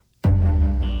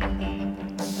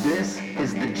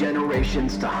is the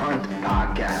Generations to Hunt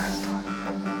podcast,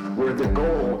 where the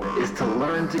goal is to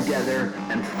learn together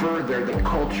and further the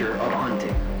culture of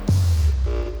hunting.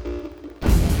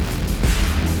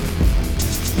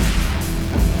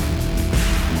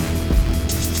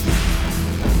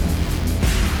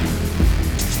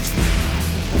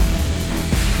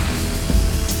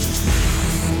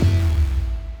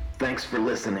 Thanks for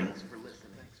listening.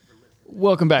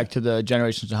 Welcome back to the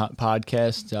Generations to Hunt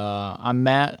podcast. I'm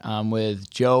Matt. I'm with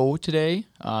Joe today.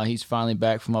 He's finally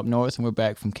back from up north, and we're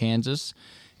back from Kansas.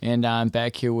 And I'm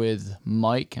back here with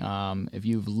Mike. If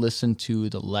you've listened to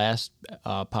the last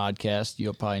podcast,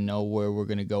 you'll probably know where we're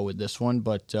going to go with this one.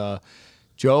 But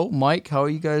Joe, Mike, how are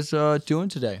you guys doing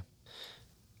today?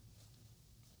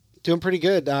 Doing pretty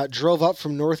good. Drove up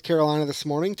from North Carolina this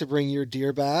morning to bring your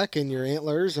deer back and your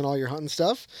antlers and all your hunting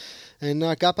stuff. And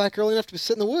got back early enough to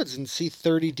sit in the woods and see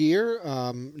 30 deer,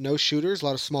 no shooters, a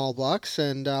lot of small bucks,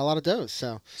 and a lot of does.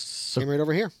 So came right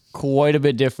over here. Quite a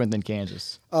bit different than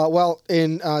Kansas. Well,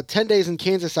 in 10 days in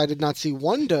Kansas, I did not see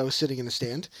one doe sitting in a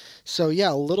stand. So,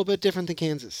 yeah, a little bit different than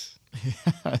Kansas.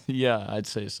 Yeah, I'd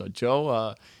say so.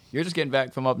 Joe, you're just getting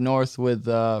back from up north with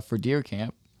for deer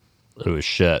camp. It was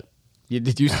shit.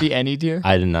 Did you see any deer?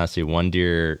 I did not see one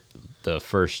deer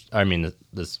this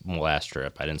last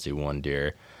trip. I didn't see one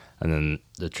deer. And then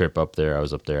the trip up there, I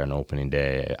was up there on opening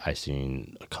day. I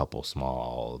seen a couple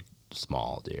small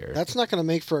deer. That's not going to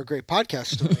make for a great podcast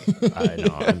story. I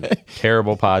know. I'm a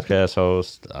terrible podcast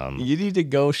host. You need to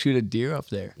go shoot a deer up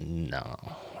there. No.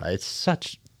 It's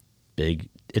such big.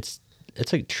 It's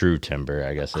like true timber,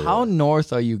 I guess. How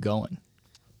north are you going?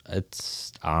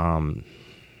 It's, man,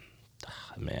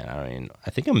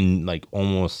 I think I'm like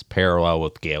almost parallel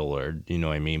with Gaylord, you know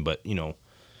what I mean? But,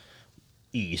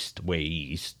 way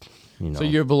east, So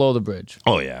you're below the bridge.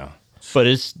 Oh yeah, but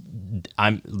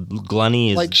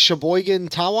Glenny is like Sheboygan,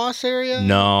 Tawas area.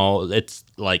 No, it's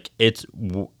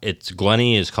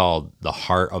Glenny is called the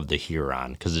heart of the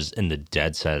Huron because it's in the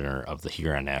dead center of the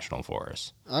Huron National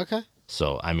Forest. Okay.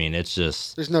 So it's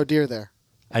just there's no deer there.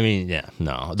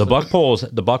 No. The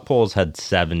buck poles had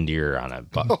 7 deer on it.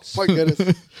 Bucks. Oh my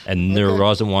goodness. And there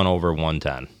wasn't one over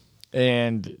 110.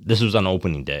 And this was on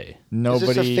opening day. Is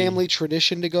this a family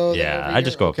tradition to go there? Yeah, I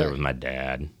just go up there with my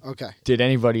dad. Okay. Did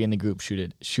anybody in the group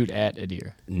shoot at a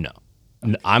deer? No.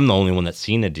 I'm the only one that's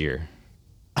seen a deer.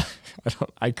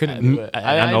 I couldn't do it.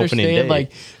 I on opening day.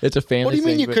 Like it's a family. What do you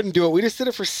mean thing, you couldn't do it? We just did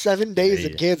it for 7 days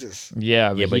in Kansas.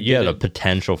 Yeah, but you had a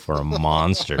potential for a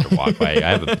monster to walk by. I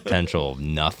have a potential of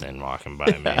nothing walking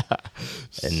by me.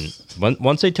 And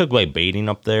once they took baiting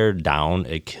up there down,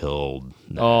 it killed.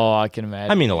 Oh, I can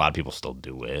imagine. A lot of people still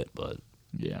do it, but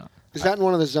yeah. Is that in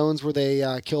one of the zones where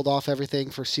they killed off everything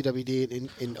for CWD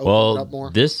and opened it up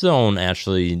more? This zone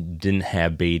actually didn't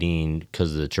have baiting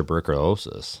because of the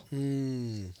tuberculosis.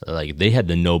 They had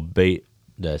the no bait.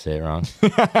 Did I say it wrong?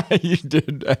 You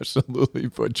did absolutely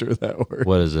butcher that word.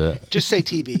 What is it? Just say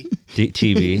TB.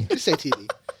 TB? Just say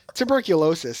TB.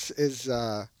 Tuberculosis is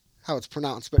how it's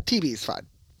pronounced, but TB is fine.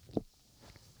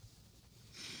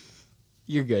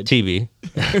 You're good. TB.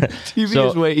 TB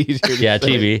is way easier. Yeah,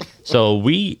 TB. So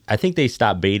I think they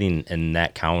stopped baiting in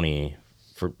that county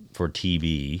for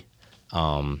TB.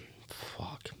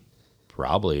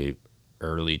 Probably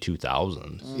early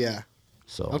 2000s. Yeah.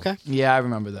 So okay. Yeah, I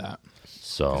remember that.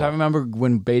 So I remember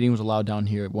when baiting was allowed down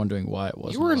here, wondering why it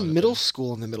wasn't. You were in middle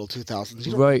school in the middle 2000s.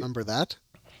 You don't remember that?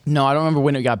 No, I don't remember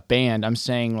when it got banned. I'm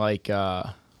saying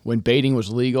when baiting was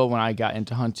legal, when I got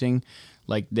into hunting.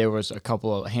 There was a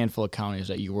handful of counties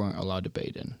that you weren't allowed to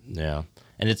bait in. Yeah.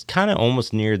 And it's kind of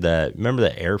almost near remember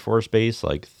the Air Force Base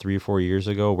 3 or 4 years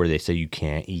ago where they say you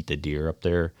can't eat the deer up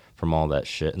there from all that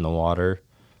shit in the water?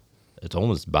 It's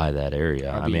almost by that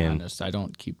area. I'll be honest, I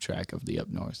don't keep track of the up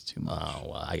north too much.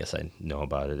 Oh, well, I guess I know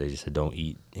about it. They just said don't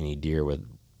eat any deer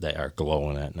that are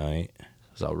glowing at night.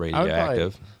 It's all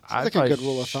radioactive. Sounds like a good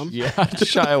rule of thumb. Yeah, to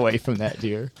shy away from that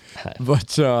deer.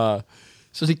 But so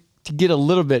to get a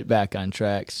little bit back on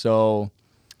track, so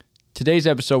today's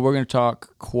episode, we're going to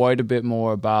talk quite a bit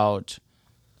more about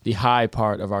the high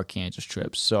part of our Kansas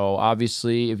trips. So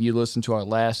obviously, if you listen to our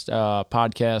last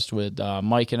podcast with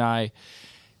Mike and I,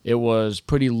 it was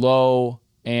pretty low,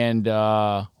 and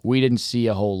we didn't see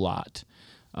a whole lot.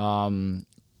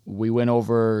 We went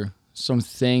over some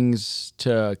things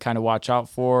to kind of watch out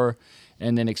for,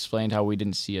 and then explained how we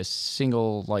didn't see a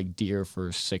single deer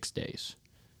for 6 days.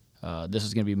 This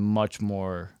is going to be much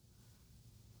more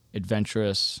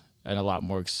adventurous and a lot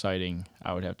more exciting,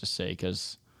 I would have to say,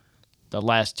 because the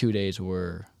last 2 days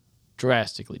were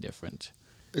drastically different.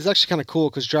 It's actually kind of cool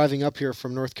because driving up here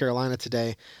from North Carolina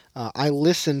today, I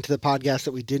listened to the podcast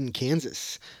that we did in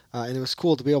Kansas, and it was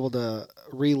cool to be able to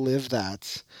relive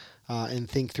that and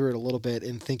think through it a little bit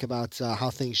and think about how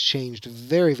things changed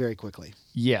very, very quickly.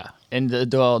 Yeah. And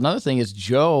another thing is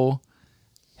Joe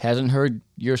hasn't heard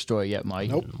your story yet, Mike.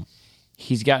 Nope.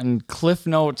 He's gotten Cliff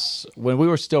Notes when we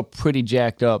were still pretty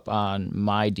jacked up on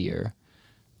my deer.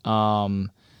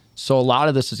 So a lot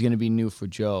of this is going to be new for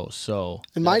Joe.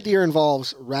 And my deer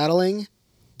involves rattling,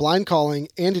 blind calling,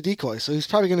 and a decoy, so he's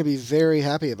probably going to be very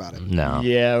happy about it. No.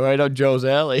 Yeah, right up Joe's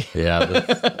alley.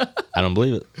 Yeah. I don't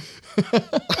believe it.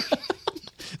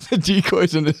 The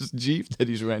decoys in this Jeep that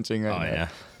he's renting right now.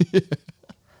 Yeah.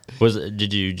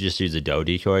 Did you just use a doe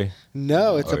decoy?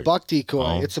 No, it's a buck decoy.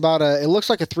 Oh. It's about it looks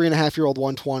like a 3.5-year-old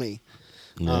 120,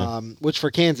 Yeah. which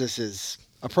for Kansas is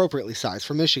appropriately sized.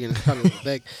 For Michigan, it's probably a little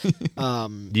big.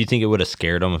 Do you think it would have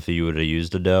scared them if you would have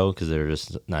used a doe because they're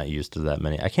just not used to that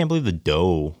many? I can't believe the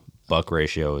doe buck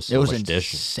ratio is so It was much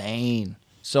different. insane.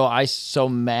 So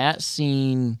Matt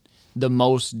seen the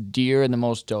most deer and the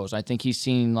most does. I think he's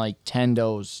seen like 10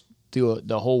 does through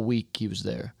the whole week he was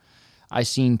there. I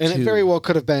seen And 2. it very well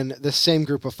could have been the same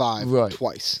group of 5 Right.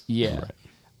 twice. Yeah. Right.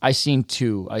 I seen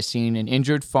 2. I seen an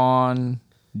injured fawn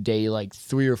day like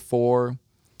 3 or 4.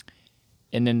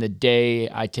 And then the day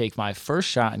I take my first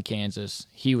shot in Kansas,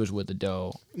 he was with the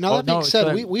doe. Now, that being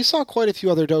said, we saw quite a few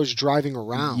other does driving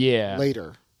around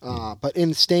later. But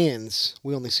in stands,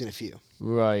 we only seen a few.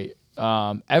 Right.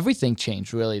 Everything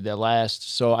changed really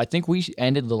so I think we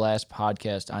ended the last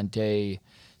podcast on day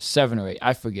 7 or 8.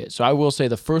 I forget. So I will say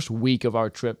the first week of our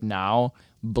trip now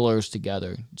blurs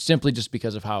together simply just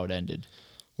because of how it ended.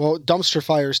 Well, dumpster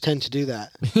fires tend to do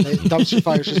that. Dumpster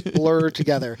fires just blur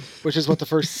together, which is what the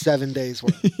first 7 days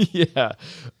were. Yeah.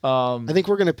 I think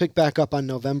we're going to pick back up on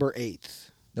November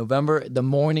 8th. The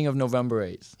morning of November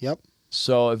 8th. Yep.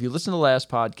 So if you listen to the last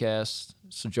podcast,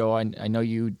 so Joe, I know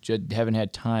you haven't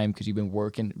had time because you've been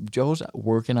working. Joe's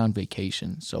working on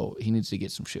vacation, so he needs to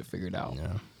get some shit figured out.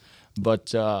 Yeah.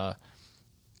 But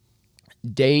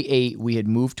day 8, we had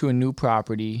moved to a new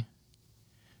property.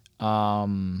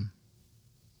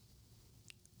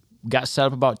 Got set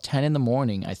up about 10 in the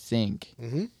morning, I think.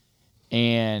 Mm-hmm.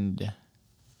 And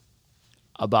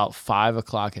about 5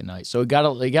 o'clock at night. So it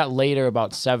got later,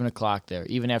 about 7 o'clock there,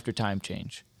 even after time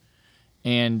change.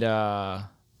 And after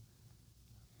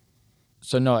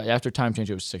time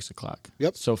change, it was 6 o'clock.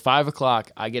 Yep. So 5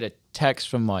 o'clock, I get a text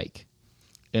from Mike,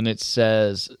 and it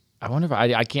says, I wonder if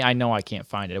I can't. I know I can't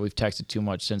find it. We've texted too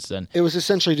much since then. It was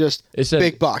essentially just It said,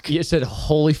 big buck. It said,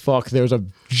 "Holy fuck!" There's a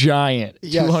giant,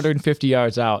 Yes. 250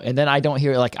 yards out, and then I don't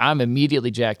hear it. Like I'm immediately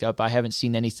jacked up. I haven't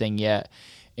seen anything yet,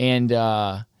 and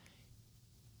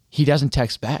he doesn't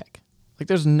text back. Like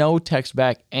there's no text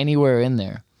back anywhere in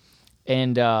there,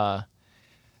 and I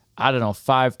don't know.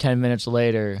 5-10 minutes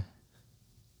later,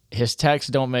 his texts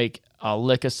don't make a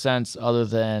lick of sense other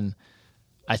than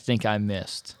I think I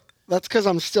missed. That's because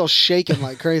I'm still shaking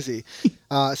like crazy.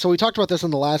 So we talked about this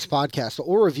on the last podcast, but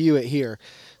we'll review it here.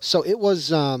 So it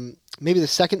was maybe the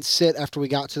second sit after we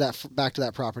got to back to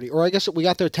that property, or I guess we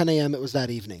got there at 10 a.m. It was that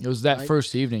evening. It was that right?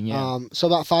 first evening, yeah. So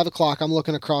about 5 o'clock, I'm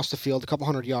looking across the field, a couple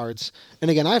hundred yards,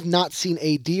 and again, I've not seen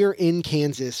a deer in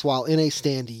Kansas while in a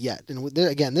stand yet. And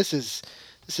again, this is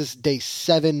day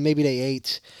 7, maybe day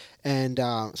 8. And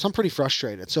so I'm pretty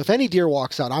frustrated. So if any deer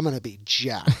walks out, I'm going to be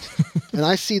jacked. And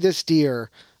I see this deer,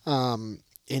 and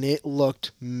it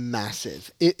looked massive.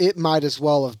 It might as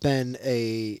well have been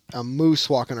a moose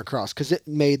walking across because it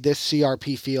made this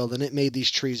CRP field and it made these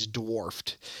trees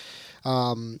dwarfed.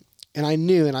 And I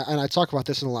knew, and I talked about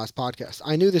this in the last podcast,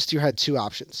 I knew this deer had 2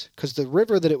 options because the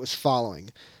river that it was following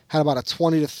had about a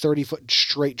 20 to 30 foot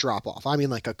straight drop off. I mean,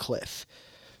 like a cliff.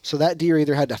 So that deer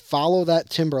either had to follow that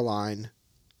timber line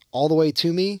all the way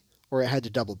to me, or it had to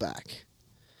double back.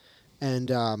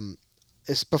 And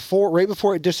it's right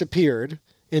before it disappeared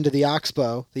into the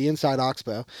oxbow, the inside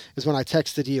oxbow, is when I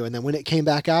texted you. And then when it came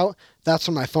back out, that's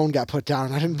when my phone got put down.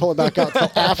 And I didn't pull it back out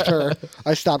until after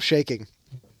I stopped shaking.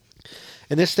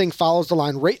 And this thing follows the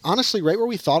line honestly, right where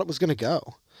we thought it was going to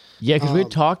go. Yeah, because we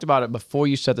had talked about it before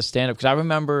you set the stand-up. Because I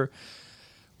remember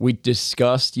we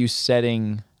discussed you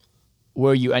setting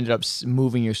where you ended up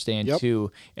moving your stand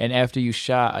to. And after you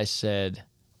shot, I said,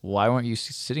 why weren't you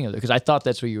sitting there? Because I thought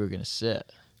that's where you were going to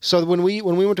sit. So when we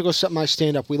went to go set my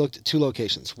stand-up, we looked at 2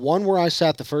 locations. One where I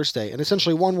sat the first day, and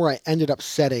essentially one where I ended up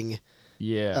setting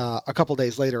a couple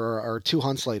days later or 2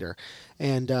 hunts later.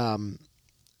 And the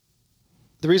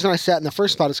reason I sat in the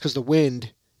first spot is because the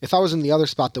wind, if I was in the other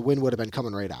spot, the wind would have been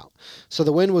coming right out. So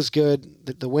the wind was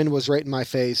good. The wind was right in my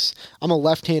face. I'm a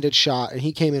left-handed shot, and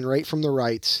he came in right from the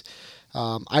right.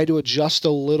 I had to adjust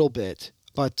a little bit,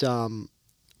 but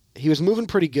he was moving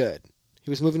pretty good.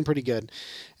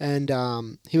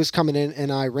 And he was coming in,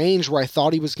 and I ranged where I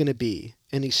thought he was going to be,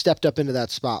 and he stepped up into that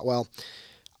spot. Well,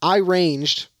 I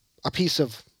ranged a piece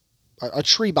of a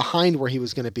tree behind where he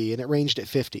was going to be, and it ranged at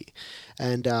 50.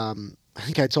 And I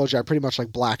think I told you I pretty much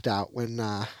like blacked out when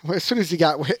as soon as he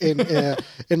got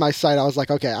in my sight, I was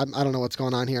like, okay, I don't know what's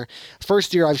going on here.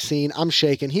 First deer I've seen, I'm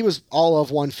shaking. He was all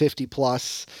of 150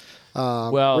 plus.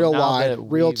 Real wide,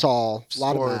 real tall, a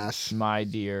lot of mass. My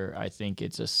deer, I think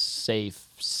it's a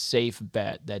safe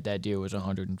bet that deer was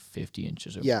 150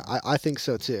 inches over. Yeah, I think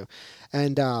so too.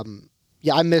 And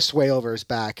yeah, I missed way over his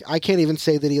back. I can't even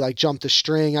say that he like jumped the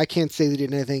string. I can't say that he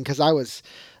did anything because I was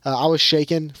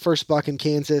shaking. First buck in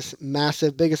Kansas,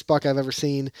 massive, biggest buck I've ever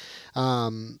seen.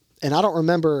 And I don't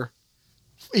remember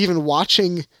even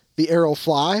watching the arrow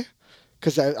fly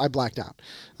because I blacked out.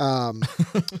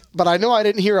 But I know I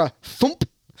didn't hear a thump,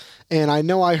 and I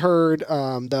know I heard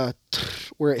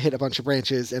where it hit a bunch of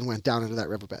branches and went down into that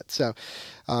riverbed. So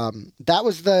that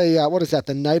was the what is that?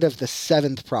 The night of the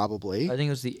 7th, probably. I think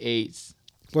it was the 8th.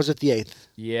 Was it the 8th?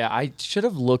 Yeah, I should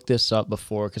have looked this up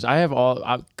before because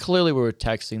clearly we were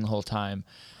texting the whole time.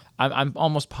 I'm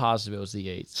almost positive it was the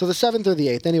 8th. So the 7th or the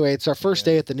 8th. Anyway, it's our first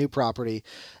day at the new property,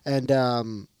 and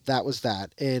that was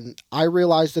that. And I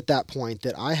realized at that point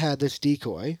that I had this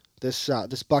decoy, this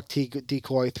buck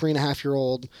decoy,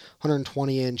 3.5-year-old,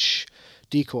 120-inch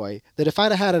decoy, that if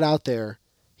I'd have had it out there,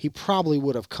 he probably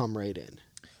would have come right in.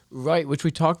 Right, which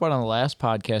we talked about on the last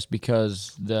podcast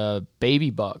because the baby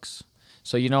bucks.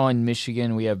 So, in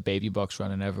Michigan, we have baby bucks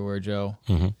running everywhere, Joe.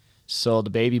 Mm-hmm. So the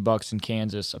baby bucks in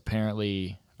Kansas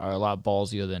apparently are a lot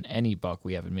ballsier than any buck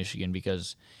we have in Michigan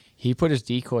because he put his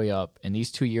decoy up, and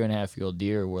these 2.5-year-old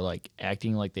deer were like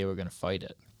acting like they were going to fight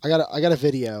it. I got a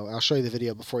video. I'll show you the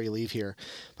video before you leave here.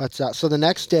 But so the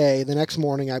next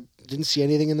morning, I didn't see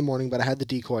anything in the morning, but I had the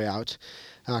decoy out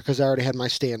because I already had my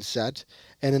stand set.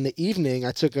 And in the evening,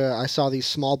 I saw these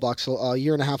small bucks, a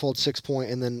 1.5-year-old 6-point,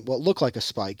 and then what looked like a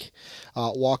spike,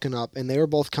 walking up, and they were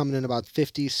both coming in about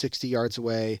 50, 60 yards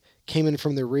away, came in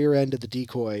from the rear end of the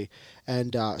decoy,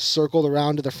 and circled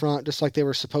around to the front just like they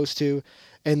were supposed to.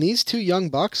 And these two young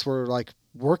bucks were like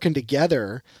working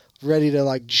together, ready to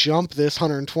like jump this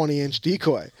 120-inch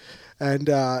decoy. And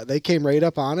they came right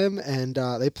up on him, and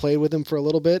they played with him for a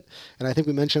little bit. And I think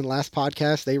we mentioned last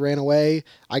podcast, they ran away.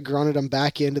 I grunted them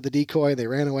back into the decoy. They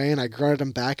ran away, and I grunted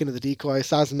them back into the decoy.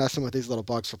 So I was messing with these little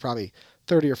bucks for probably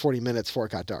 30 or 40 minutes before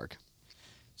it got dark.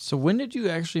 So when did you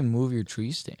actually move your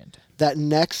tree stand? That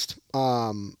next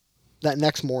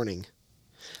morning.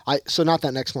 So not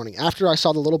that next morning. After I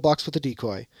saw the little bucks with the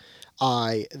decoy,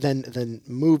 I then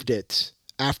moved it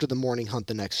after the morning hunt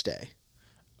the next day.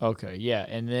 Okay, yeah,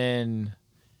 and then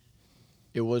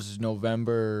it was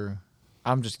November.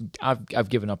 I've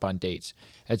given up on dates.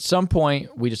 At some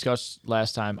point, we discussed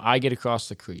last time, I get across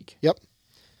the creek. Yep.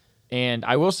 And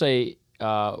I will say,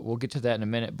 we'll get to that in a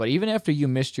minute, but even after you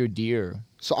missed your deer.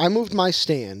 So I moved my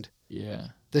stand. Yeah.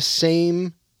 The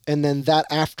same, and then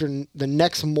the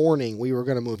next morning, we were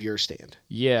going to move your stand.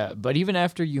 Yeah, but even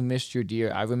after you missed your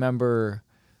deer, I remember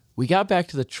we got back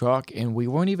to the truck, and we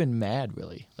weren't even mad,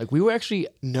 really. Like, we were actually...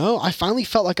 No, I finally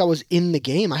felt like I was in the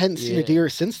game. I hadn't seen a deer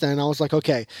since then. I was like,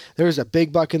 okay, there's a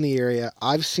big buck in the area.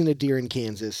 I've seen a deer in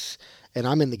Kansas, and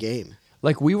I'm in the game.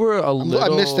 Like, we were a little...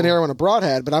 I missed an arrow and a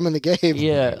broadhead, but I'm in the game.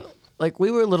 Yeah, like,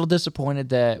 we were a little disappointed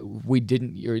that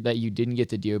that you didn't get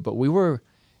the deer, but we were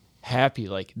happy.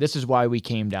 Like, this is why we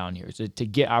came down here, to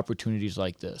get opportunities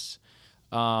like this.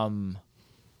 And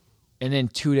then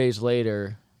 2 days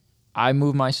later... I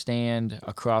moved my stand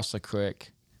across the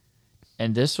creek,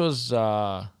 and this was...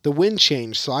 the wind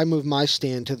changed, so I moved my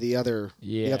stand to the other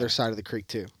side of the creek,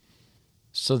 too.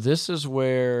 So this is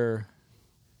where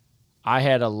I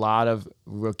had a lot of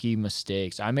rookie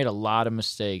mistakes. I made a lot of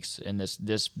mistakes in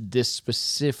this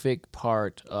specific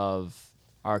part of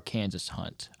our Kansas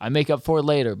hunt. I make up for it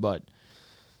later, but,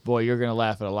 boy, you're going to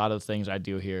laugh at a lot of the things I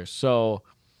do here. So,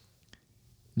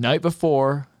 night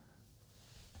before...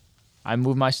 I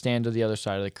moved my stand to the other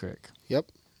side of the creek.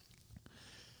 Yep.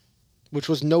 Which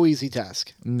was no easy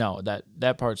task. No,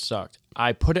 that part sucked.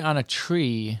 I put it on a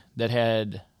tree that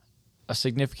had a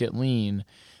significant lean,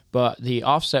 but the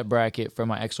offset bracket from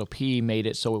my XOP made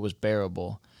it so it was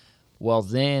bearable. Well,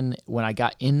 then when I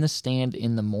got in the stand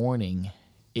in the morning,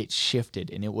 it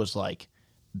shifted, and it was like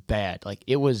bad. Like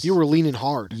it was... You were leaning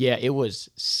hard. Yeah, it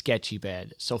was sketchy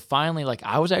bad. So finally, like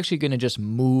I was actually going to just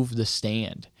move the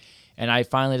stand. And I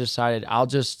finally decided I'll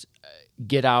just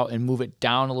get out and move it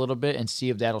down a little bit and see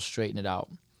if that'll straighten it out.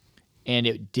 And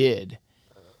it did.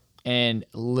 And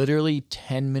literally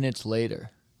 10 minutes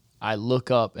later, I look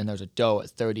up and there's a doe at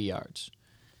 30 yards.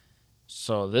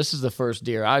 So this is the first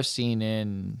deer I've seen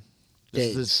in this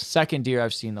is the Days. second deer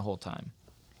I've seen the whole time.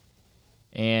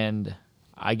 And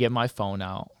I get my phone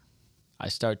out. I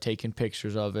start taking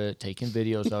pictures of it, taking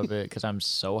videos of it, because I'm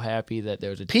so happy that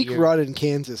there's a Peak deer. rut in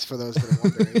Kansas, for those that are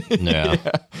wondering.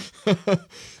 Yeah.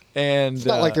 And It's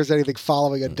not like there's anything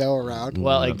following a doe around.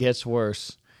 well, it gets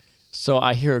worse. So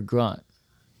I hear a grunt.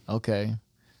 Okay.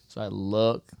 So I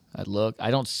look.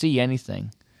 I don't see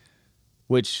anything,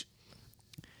 which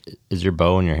Is your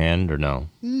bow in your hand or no?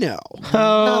 No.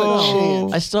 Not a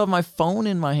chance. I still have my phone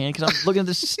in my hand because I'm looking at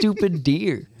this stupid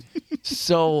deer.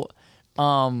 So,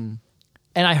 and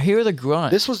I hear the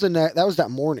grunt. This was that was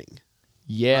that morning.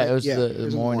 Yeah, Right? it was Yeah, the it was in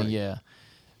the morning. morning. Yeah,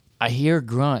 I hear a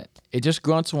grunt. It just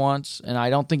grunts once, and I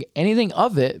don't think anything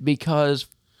of it because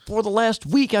for the last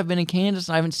week I've been in Kansas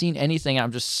and I haven't seen anything.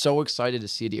 I'm just so excited to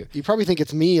see a deer. You probably think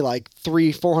it's me like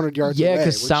 300-400 yards away. Yeah,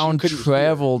 because which you sound couldn't hear.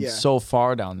 traveled Yeah. so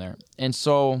far down there. And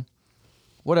so,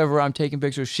 whatever, I'm taking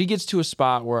pictures. She gets to a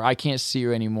spot where I can't see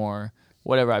her anymore.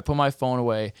 Whatever, I put my phone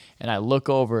away and I look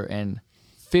over, and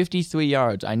 53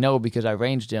 yards, I know because I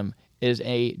ranged him, is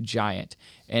a giant.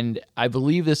 And I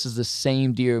believe this is the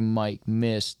same deer Mike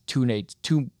missed two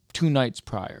nights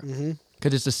prior.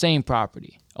 Because it's the same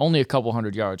property, only a couple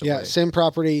hundred yards Yeah, away. same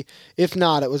property. If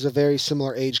not, it was a very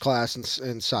similar age class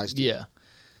and size. Yeah.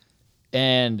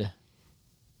 And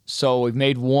so we've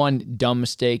made one dumb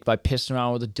mistake by pissing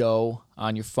around with a doe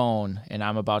on your phone, and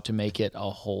I'm about to make it a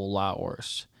whole lot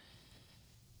worse.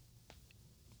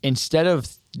 Instead of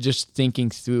just thinking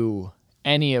through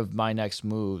any of my next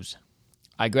moves,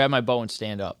 I grab my bow and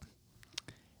stand up.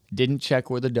 Didn't check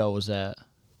where the doe was at.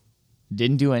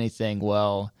 Didn't do anything.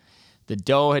 Well, the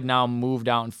doe had now moved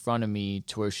out in front of me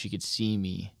to where she could see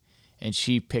me, and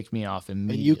she picked me off And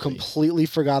immediately. you completely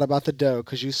forgot about the doe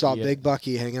because you saw Yeah. Big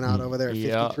Bucky hanging out over there at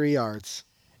Yeah. 53 yards.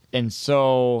 And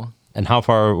so And how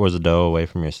far was the doe away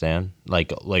from your stand?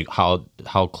 Like how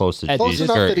close did At she Close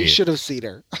enough skirt that he you? should have seen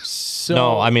her. So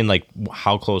No, I mean like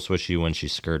how close was she when she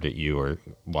skirted you or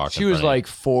walked? she in was front of you? like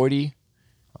 40.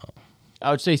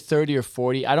 I would say 30 or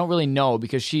 40. I don't really know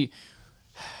because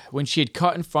when she had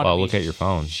cut in front of Well, me, look at your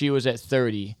phone. She was at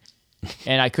 30,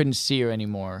 and I couldn't see her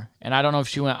anymore. And I don't know if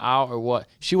she went out or what.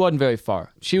 She wasn't very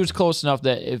far. She was close enough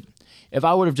that if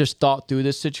I would have just thought through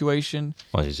this situation,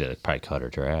 Well, she's gonna probably cut her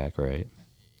track, right?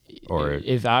 Or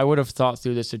if I would have thought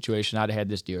through this situation, I'd have had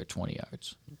this deer at 20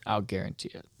 yards. I'll guarantee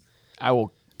it. I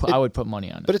would put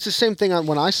money on it. But it's the same thing on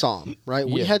when I saw him, right?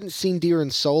 We Yeah. hadn't seen deer in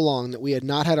so long that we had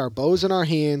not had our bows in our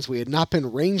hands. We had not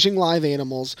been ranging live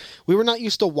animals. We were not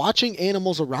used to watching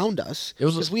animals around us It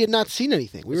was- because we had not seen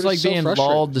anything. We It's were like just so being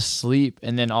frustrated. lulled to sleep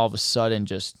and then all of a sudden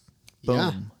just boom.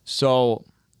 Yeah. So,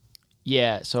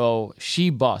 yeah, so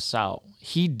she busts out.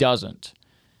 He doesn't.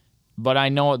 But I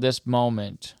know at this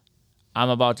moment I'm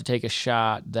about to take a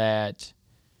shot that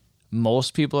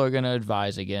most people are going to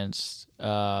advise against,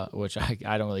 which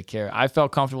I don't really care. I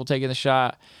felt comfortable taking the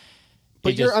shot.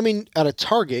 But It just- at a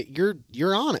target,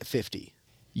 you're on at 50.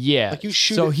 Yeah. Like, you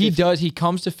shoot so at he 50. does. He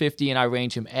comes to 50, and I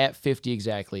range him at 50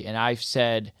 exactly. And I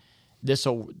said,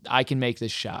 I can make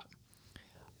this shot.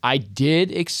 I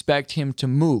did expect him to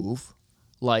move,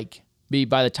 be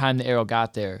by the time the arrow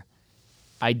got there.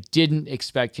 I didn't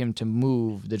expect him to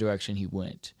move the direction he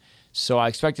went. So I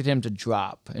expected him to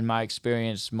drop. In my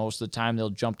experience, most of the time they'll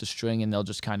jump the string and they'll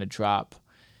just kind of drop.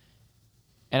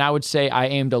 And I would say I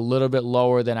aimed a little bit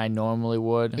lower than I normally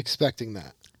would. Expecting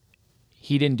that.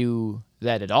 He didn't do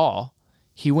that at all.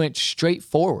 He went straight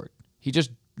forward. He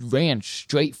just ran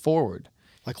straight forward.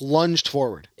 Like lunged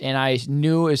forward. And I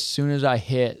knew as soon as I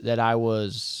hit that I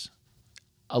was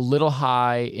a little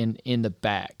high in the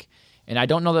back. And I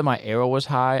don't know that my arrow was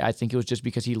high. I think it was just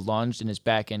because he lunged and his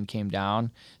back end came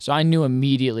down. So I knew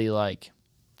immediately,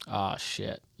 oh,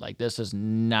 shit. This is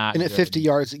not And at good. 50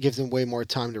 yards, it gives him way more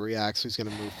time to react, so he's going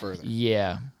to move further.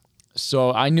 Yeah.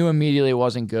 So I knew immediately it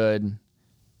wasn't good.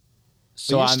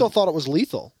 So But you still thought it was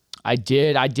lethal. I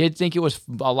did. I did think it was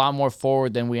a lot more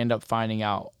forward than we end up finding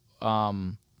out.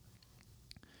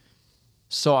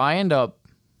 So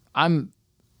I'm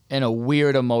in a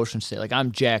weird emotion state.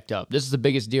 I'm jacked up. This is the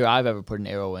biggest deer I've ever put an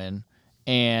arrow in.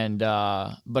 And,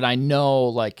 but I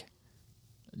know,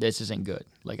 this isn't good.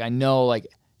 I know,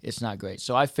 it's not great.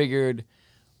 So I figured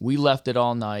we left it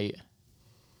all night.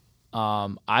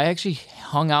 I actually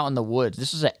hung out in the woods.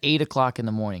 This was at 8 o'clock in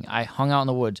the morning. I hung out in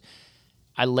the woods.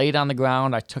 I laid on the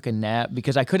ground. I took a nap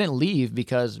because I couldn't leave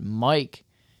because Mike.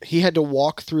 He had to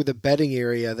walk through the bedding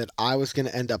area that I was going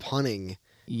to end up hunting.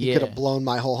 He Yeah. could have blown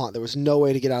my whole hunt. There was no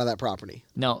way to get out of that property.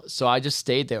 No, so I just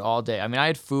stayed there all day. I mean, I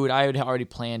had food. I had already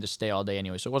planned to stay all day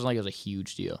anyway, so it wasn't like it was a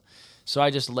huge deal. So I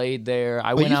just laid there. I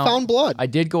But went you out. found blood. I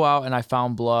did go out and I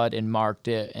found blood and marked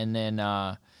it, and then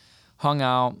hung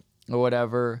out or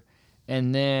whatever.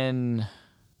 And then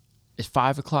it's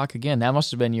 5 o'clock again. That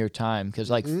must have been your time, because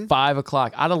 5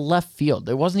 o'clock out of left field.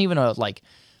 There wasn't even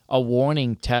a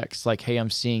warning text like, "Hey, I'm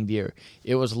seeing deer."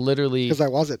 It was literally Because I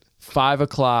wasn't. 5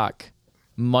 o'clock.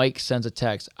 Mike sends a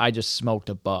text. "I just smoked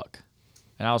a buck,"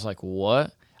 and I was like,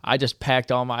 "What?" I just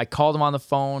packed I called him on the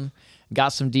phone,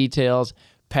 got some details,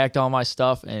 packed all my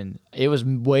stuff, and it was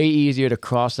way easier to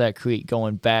cross that creek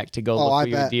going back to go look I for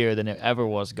your bet. deer than it ever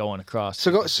was going across.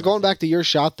 So going back to your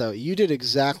shot though, you did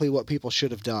exactly what people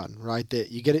should have done, right?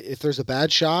 That you get it if there's a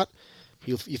bad shot,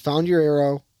 you found your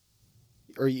arrow,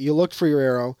 or you looked for your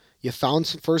arrow, you found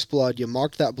some first blood, you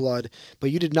marked that blood,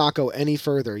 but you did not go any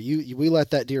further. We let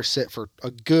that deer sit for a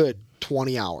good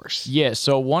 20 hours. Yeah,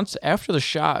 so once after the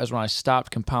shot is when I stopped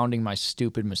compounding my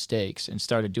stupid mistakes and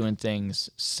started doing things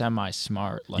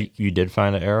semi-smart. Like You did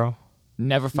find an arrow?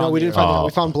 never found. No, we the didn't arrow. find that.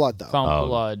 We found blood though. Found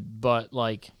blood, but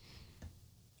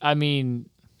I mean,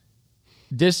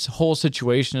 this whole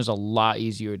situation is a lot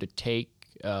easier to take.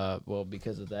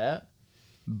 Because of that,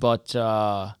 but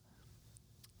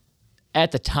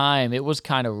at the time it was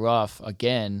kind of rough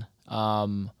again,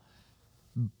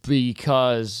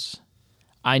 because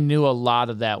I knew a lot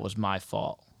of that was my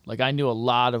fault. Like, I knew a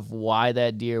lot of why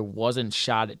that deer wasn't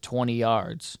shot at 20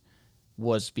 yards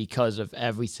was because of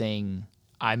everything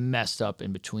I messed up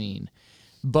in between.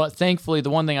 But thankfully,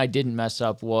 the one thing I didn't mess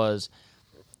up was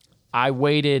I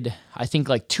waited, I think,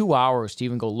 2 hours to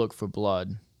even go look for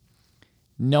blood.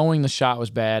 Knowing the shot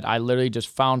was bad, I literally just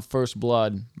found first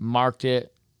blood, marked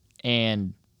it,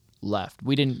 and left.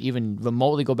 We didn't even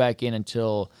remotely go back in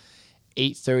until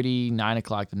 8:30, 9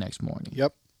 o'clock the next morning.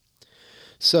 Yep.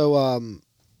 So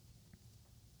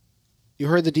you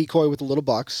heard the decoy with the little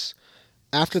bucks.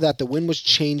 After that, the wind was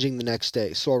changing the next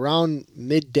day. So around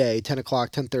midday, 10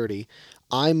 o'clock, 10:30,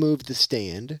 I moved the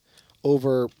stand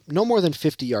over no more than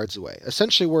 50 yards away.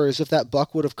 Essentially, whereas if that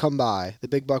buck would have come by, the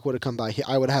big buck would have come by,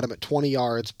 I would have had him at 20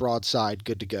 yards, broadside,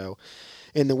 good to go.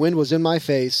 And the wind was in my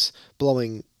face,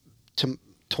 blowing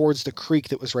towards the creek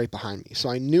that was right behind me. So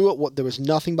I knew there was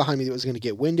nothing behind me that was going to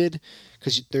get winded,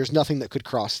 because there's nothing that could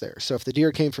cross there. So if the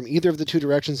deer came from either of the two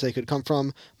directions they could come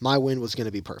from, my wind was going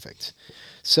to be perfect.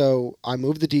 So I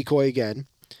moved the decoy again,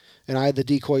 and I had the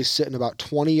decoys sitting about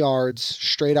 20 yards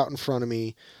straight out in front of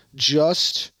me,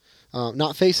 just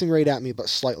not facing right at me, but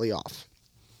slightly off.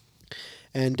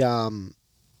 And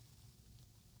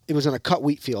it was in a cut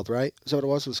wheat field, right? Is that what it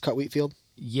was? It was cut wheat field?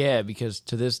 Yeah, because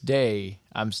to this day,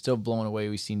 I'm still blown away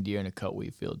we've seen deer in a cut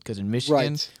wheat field. Because in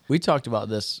Michigan, Right. we talked about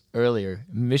this earlier.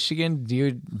 Michigan,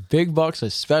 deer, big bucks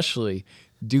especially,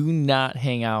 do not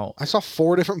hang out. I saw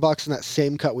 4 different bucks in that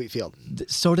same cut wheat field.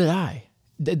 So did I.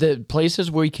 The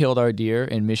places where we killed our deer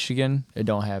in Michigan, it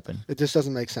don't happen. It just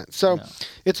doesn't make sense. So No.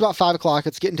 It's about 5 o'clock.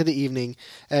 It's getting to the evening.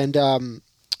 And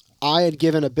I had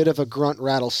given a bit of a grunt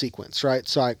rattle sequence, right?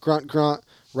 So I grunt,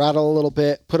 rattle a little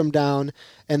bit, put them down,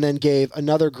 and then gave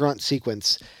another grunt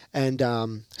sequence and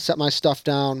set my stuff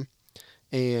down.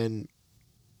 And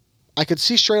I could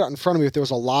see straight out in front of me if there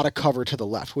was a lot of cover to the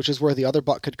left, which is where the other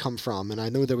buck could come from. And I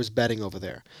knew there was bedding over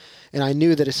there. And I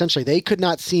knew that essentially they could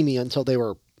not see me until they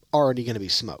were already going to be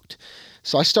smoked.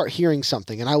 So I start hearing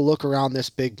something, and I look around this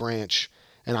big branch,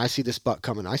 and I see this buck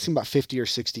coming. I see him about 50 or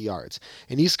 60 yards.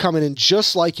 And he's coming in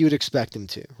just like you'd expect him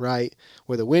to, right?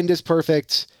 Where the wind is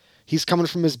perfect. He's coming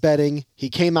from his bedding. He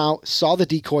came out, saw the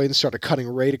decoy, and started cutting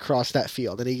right across that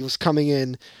field. And he was coming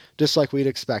in just like we'd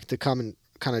expect to come and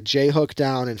kind of J-hook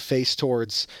down and face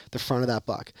towards the front of that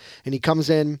buck. And he comes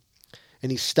in,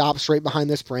 and he stops right behind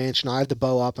this branch, and I have the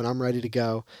bow up, and I'm ready to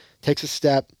go. Takes a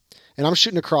step, and I'm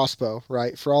shooting a crossbow,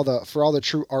 right? For all the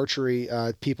true archery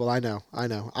people, I know.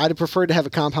 I'd have preferred to have a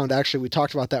compound. Actually, we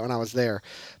talked about that when I was there.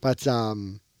 But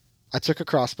I took a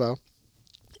crossbow.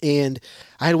 And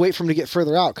I had to wait for him to get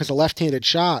further out, because a left-handed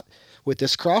shot with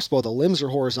this crossbow, the limbs are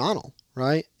horizontal,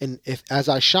 right? And as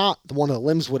I shot, one of the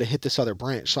limbs would have hit this other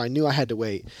branch. So I knew I had to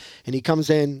wait. And he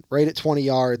comes in right at 20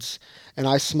 yards, and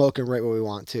I smoke him right where we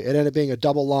want to. It ended up being a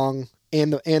double lung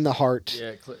and the heart.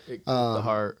 Yeah, the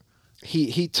heart.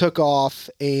 He took off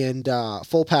and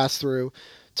full pass through,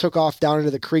 took off down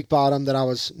into the creek bottom that I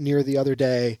was near the other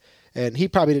day. And he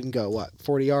probably didn't go,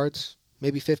 40 yards,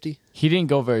 maybe 50? He didn't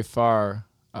go very far.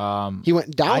 He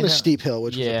went down a steep hill,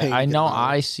 which was a pain. I to get know. down.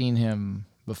 I seen him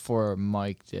before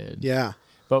Mike did. Yeah.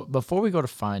 But before we go to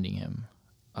finding him,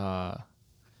 so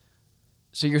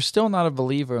you're still not a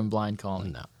believer in blind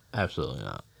calling? No, absolutely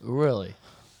not. Really?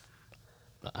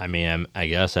 I mean, I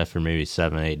guess after maybe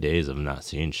 7-8 days of not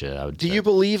seeing shit, I would. Do say, you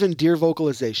believe in deer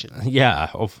vocalization?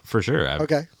 Yeah, for sure. I've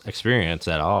Okay. experienced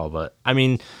that all, but I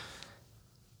mean,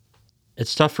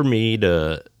 it's tough for me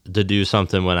to do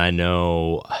something when I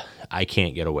know I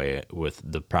can't get away with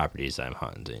the properties I'm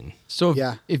hunting. So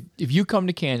Yeah. if you come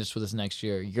to Kansas with us next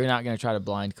year, you're not going to try to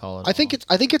blind call it. I think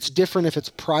it's different if it's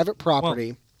private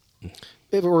property.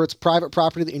 Or it's private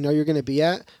property that you know you're going to be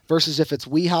at versus if it's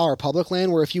WeHow or public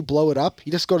land where if you blow it up,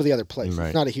 you just go to the other place. Right.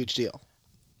 It's not a huge deal.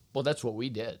 Well, that's what we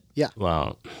did.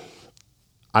 Well,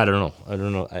 I don't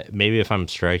know. Maybe if I'm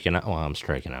striking out, well, I'm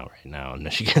striking out right now in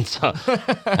Michigan, so.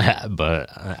 But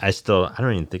I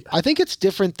don't even think. I think it's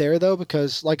different there though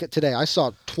because like today I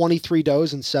saw 23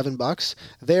 does and $7.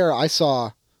 There I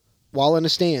saw, while in a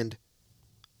stand,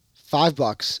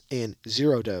 $5 and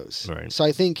 0 does. Right. So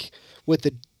I think with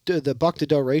the buck to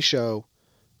doe ratio,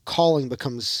 calling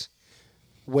becomes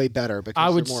way better because I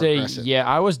would they're more say, aggressive. yeah,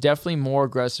 I was definitely more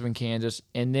aggressive in Kansas.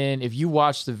 And then if you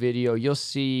watch the video, you'll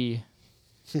see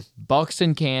bucks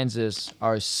in Kansas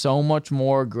are so much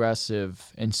more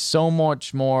aggressive and so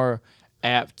much more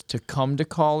apt to come to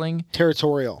calling.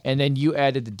 Territorial. And then you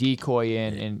added the decoy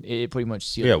in, and it pretty much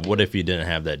sealed Yeah, it. what if you didn't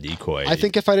have that decoy? I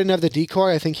think if I didn't have the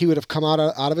decoy, I think he would have come out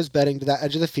of his bedding to that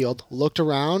edge of the field, looked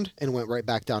around, and went right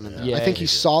back down in there. Yeah, I think he he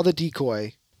did. saw the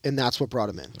decoy, and that's what brought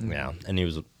him in. Yeah, and he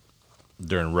was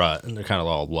during rut, and they're kind of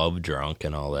all love drunk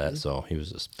and all that, so he was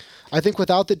just. I think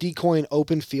without the decoy in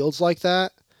open fields like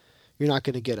that, you're not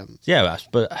going to get him. Yeah,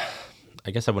 but I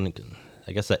guess I wouldn't.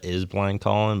 I guess that is blind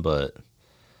calling, but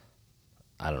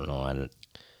I don't know.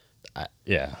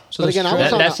 Yeah. So But again, I was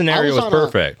that, on that a- scenario I was on a-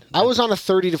 perfect. I was on a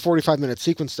 30 to 45 minute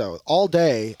sequence though. All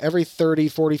day, every 30,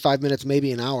 45 minutes,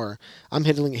 maybe an hour, I'm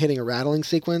hitting a rattling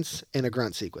sequence and a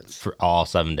grunt sequence. For all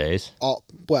 7 days,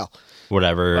 Well,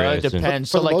 whatever. Well, it it's-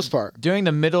 depends. For So, the like, most part. during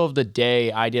the middle of the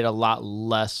day, I did a lot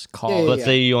less calling. Yeah. Let's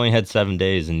say you only had 7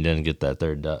 days and didn't get that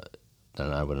third dot,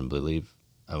 then I wouldn't believe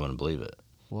it.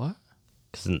 What?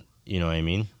 'Cause, you know what I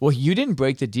mean? Well, you didn't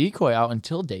break the decoy out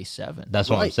until day 7. That's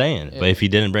what I'm Right. saying. But if he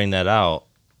didn't bring that out,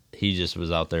 he just was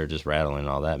out there just rattling and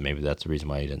all that. Maybe that's the reason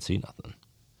why he didn't see nothing.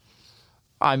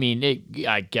 I mean,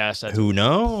 I guess that's Who the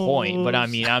knows? point. But I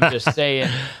mean, I'm just saying.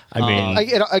 I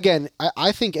mean,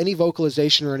 I think any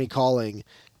vocalization or any calling,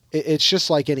 it's just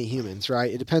like any humans,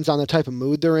 right? It depends on the type of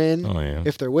mood they're in. Oh, yeah.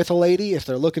 If they're with a lady, if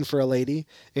they're looking for a lady,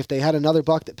 if they had another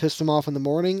buck that pissed them off in the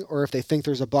morning, or if they think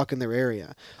there's a buck in their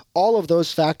area. All of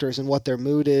those factors and what their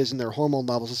mood is and their hormone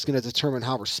levels is going to determine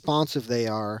how responsive they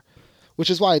are, which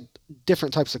is why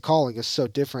different types of calling is so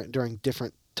different during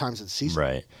different times of the season.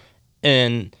 right.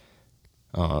 And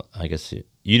I guess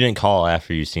you didn't call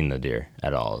after you seen the deer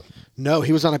at all. No,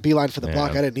 he was on a beeline for the Yeah.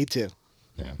 buck. I didn't need to.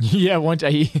 Yeah,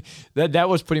 that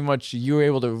was pretty much, you were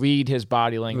able to read his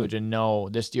body language and know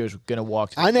this deer's gonna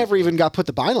walk. I never even got put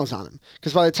the binos on him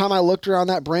because by the time I looked around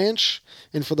that branch,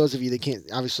 and for those of you that can't,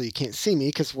 obviously you can't see me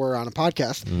because we're on a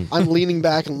podcast, I'm leaning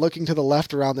back and looking to the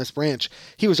left around this branch.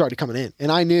 He was already coming in,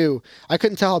 and I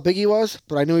couldn't tell how big he was,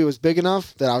 but I knew he was big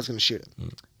enough that I was going to shoot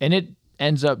him. And it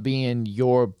ends up being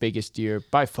your biggest deer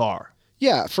by far.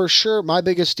 Yeah, for sure, my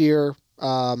biggest deer.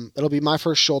 It'll be my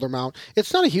first shoulder mount.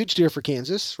 It's not a huge deer for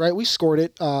Kansas, right? We scored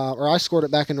it, or I scored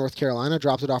it back in North Carolina,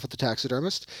 dropped it off at the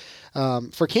taxidermist.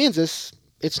 For Kansas,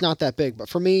 it's not that big, but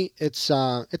for me, it's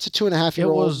a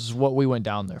 2.5-year-old. It was what we went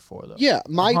down there for, though. Yeah,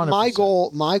 my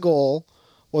 100%. goal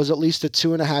was at least a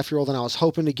 2.5-year-old, and I was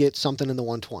hoping to get something in the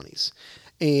 120s,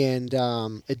 and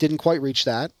it didn't quite reach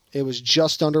that. It was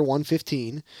just under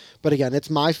 115, but again,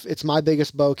 it's my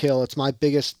biggest bow kill. It's my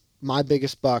biggest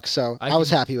buck, so I was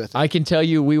happy with it. I can tell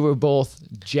you, we were both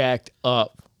jacked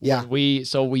up. Yeah. We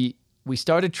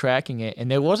started tracking it, and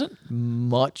there wasn't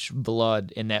much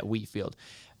blood in that wheat field.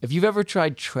 If you've ever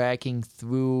tried tracking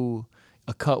through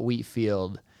a cut wheat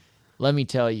field, let me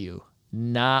tell you,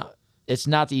 it's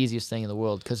not the easiest thing in the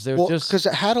world because because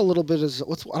it had a little bit of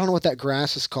I don't know what that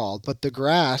grass is called, but the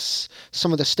grass,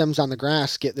 some of the stems on the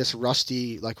grass get this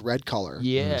rusty like red color.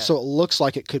 Yeah. So it looks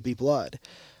like it could be blood.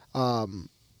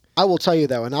 I will tell you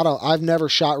though, and I've never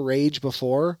shot rage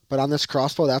before, but on this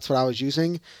crossbow, that's what I was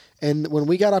using. And when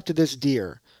we got up to this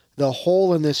deer, the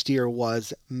hole in this deer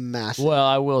was massive. Well,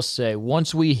 I will say,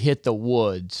 once we hit the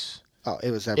woods, Oh,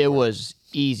 it was everywhere. it was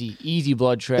easy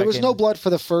blood tracking. There was no blood for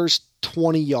the first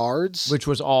 20 yards. which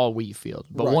was all wheat field.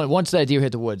 But Right. once that deer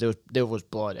hit the woods, there was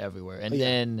blood everywhere. And Yeah.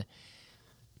 then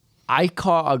I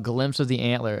caught a glimpse of the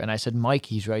antler, and I said, "Mike,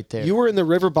 he's right there." You were in the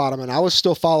river bottom, and I was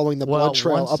still following the blood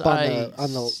trail once up on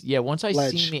the. once I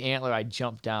ledge. seen the antler, I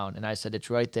jumped down and I said, "It's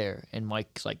right there." And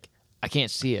Mike's like, "I can't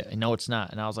see it." And no, it's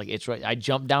not. And I was like, "It's right." I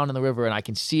jumped down in the river and I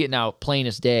can see it now, plain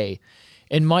as day.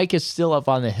 And Mike is still up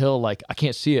on the hill, like, I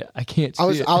can't see it. I can't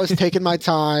see it. I was taking my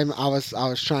time. I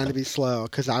was trying to be slow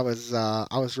because I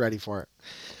was ready for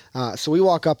it. So we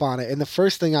walk up on it, and the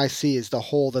first thing I see is the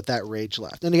hole that rage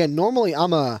left. And again, normally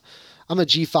I'm a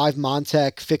G5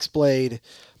 Montec fixed blade,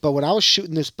 but when I was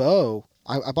shooting this bow,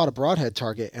 I bought a broadhead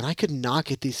target, and I could not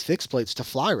get these fixed blades to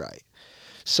fly right.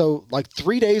 So, like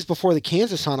 3 days before the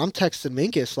Kansas hunt, I'm texting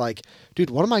Minkus like,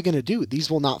 dude, what am I going to do? These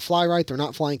will not fly right. They're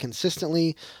not flying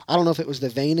consistently. I don't know if it was the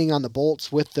veining on the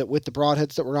bolts with the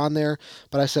broadheads that were on there,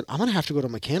 but I said, I'm going to have to go to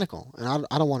mechanical, and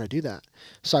I don't want to do that.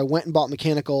 So I went and bought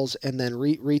mechanicals and then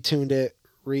retuned it,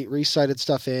 resighted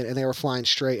stuff in, and they were flying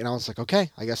straight. And I was like,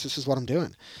 okay, I guess this is what I'm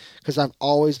doing. Because I've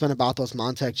always been about those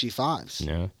Montec G5s.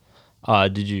 Yeah.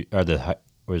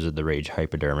 Was it the Rage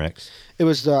Hypodermics? It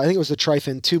was I think it was the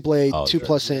Trifin 2-blade,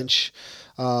 2+ sure. inch.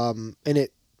 And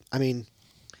it, I mean.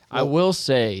 I will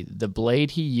say the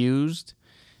blade he used,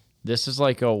 this is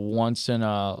like a once in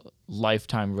a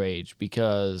lifetime Rage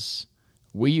because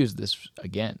we used this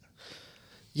again.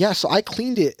 Yeah, so I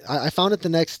cleaned it. I found it the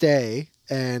next day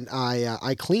and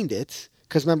I cleaned it.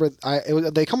 Because remember,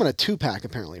 they come in a 2-pack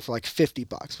apparently for like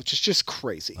 $50, which is just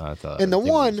crazy. I thought. And the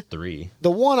one, it was 3.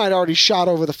 The one I'd already shot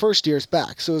over the first deer's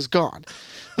back, so it was gone.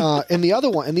 And the other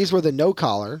one, and these were the no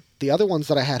collar. The other ones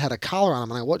that I had a collar on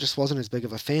them, and I just wasn't as big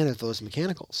of a fan of those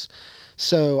mechanicals.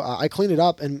 So I cleaned it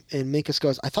up, and Minkus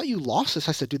goes, "I thought you lost this."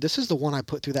 I said, "Dude, this is the one I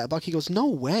put through that buck." He goes, "No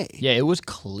way." Yeah, it was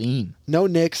clean. No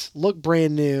nicks, looked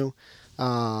brand new,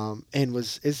 and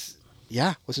was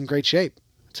in great shape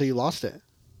until you lost it.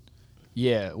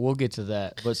 Yeah, we'll get to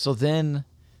that. But so then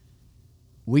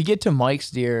we get to Mike's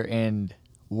deer and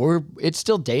it's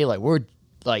still daylight. We're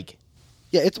like,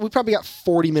 yeah, we probably got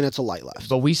 40 minutes of light left.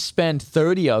 But we spend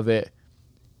 30 of it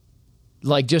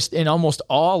like just in almost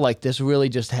all like this really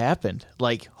just happened.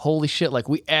 Like, holy shit, like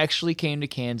we actually came to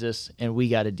Kansas and we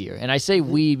got a deer. And I say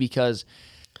we because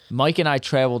Mike and I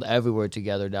traveled everywhere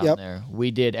together down there.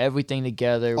 We did everything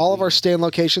together. All of our stand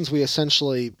locations we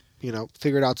essentially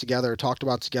figured out together, talked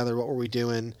about together, what were we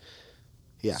doing.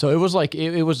 Yeah. So it was like,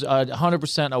 it was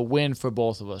 100% a win for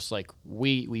both of us. Like,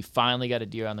 we finally got a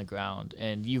deer on the ground.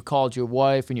 And you called your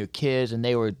wife and your kids, and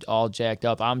they were all jacked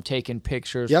up. I'm taking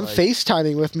pictures. Yeah, I'm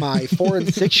FaceTiming with my 4 and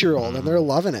 6-year-old, and they're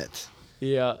loving it.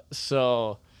 Yeah,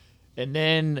 so... And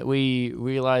then we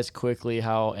realized quickly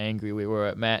how angry we were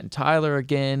at Matt and Tyler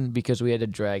again because we had to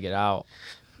drag it out.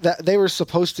 That they were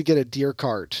supposed to get a deer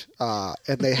cart,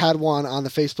 and they had one on the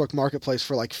Facebook Marketplace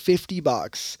for like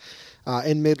 $50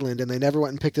 in Midland, and they never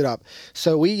went and picked it up.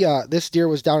 So this deer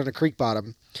was down in a creek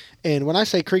bottom, and when I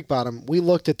say creek bottom, we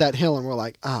looked at that hill and we're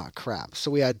like, crap.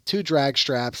 So we had 2 drag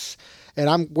straps,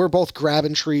 and we're both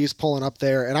grabbing trees, pulling up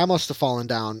there, and I must have fallen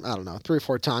down, I don't know, 3 or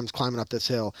 4 times climbing up this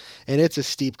hill, and it's a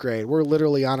steep grade. We're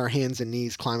literally on our hands and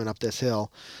knees climbing up this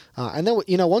hill. And then,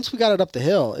 once we got it up the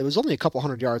hill, it was only a couple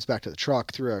hundred yards back to the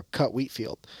truck through a cut wheat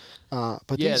field.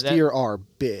 But these deer are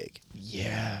big.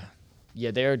 Yeah.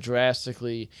 Yeah, they're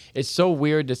drastically... It's so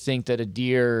weird to think that a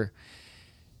deer...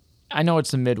 I know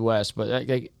it's the Midwest, but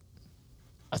like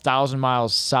 1,000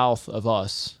 miles south of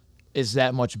us is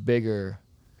that much bigger.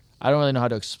 I don't really know how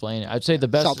to explain it. I'd say the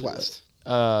best... Southwest.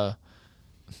 A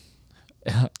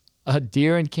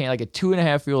deer in Kansas, like a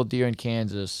 2.5-year-old deer in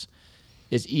Kansas,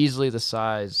 is easily the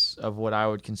size of what I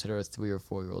would consider a 3 or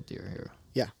 4-year-old deer here.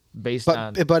 Yeah. Based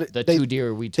on the 2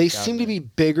 deer we took. They seem to be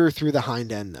bigger through the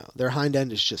hind end, though. Their hind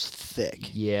end is just thick.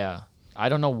 Yeah. I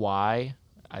don't know why.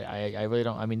 I really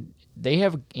don't. I mean, they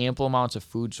have ample amounts of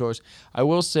food source. I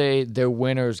will say their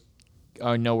winters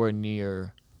are nowhere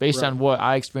near, based on what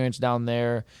I experienced down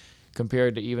there,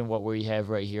 compared to even what we have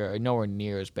right here, are nowhere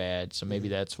near as bad. So maybe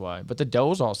that's why. But the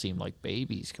does all seem like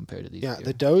babies compared to these deer.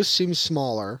 The does seem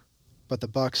smaller, but the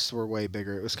bucks were way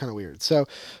bigger. It was kind of weird. So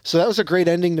that was a great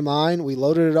ending to mine. We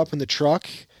loaded it up in the truck,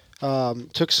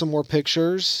 took some more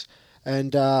pictures,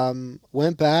 and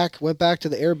went back to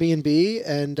the Airbnb,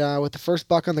 and with the first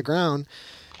buck on the ground.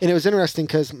 And it was interesting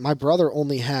because my brother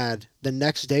only had, the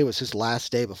next day was his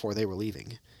last day before they were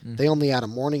leaving. Mm-hmm. They only had a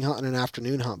morning hunt and an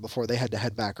afternoon hunt before they had to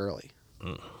head back early.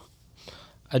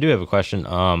 I do have a question.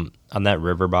 On that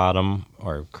river bottom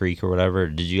or creek or whatever,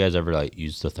 did you guys ever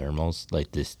use the thermals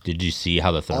like this? Did you see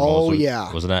how the thermals? Oh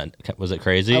yeah, was it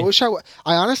crazy?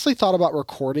 I honestly thought about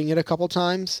recording it a couple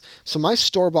times. So my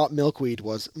store-bought milkweed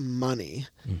was money.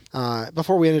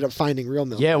 Before we ended up finding real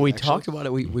milkweed. Yeah, we talked about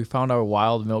it. We found our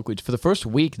wild milkweed for the first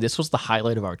week. This was the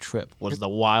highlight of our trip. Was the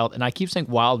wild, and I keep saying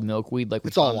wild milkweed like we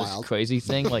it's all found wild. This crazy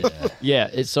thing. Like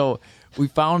yeah, so we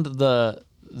found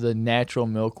the natural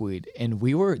milkweed, and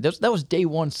that was day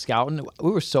one scouting.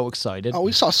 We were so excited. Oh,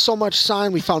 we saw so much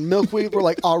sign. We found milkweed. We're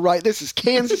like, all right, this is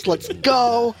Kansas. Let's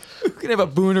go. We could have a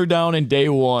booner down in day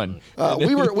one.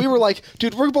 We were like,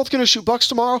 dude, we're both gonna shoot bucks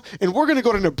tomorrow, and we're gonna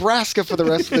go to Nebraska for the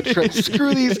rest of the trip.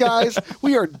 Screw these guys.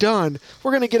 We are done.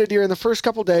 We're gonna get a deer in the first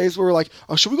couple days. We were like,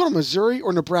 oh, should we go to Missouri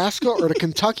or Nebraska or to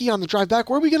Kentucky on the drive back?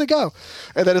 Where are we gonna go?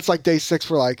 And then it's like day 6.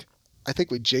 We're like, I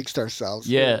think we jinxed ourselves.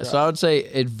 Yeah, so I would say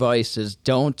advice is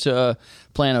don't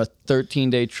plan a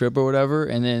 13-day trip or whatever,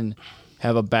 and then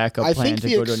have a backup plan to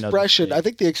go to another state. I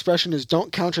think the expression is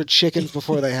don't count your chickens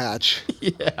before they hatch.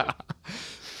 Yeah.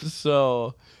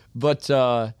 So, but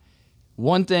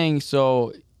one thing,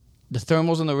 so the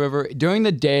thermals in the river, during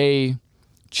the day,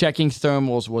 checking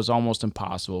thermals was almost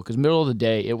impossible because middle of the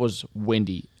day, it was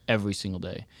windy every single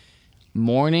day.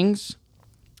 Mornings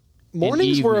were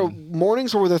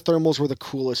the thermals were the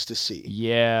coolest to see.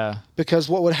 Yeah. Because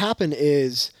what would happen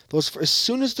is as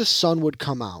soon as the sun would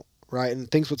come out, right,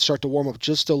 and things would start to warm up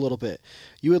just a little bit,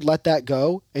 you would let that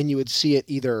go, and you would see it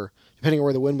either, depending on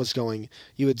where the wind was going,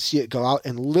 you would see it go out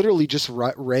and literally just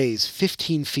raise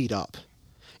 15 feet up.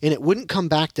 And it wouldn't come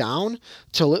back down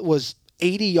till it was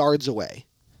 80 yards away,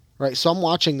 right? So I'm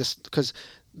watching this because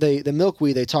the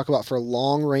milkweed they talk about for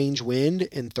long range wind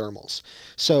and thermals.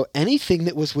 So anything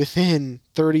that was within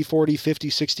 30, 40, 50,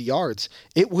 60 yards,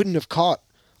 it wouldn't have caught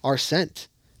our scent,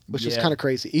 which is kind of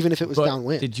crazy, even if it was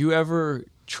downwind. Did you ever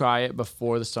try it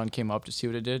before the sun came up to see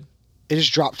what it did? It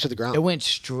just dropped to the ground. It went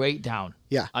straight down.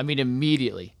 Yeah. I mean,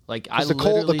 immediately. Like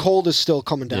the cold is still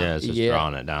coming down. Yeah, it's just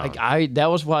drawing it down. Like that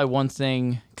was why one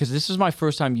thing, because this is my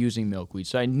first time using milkweed,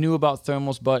 so I knew about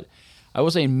thermals, but I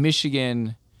will say in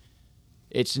Michigan,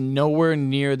 it's nowhere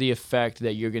near the effect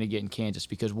that you're going to get in Kansas,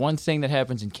 because one thing that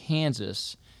happens in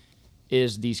Kansas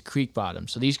is these creek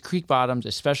bottoms. So these creek bottoms,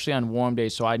 especially on warm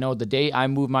days, so I know the day I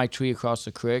moved my tree across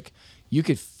the creek, you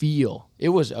could feel it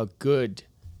was a good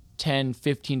 10,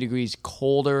 15 degrees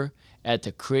colder at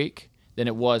the creek than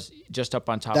it was just up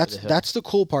on top of the hill. That's the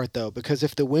cool part, though, because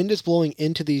if the wind is blowing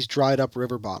into these dried up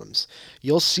river bottoms,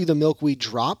 you'll see the milkweed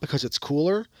drop because it's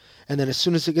cooler, and then as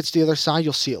soon as it gets to the other side,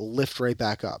 you'll see it lift right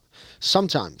back up.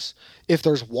 Sometimes, if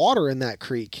there's water in that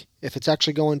creek, if it's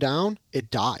actually going down, it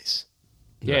dies.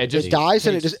 Yeah, it dies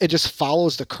and it just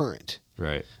follows the current.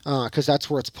 Right. Because that's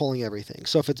where it's pulling everything.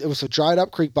 So if it was a dried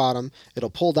up creek bottom, it'll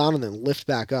pull down and then lift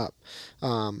back up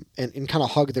and kind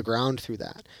of hug the ground through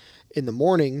that. In the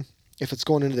morning, if it's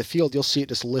going into the field, you'll see it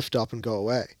just lift up and go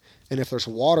away. And if there's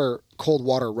cold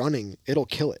water running, it'll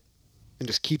kill it and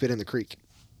just keep it in the creek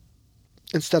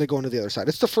instead of going to the other side.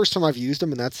 It's the first time I've used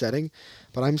them in that setting,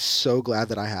 but I'm so glad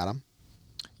that I had them.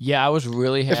 Yeah, I was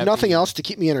really happy. If nothing else, to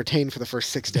keep me entertained for the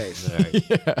first 6 days.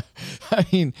 Yeah. I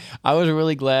mean, I was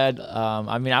really glad.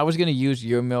 I was going to use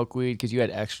your milkweed because you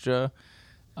had extra.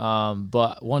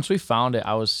 But once we found it,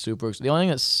 I was super excited. The only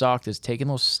thing that sucked is taking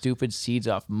those stupid seeds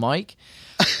off. Mike,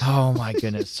 oh my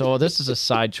goodness. So this is a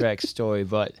sidetrack story,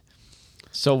 but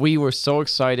so we were so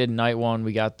excited. Night one,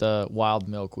 we got the wild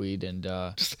milkweed. And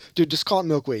just call it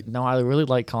milkweed. No, I really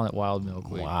like calling it wild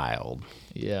milkweed. Wild.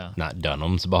 Yeah. Not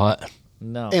Dunham's bought.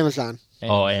 No. Amazon.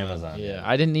 Oh, Amazon. Yeah.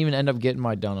 I didn't even end up getting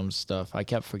my Dunham's stuff. I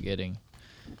kept forgetting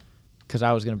because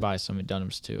I was going to buy some at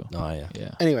Dunham's too. Oh, yeah. Yeah.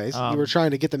 Anyways, you were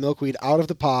trying to get the milkweed out of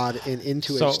the pod and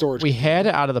into a storage. We had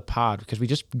it out of the pod because we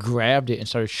just grabbed it and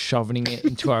started shoving it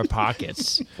into our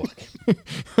pockets.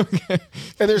 Okay.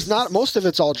 And there's not, most of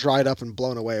it's all dried up and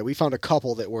blown away. We found a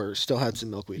couple that still had some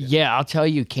milkweed in it. Yeah, I'll tell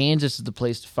you, Kansas is the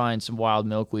place to find some wild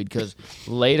milkweed because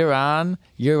later on,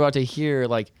 you're about to hear,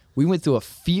 like, we went through a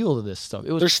field of this stuff.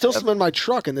 There's still some in my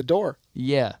truck in the door.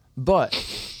 Yeah, but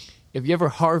if you ever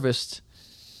harvest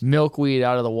milkweed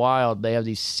out of the wild, they have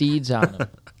these seeds on them,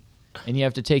 and you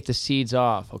have to take the seeds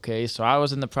off, okay? So I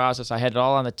was in the process. I had it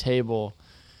all on the table,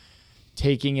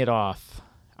 taking it off.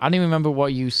 I don't even remember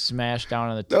what you smashed down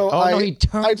on the table. No, he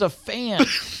turns a fan.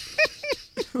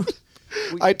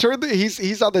 I turned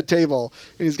he's on the table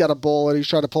and he's got a bowl and he's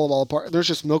trying to pull them all apart. There's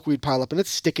just milkweed pile up and it's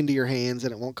sticking to your hands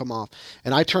and it won't come off.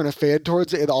 And I turn a fan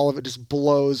towards it and all of it just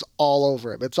blows all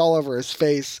over him. It's all over his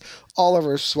face, all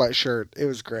over his sweatshirt. It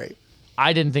was great.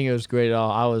 I didn't think it was great at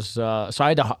all. I was so I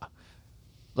had to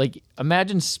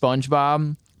imagine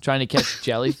SpongeBob trying to catch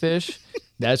jellyfish.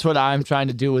 That's what I'm trying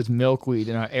to do with milkweed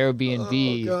in our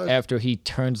Airbnb after he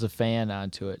turns the fan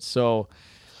onto it. So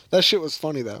that shit was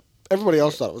funny though. Everybody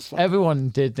else thought it was funny. Everyone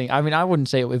did think. I mean, I wouldn't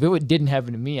say if it didn't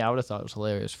happen to me, I would have thought it was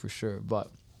hilarious for sure. But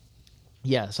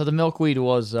yeah, so the milkweed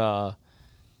was that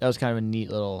was kind of a neat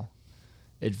little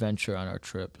adventure on our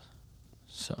trip.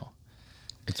 So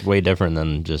it's way different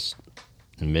than just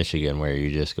in Michigan where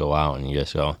you just go out and you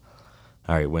just go, all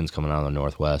right, wind's coming out of the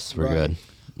northwest, we're good.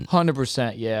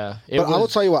 100%, yeah. But I will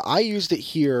tell you what, I used it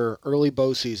here early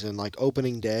bow season, like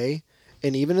opening day,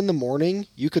 and even in the morning,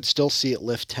 you could still see it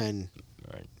lift 10.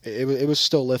 Right. It was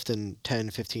still lifting 10,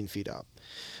 15 feet up.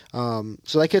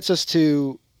 So that gets us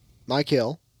to my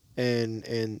kill,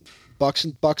 and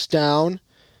bucks down,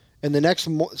 and the next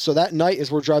so that night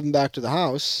as we're driving back to the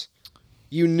house,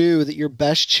 you knew that your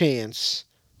best chance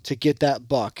to get that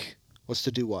buck was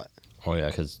to do what? Oh yeah,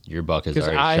 because your buck is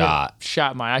already I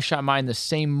shot mine. I shot mine the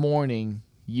same morning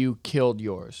you killed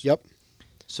yours. Yep.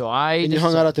 So you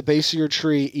hung out at the base of your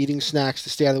tree eating snacks to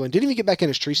stay out of the wind. Didn't even get back in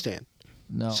his tree stand.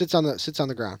 No. Sits on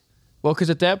the ground. Well, because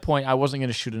at that point I wasn't going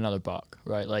to shoot another buck,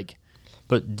 right? Like.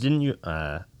 But didn't you?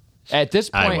 At this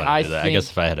point, I think. I guess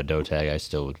if I had a doe tag, I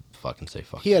still would fucking say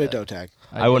fuck. He had a doe tag.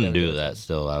 I wouldn't do that.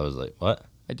 Still, I was like, what?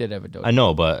 I did have a doe. I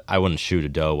know, but I wouldn't shoot a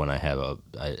doe when I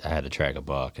had to track a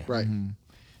buck. Right.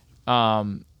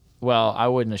 Well, I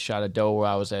wouldn't have shot a doe where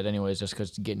I was at anyways, just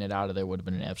because getting it out of there would have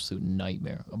been an absolute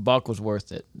nightmare. A buck was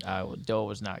worth it. Doe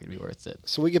was not going to be worth it.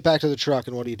 So we get back to the truck,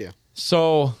 and what do you do?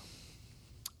 So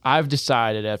I've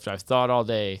decided, after I've thought all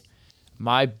day,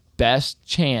 my best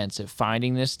chance at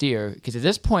finding this deer, because at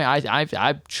this point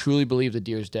I truly believe the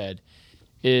deer's dead,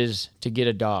 is to get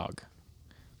a dog.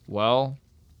 Well,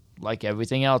 like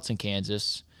everything else in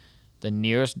Kansas, the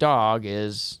nearest dog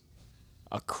is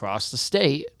across the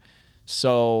state.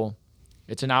 So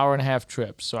it's an hour and a half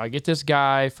trip. So I get this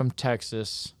guy from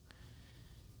Texas,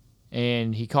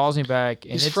 and he calls me back.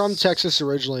 And He's from Texas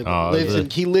originally,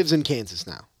 but he lives in Kansas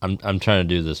now. I'm trying to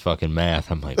do this fucking math.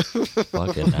 I'm like,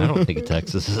 fucking, I don't think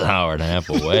Texas is an hour and a half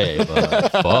away,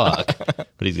 but fuck.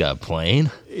 But he's got a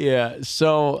plane. Yeah.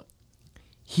 So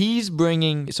he's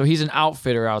an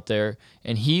outfitter out there,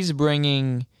 and he's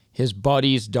bringing his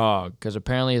buddy's dog because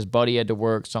apparently his buddy had to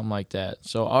work, something like that.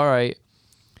 So, all right.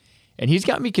 And he's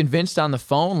got me convinced on the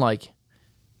phone, like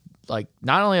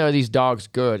not only are these dogs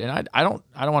good, and I don't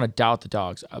want to doubt the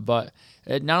dogs, but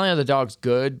not only are the dogs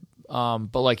good,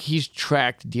 but like he's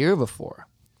tracked deer before.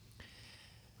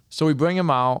 So we bring him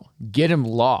out, get him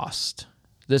lost.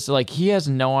 This he has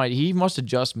no idea. He must have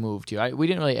just moved here. We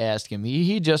didn't really ask him.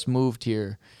 He just moved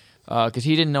here because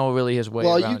he didn't know really his way.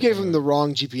 Well, you gave him the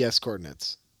wrong GPS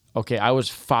coordinates. Okay, I was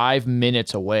 5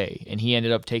 minutes away, and he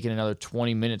ended up taking another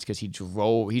 20 minutes because he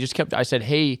drove. He just kept. I said,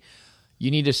 "Hey, you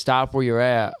need to stop where you're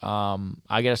at. I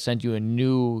gotta send you a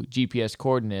new GPS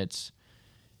coordinates."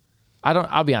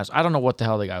 I'll be honest. I don't know what the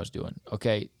hell the guy was doing.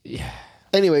 Okay.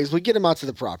 Anyways, we get him out to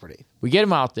the property. We get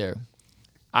him out there.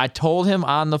 I told him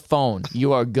on the phone,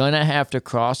 "You are gonna have to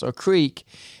cross a creek.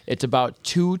 It's about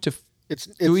 2 to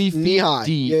 3 feet knee high.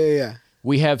 deep. Yeah.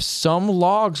 We have some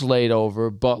logs laid over,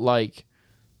 but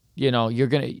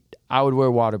I would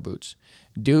wear water boots."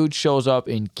 Dude shows up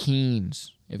in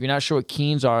Keens. If you're not sure what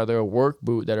Keens are, they're a work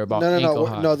boot that are about ankle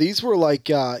high. No, these were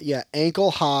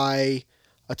ankle high.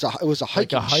 It was a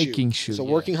hiking shoe. It's a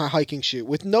working high hiking shoe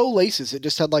with no laces. It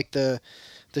just had the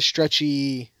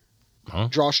stretchy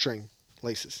drawstring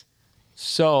laces.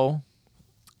 So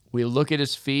we look at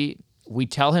his feet. We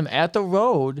tell him at the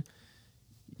road,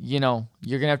 you're going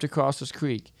to have to cross this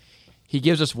creek. He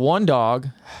gives us one dog.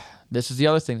 This is the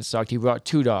other thing that sucked. He brought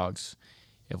 2 dogs.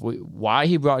 Why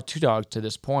he brought 2 dogs to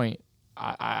this point,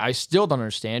 I still don't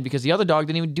understand, because the other dog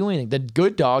didn't even do anything. The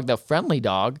good dog, the friendly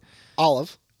dog,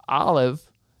 Olive,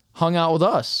 hung out with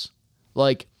us.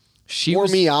 She wore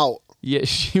me out. Yeah,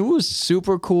 she was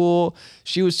super cool.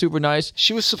 She was super nice.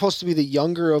 She was supposed to be the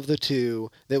younger of the 2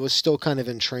 that was still kind of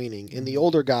in training. And the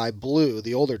older guy, Blue,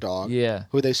 the older dog,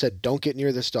 who they said, "Don't get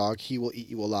near this dog. He will eat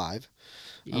you alive."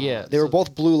 Yeah. They were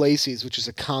both blue lacies, which is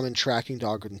a common tracking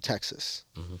dog in Texas.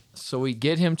 Mm-hmm. So we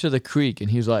get him to the creek,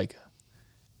 and he's like,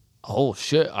 "Oh,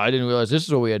 shit, I didn't realize this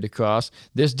is what we had to cross."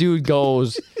 This dude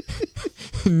goes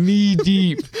knee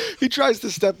deep. He tries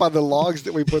to step on the logs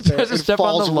that we put there and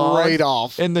falls right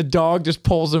off. And the dog just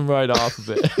pulls him right off of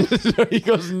it. So he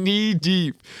goes knee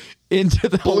deep into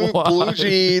the water. Blue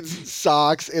jeans,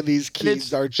 socks, and these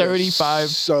keys are just 35,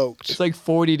 soaked. It's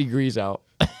 40 degrees out.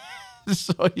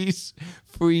 So he's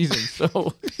freezing.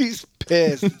 So he's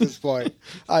pissed at this point.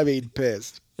 I mean,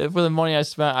 pissed. For the money I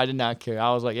spent, I did not care.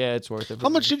 I was like, yeah, it's worth it. How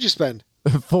much did you spend?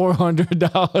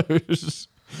 $400.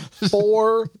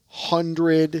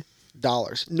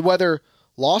 $400. Whether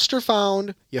lost or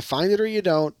found, you find it or you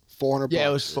don't, $400. Yeah,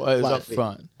 it was up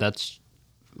front. That's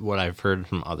what I've heard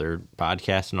from other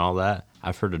podcasts and all that.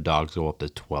 I've heard of dogs go up to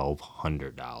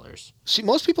 $1,200. See,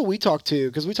 most people we talked to,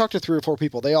 because we talked to 3 or 4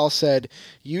 people, they all said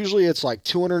usually it's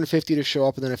 $250 to show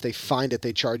up, and then if they find it,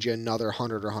 they charge you another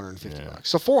 $100 or $150.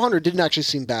 So $400 didn't actually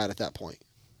seem bad at that point.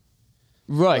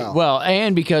 Right. Well,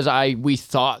 and because we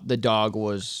thought the dog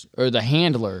was, or the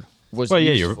handler was Well,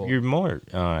 yeah, useful. you're more.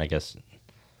 I guess.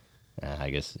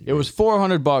 It was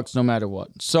 $400 no matter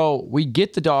what. So we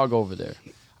get the dog over there.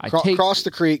 Cross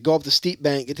the creek, go up the steep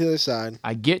bank, get to the other side.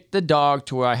 I get the dog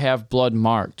to where I have blood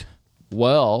marked.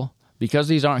 Well, because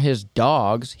these aren't his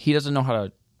dogs, he doesn't know how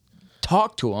to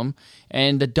talk to him,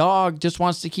 and the dog just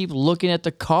wants to keep looking at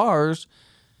the cars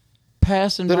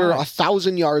passing That by. are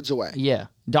 1,000 yards away. Yeah,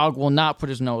 dog will not put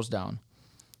his nose down.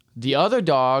 The other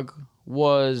dog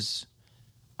was,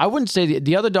 I wouldn't say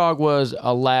the other dog was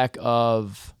a lack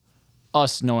of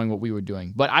us knowing what we were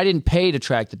doing, but I didn't pay to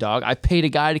track the dog. I paid a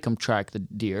guy to come track the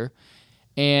deer,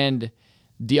 and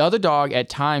the other dog at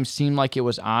times seemed like it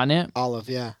was on it. Olive,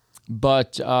 yeah.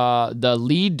 But the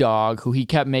lead dog, who he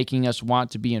kept making us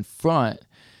want to be in front,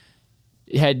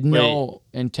 had no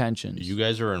intentions. You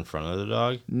guys were in front of the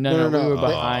dog? No, we were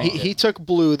behind. He took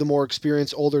Blue, the more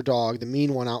experienced older dog, the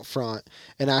mean one out front,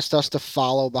 and asked us to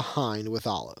follow behind with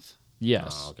Olive.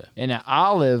 Yes. Oh, okay. And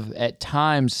Olive at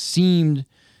times seemed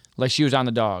like she was on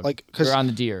the dog, Like, 'cause or on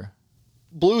the deer.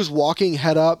 Blue's walking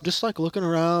head up, just like looking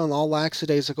around, all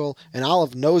lackadaisical, and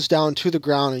Olive nose down to the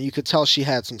ground, and you could tell she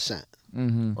had some scent.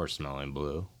 Mm-hmm. Or smelling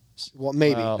blue? Well,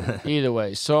 maybe. Well, either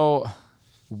way. So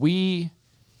we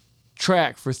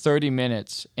track for 30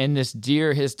 minutes, and this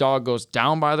deer, his dog, goes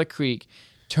down by the creek,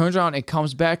 turns around, and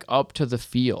comes back up to the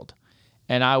field.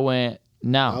 And I went,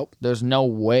 no, Nope. there's no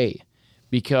way.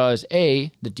 Because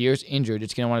A, the deer's injured,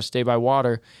 it's going to want to stay by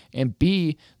water, and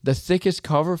B, the thickest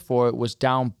cover for it was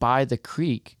down by the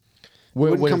creek.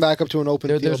 Wouldn't come back up to an open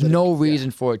field. There's no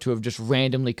reason for it to have just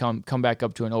randomly come back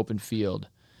up to an open field.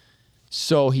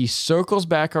 So he circles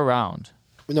back around.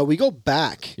 No, we go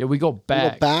back. Yeah, we go back.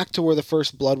 We go back to where the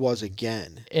first blood was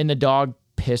again. And the dog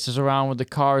pisses around with the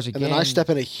cars again. And then I step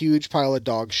in a huge pile of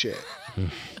dog shit.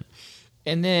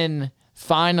 And then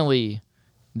finally,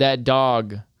 that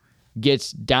dog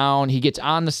gets down. He gets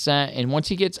on the scent, and once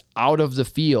he gets out of the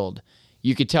field,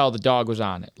 you could tell the dog was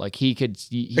on it. Like he could.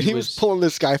 He was pulling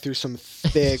this guy through some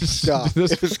thick stuff.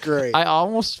 It was great. I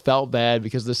almost felt bad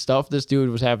because the stuff this dude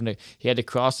was having to. He had to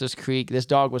cross this creek. This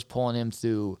dog was pulling him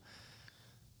through.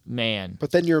 Man.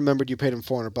 But then you remembered you paid him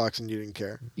 $400 and you didn't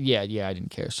care. Yeah, I didn't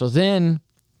care. So then,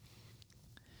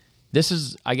 this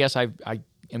is, I guess I am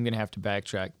going to have to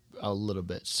backtrack a little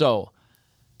bit. So,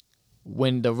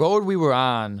 when the road we were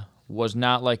on was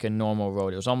not like a normal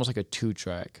road, it was almost like a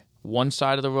 2-track. One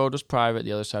side of the road was private,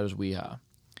 the other side was WEHA.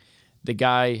 The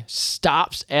guy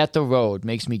stops at the road,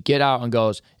 makes me get out and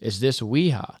goes, "Is this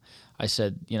WEHA?" I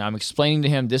said, I'm explaining to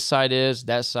him, this side is,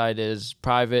 that side is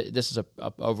private, this is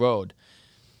a road.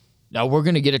 Now we're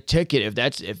gonna get a ticket if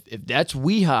that's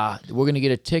WEHA. We're gonna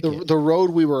get a ticket. The road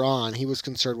we were on, he was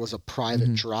concerned was a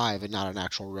private drive and not an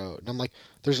actual road. And I'm like,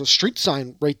 there's a street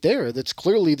sign right there that's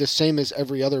clearly the same as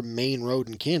every other main road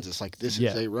in Kansas. Like this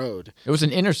is a road. It was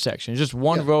an intersection. Just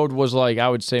one road was like, I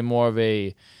would say more of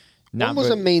a. One was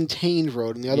a maintained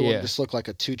road, and the other one just looked like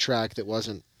a 2-track that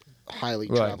wasn't highly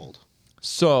traveled.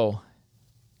 So,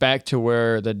 back to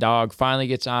where the dog finally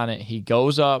gets on it. He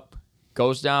goes up,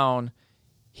 goes down.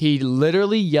 He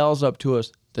literally yells up to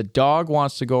us, "The dog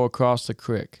wants to go across the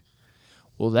creek."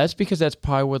 Well, that's because that's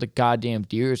probably where the goddamn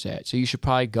deer's at, so you should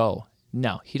probably go.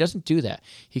 No, he doesn't do that.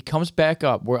 He comes back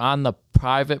up. We're on the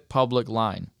private-public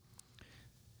line.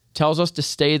 Tells us to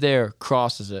stay there,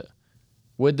 crosses it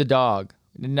with the dog.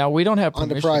 Now, we don't have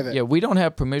permission. On the private. Yeah, we don't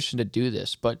have permission to do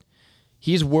this, but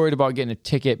he's worried about getting a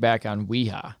ticket back on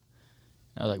WEHA.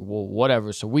 I was like, well,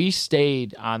 whatever. So we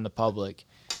stayed on the public.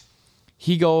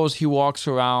 He walks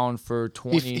around for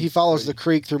 20. He follows the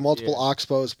creek through multiple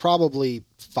oxbows, probably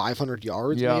 500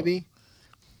 yards, maybe.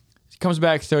 He comes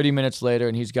back 30 minutes later,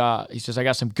 and he says, "I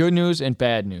got some good news and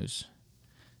bad news."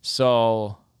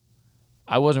 So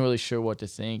I wasn't really sure what to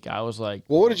think. I was like,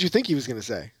 well, what did you think he was going to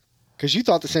say? Because you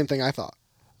thought the same thing I thought.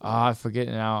 I forget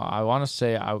now. I want to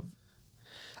say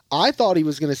I thought he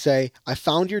was going to say, "I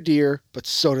found your deer, but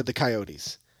so did the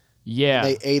coyotes." Yeah.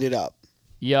 They ate it up.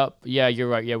 Yep. Yeah, you're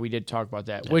right. Yeah, we did talk about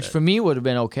that, which for me would have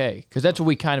been okay because that's what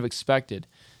we kind of expected.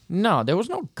 No, there was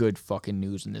no good fucking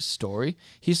news in this story.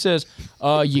 He says,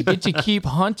 you get to keep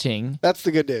hunting. That's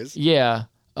the good news. Yeah.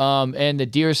 And the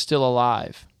deer is still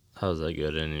alive. How's that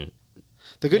good?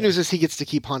 The good news is he gets to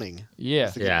keep hunting.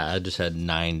 Yeah. Yeah, I just had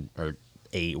 9 or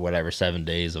 8, whatever, 7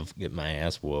 days of getting my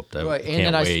ass whooped. Right, can't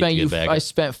and then wait to get back. I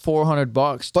spent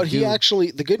 $400. But he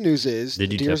actually, the good news is Did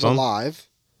the you tip deer's him? alive.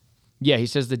 Yeah, he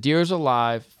says the deer's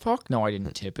alive. Fuck no, I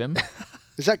didn't tip him.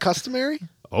 Is that customary?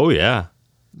 Oh, yeah.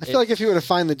 I feel like if he would have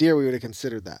found the deer, we would have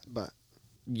considered that. But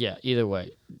Yeah, either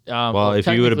way. Well, if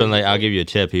you would have been like, "I'll technically- give you a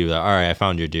tip," he was like, "All right, I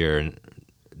found your deer," and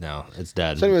No, it's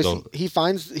dead. So anyways, Go- he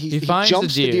finds he finds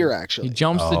jumps the deer. actually. He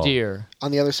jumps the Oh. deer.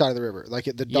 On the other side of the river, like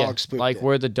the dog spooked like it.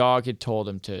 where the dog had told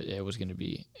him it was going to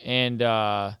be. And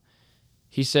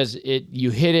he says you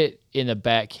hit it in the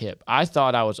back hip. I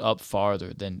thought I was up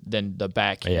farther than the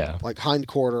back hip. yeah. Like hind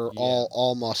quarter,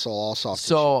 all muscle, all soft.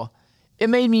 So it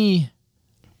made me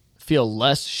feel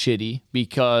less shitty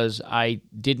because I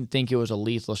didn't think it was a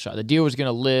lethal shot. The deer was going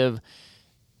to live.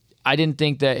 I didn't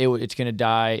think that it's going to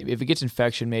die. If it gets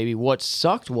infection, maybe. What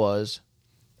sucked was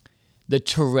the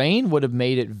terrain would have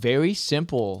made it very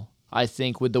simple, I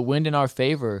think, with the wind in our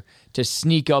favor, to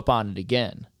sneak up on it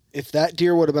again. if that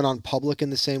deer would have been on public in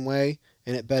the same way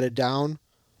and it bedded down,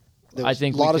 there I was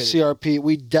think a lot we of could- CRP.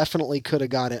 We definitely could have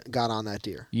got on that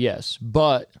deer. Yes,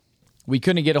 but we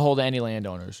couldn't get a hold of any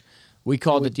landowners. We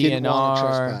called We the didn't want to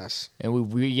DNR, trespass. and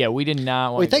we did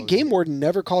not want Wait, that game warden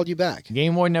never called you back.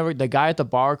 Game warden never. The guy at the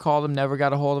bar called him, never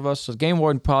got a hold of us. So game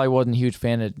warden probably wasn't a huge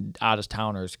fan of out of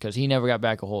towners because he never got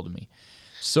back a hold of me.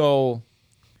 So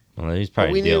Well, he's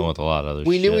probably we dealing knew- with a lot of other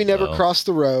We shit. knew we never though. crossed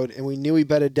the road, and we knew we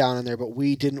bedded down in there, but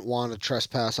we didn't want to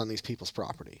trespass on these people's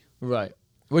property. right,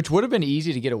 which would have been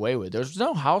easy to get away with. There's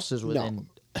no houses within.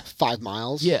 5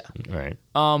 miles. Yeah. Right.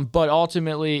 But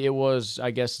ultimately, it was,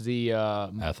 I guess, the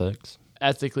Ethics.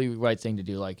 ethically right thing to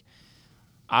do. Like,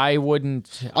 I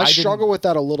wouldn't. I didn't- struggle with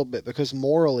that a little bit because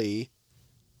morally,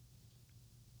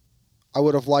 I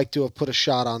would have liked to have put a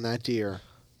shot on that deer,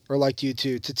 or liked you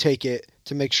to take it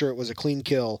to make sure it was a clean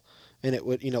kill, and it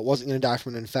would it wasn't going to die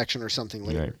from an infection or something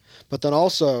later. Right. But then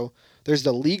also there's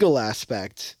the legal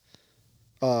aspect.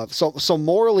 So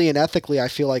morally and ethically, I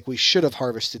feel like we should have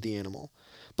harvested the animal,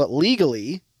 but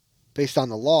legally, based on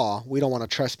the law, we don't want to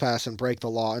trespass and break the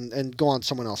law and go on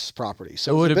someone else's property.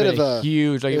 So It would it have was a been bit of a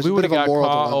huge. Like it if was we a would bit have of a got moral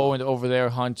caught dilemma. over there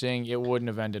hunting, it wouldn't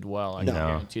have ended well. I can No.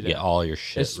 guarantee Get that. all your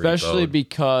shit. Especially repoed.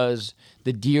 because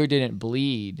the deer didn't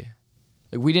bleed.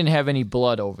 Like we didn't have any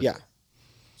blood over Yeah. there.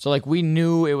 So like we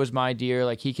knew it was my deer.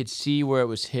 Like he could see where it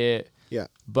was hit. Yeah.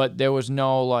 But there was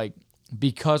no like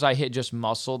because I hit just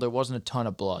muscle. There wasn't a ton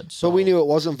of blood. So But we knew it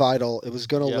wasn't vital. It was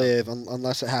going to Yeah. live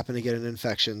unless it happened to get an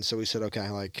infection. So we said, okay,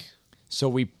 like, So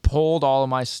we pulled all of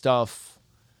my stuff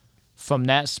from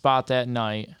that spot that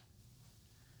night.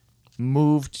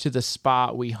 Moved to the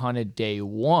spot we hunted day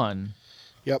one.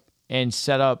 yep. And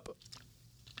set up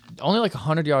only like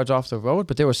 100 yards off the road,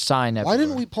 but there was sign everywhere. Why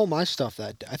didn't we pull my stuff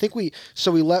that day? I think we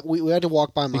had to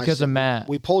walk by my Because stuff. of Matt.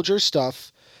 We pulled your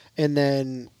stuff, and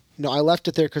then I left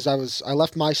it there because I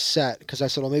left my set because I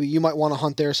said, well, maybe you might want to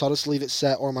hunt there, so I'll just leave it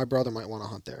set, or my brother might want to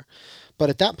hunt there. But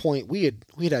at that point, we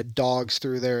had dogs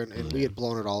through there, and we had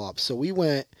blown it all up. So we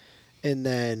went and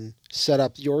then set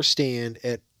up your stand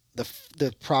at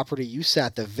the property you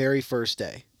sat the very first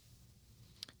day.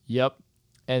 Yep.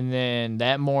 And then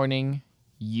that morning,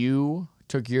 you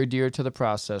took your deer to the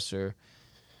processor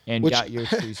and Which- got your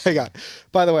tree. Hang on.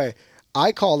 By the way,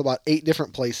 I called about 8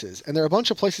 different places, and there are a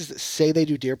bunch of places that say they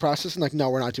do deer processing. Like, no,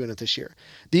 we're not doing it this year.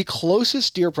 The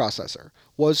closest deer processor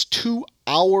was 2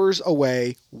 hours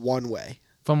away one way.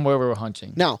 From where we were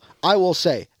hunting. Now, I will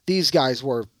say, these guys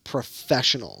were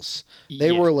professionals.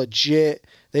 They Yeah. were legit.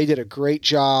 They did a great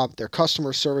job. Their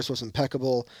customer service was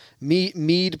impeccable.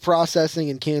 Mead processing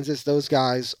in Kansas, those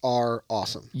guys are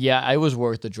awesome. Yeah, it was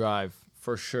worth the drive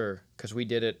for sure because we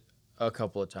did it a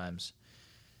couple of times.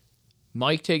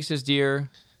 Mike takes his deer,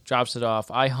 drops it off.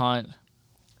 I hunt.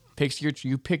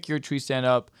 You pick your tree stand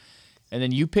up, and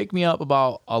then you pick me up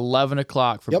about 11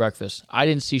 o'clock for Yep. breakfast. I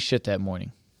didn't see shit that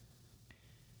morning.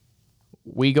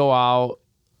 We go out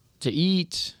to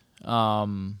eat, talk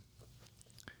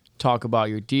about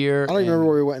your deer. I don't even remember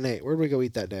where we went and ate. Where did we go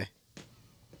eat that day?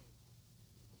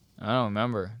 I don't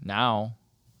remember now.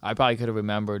 I probably could have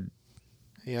remembered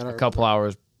Yeah, I don't a couple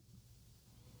hours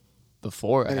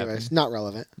before it remember. happened. Anyways, not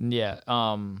relevant. Yeah.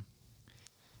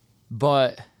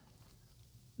 But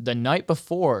the night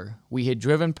before, we had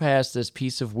driven past this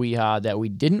piece of weehaw that we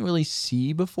didn't really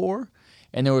see before,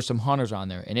 and there were some hunters on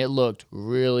there, and it looked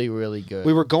really, really good.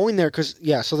 We were going there because,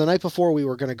 so the night before we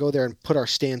were going to go there and put our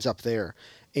stands up there.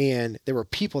 And there were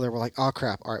people that were like, oh,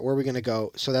 crap. All right, where are we going to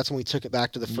go? So that's when we took it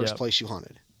back to the first Yep. place you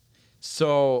hunted.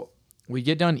 So we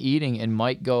get done eating, and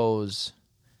Mike goes,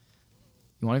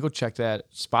 "You want to go check that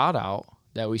spot out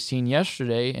that we seen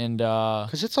yesterday?" And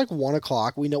Because it's like 1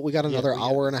 o'clock. We know we got another we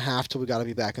got- hour and a half till we got to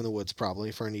be back in the woods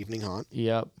probably for an evening hunt.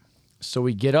 yep. So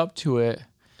we get up to it.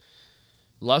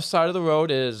 Left side of the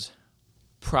road is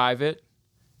private.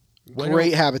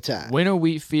 Great habitat. Winter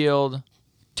wheat field,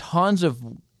 tons of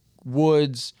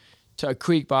woods, to a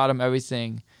creek bottom,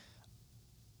 everything.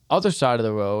 Other side of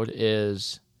the road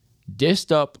is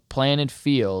dissed up planted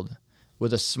field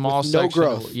with a small With no section.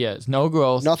 growth. Yes, no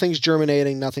growth. Nothing's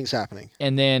germinating. Nothing's happening.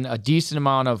 And then a decent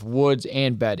amount of woods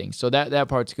and bedding. So that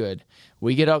part's good.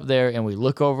 We get up there and we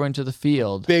look over into the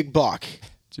field. Big buck.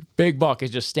 Big buck is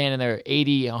just standing there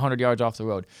 80, 100 yards off the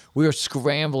road. We are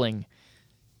scrambling.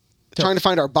 Trying to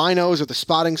find our binos or the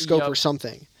spotting scope Yep. or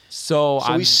something. So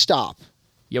we stop.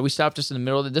 Yeah, we stopped just in the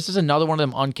middle of it. This is another one of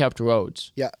them unkept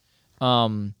roads. Yeah.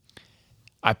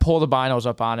 I pull the binos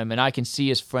up on him and I can see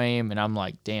his frame and I'm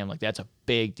like, damn, like that's a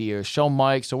big deer. Show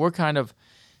Mike. So we're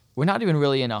not even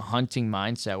really in a hunting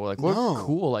mindset. We're like, we're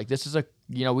cool. Like this is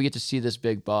we get to see this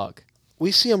big buck.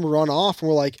 We see him run off and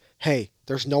we're like, hey,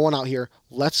 there's no one out here.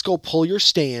 Let's go pull your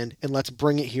stand and let's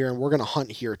bring it here and we're going to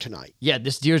hunt here tonight. Yeah,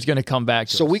 this deer's going to come back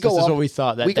to So us. we go This up. is what we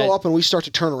thought. We go up and we start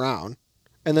to turn around.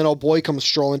 And then old boy comes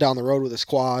strolling down the road with his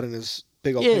quad and his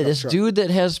big old Yeah, pickup this truck. dude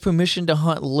that has permission to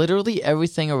hunt literally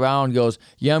everything around goes,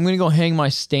 yeah, I'm going to go hang my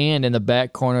stand in the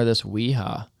back corner of this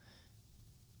weehaw.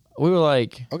 We were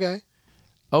like,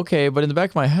 okay, but in the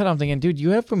back of my head, I'm thinking, dude, you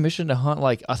have permission to hunt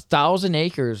like 1,000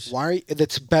 acres. Why are you,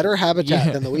 that's better habitat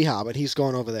Yeah. than the weehaw, but he's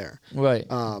going over there. Right.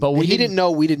 But he didn't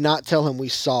know. We did not tell him we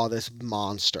saw this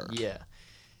monster. Yeah.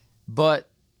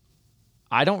 But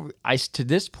to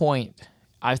this point,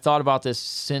 I've thought about this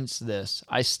since this.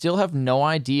 I still have no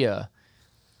idea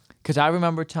because I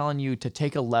remember telling you to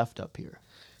take a left up here.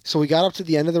 So we got up to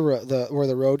the end of the road, where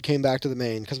the road came back to the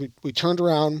main, because we turned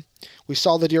around, we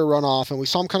saw the deer run off, and we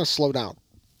saw him kind of slow down.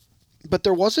 But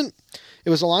it was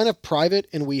a line of private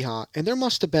and weehaw, and there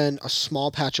must have been a small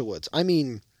patch of woods. I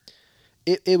mean,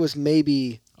 it was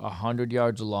maybe 100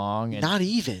 yards long and not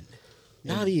even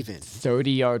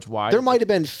 30 yards wide. There might have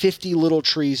been 50 little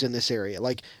trees in this area.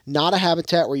 Like, not a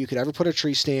habitat where you could ever put a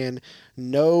tree stand.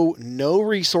 No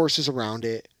resources around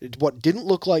it. What didn't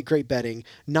look like great bedding.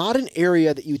 Not an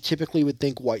area that you typically would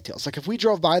think whitetails. Like, if we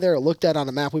drove by there or looked at it on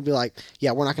a map, we'd be like,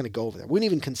 yeah, we're not going to go over there. We wouldn't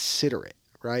even consider it,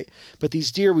 right? But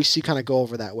these deer we see kind of go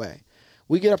over that way.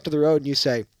 We get up to the road and you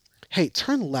say, hey,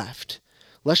 turn left.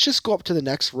 Let's just go up to the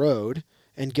next road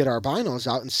and get our binos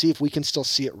out and see if we can still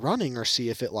see it running or see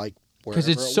if it, like, because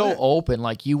it's so open,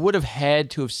 like you would have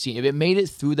had to have seen if it made it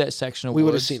through that section of woods. We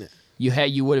would have seen it.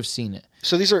 You would have seen it.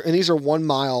 So these are 1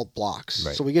 mile blocks.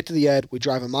 Right. So we get to the edge, we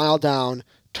drive a mile down,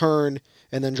 turn,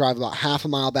 and then drive about half a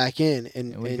mile back in,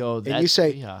 and you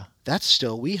say weehaw. That's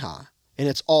still weehaw, and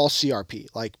it's all CRP,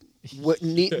 like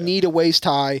need a waist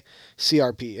high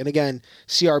CRP, and again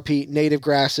CRP, native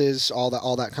grasses, all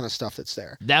that kind of stuff that's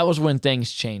there. That was when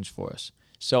things changed for us.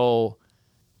 So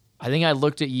I think I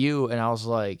looked at you and I was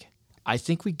like, I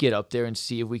think we get up there and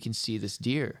see if we can see this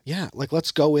deer. Yeah, like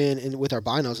let's go in and with our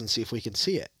binos and see if we can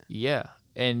see it. Yeah.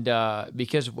 And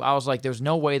because I was like, there's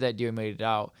no way that deer made it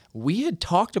out. We had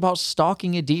talked about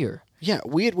stalking a deer. Yeah,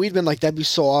 we'd been like, that'd be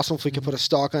so awesome if we could put a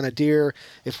stalk on a deer.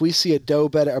 If we see a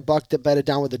buck that bedded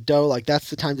down with a doe, like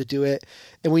that's the time to do it.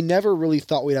 And we never really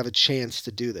thought we'd have a chance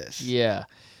to do this. Yeah.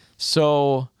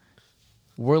 So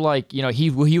we're like, he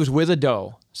was with a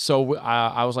doe. So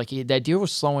I was like, that deer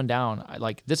was slowing down.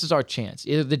 Like, this is our chance.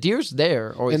 Either the deer's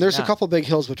there or and there's not. a couple big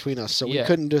hills between us, so Yeah.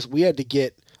 we had to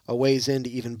get a ways in to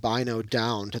even bino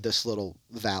down to this little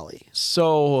valley.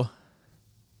 So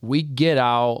we get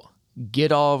out,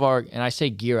 get all of our, and I say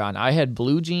gear on. I had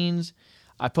blue jeans.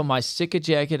 I put my Sitka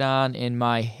jacket on and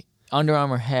my Under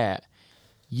Armour hat.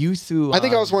 You threw I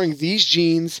think I was wearing these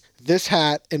jeans, this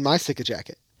hat, and my Sitka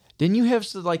jacket. Didn't you have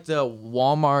like the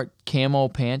Walmart camo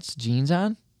pants jeans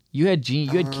on? You had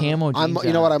camo jeans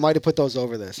You know on. what? I might have put those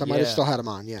over this. I might have Yeah. still had them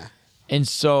on, yeah. And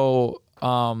so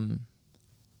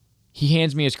he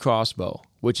hands me his crossbow,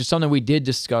 which is something we did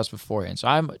discuss beforehand. So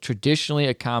I'm traditionally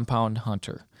a compound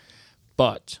hunter.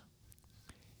 But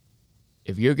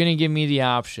if you're going to give me the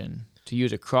option to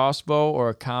use a crossbow or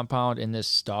a compound in this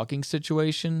stalking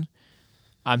situation,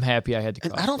 I'm happy I had the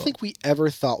And crossbow. I don't think we ever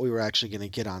thought we were actually going to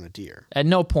get on a deer. At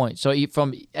no point. So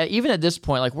even at this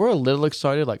point, like we're a little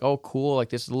excited, like, oh, cool, like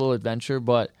this is a little adventure,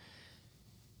 but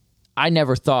I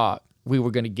never thought we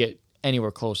were going to get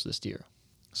anywhere close to this deer.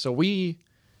 So we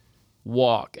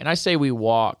walk, and I say we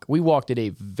walked at a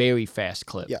very fast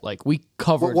clip. Yeah. Like we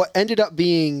covered What ended up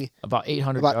being about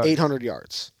 800 about yards. 800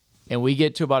 yards. And we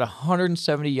get to about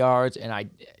 170 yards, and I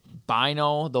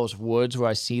bino those woods where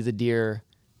I see the deer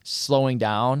slowing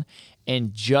down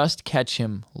and just catch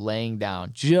him laying down,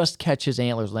 just catch his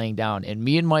antlers laying down. And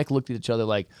me and Mike looked at each other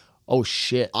like, oh,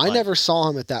 shit. I never saw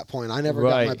him at that point. I never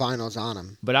got my binos on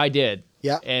him. But I did.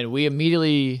 Yeah. And we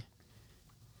immediately,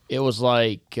 it was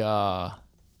like,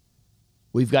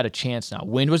 we've got a chance now.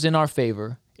 Wind was in our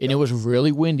favor, and it was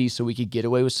really windy, so we could get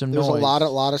away with some There noise. was a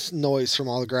lot of noise from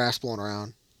all the grass blowing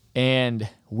around. And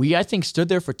we, I think, stood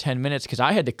there for 10 minutes because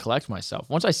I had to collect myself.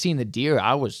 Once I seen the deer,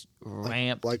 I was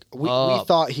ramped Like we up.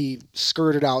 thought he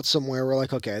skirted out somewhere. We're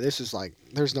like, okay, this is like,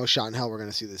 there's no shot in hell we're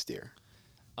gonna see this deer.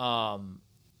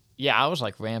 Yeah, I was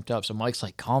like ramped up. So Mike's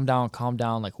like, calm down.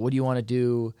 Like, what do you want to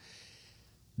do?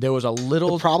 There was a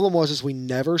little. The problem was we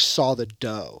never saw the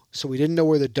doe, so we didn't know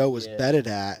where the doe was bedded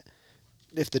at.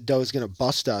 If the doe is gonna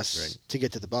bust us to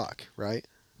get to the buck, right?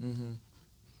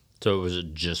 So was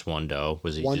it just one doe?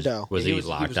 Was he One just, doe. Was he he was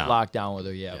locked down? locked down with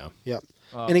her, yeah. Yep.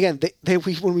 And again,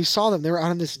 when we saw them, they were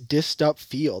out in this dissed up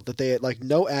field that they had like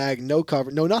no ag, no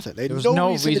cover, no nothing. They had There was no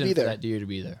reason to be for there. that deer to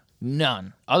be there.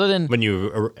 None. Other than When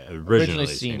you originally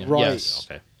seen it. it. Right. Yes.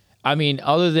 Okay. I mean,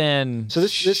 other than So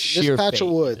this sheer patch fate of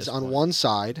at woods this on point. one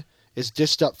side is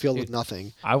dissed up field with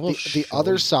nothing. I will The show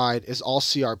other you. side is all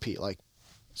CRP, like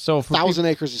So for 1,000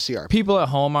 acres of CRP. people at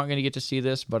home aren't going to get to see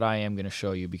this, but I am going to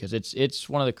show you because it's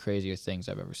one of the crazier things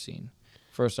I've ever seen.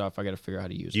 First off, I got to figure out how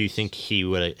to use Do it. you think he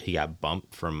got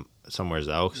bumped from somewhere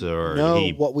else, or No,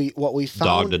 he what we dogged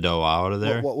found the doe out of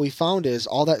there? what we found is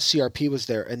all that CRP was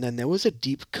there, and then there was a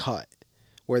deep cut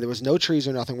where there was no trees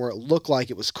or nothing, where it looked like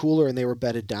it was cooler and they were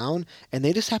bedded down, and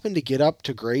they just happened to get up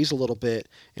to graze a little bit,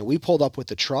 and we pulled up with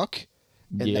the truck,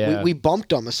 and Yeah. we bumped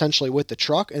them essentially with the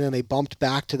truck, and then they bumped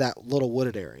back to that little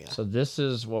wooded area. So this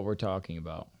is what we're talking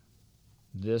about.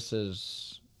 This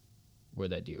is where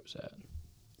that deer was at.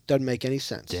 Doesn't make any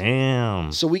sense.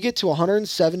 Damn. So we get to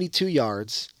 172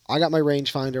 yards. I got my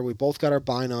rangefinder. We both got our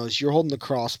binos. You're holding the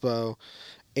crossbow.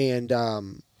 And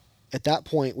at that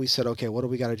point, we said, okay, what do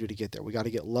we got to do to get there? We got to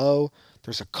get low.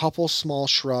 There's a couple small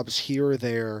shrubs here or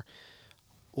there.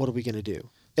 What are we going to do?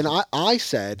 And I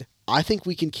said, I think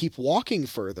we can keep walking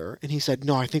further. And he said,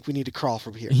 no, I think we need to crawl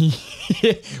from here.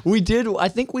 We did. I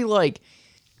think we like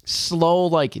slow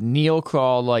like kneel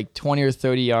crawl like 20 or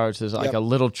 30 yards. There's like Yep. a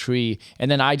little tree,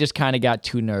 and then I just kind of got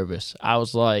too nervous. I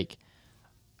was like,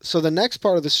 So the next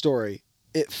part of the story,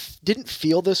 it didn't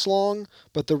feel this long,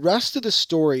 but the rest of the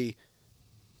story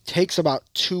takes about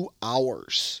 2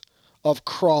 hours of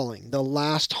crawling the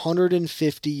last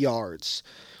 150 yards.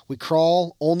 We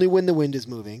crawl only when the wind is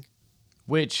moving.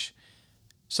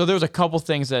 So there was a couple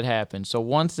things that happened. So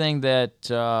one thing that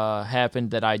happened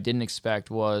that I didn't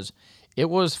expect was it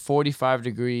was 45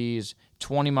 degrees,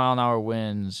 20-mile-an-hour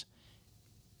winds,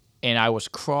 and I was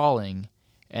crawling,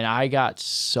 and I got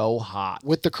so hot.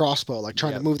 With the crossbow, like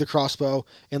trying to move the crossbow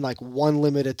in like one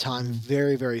limit at a time,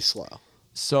 very, very slow.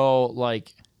 So,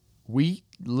 like, we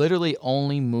literally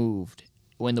only moved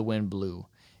when the wind blew.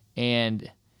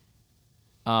 And,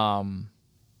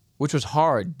 which was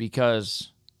hard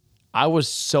because I was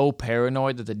so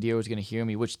paranoid that the deer was going to hear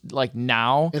me, which, like,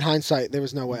 now, In hindsight, there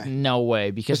was no way. no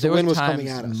way. Because the there wind was was coming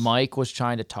at times us. Mike was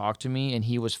trying to talk to me, and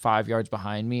he was 5 yards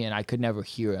behind me, and I could never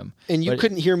hear him. And you But-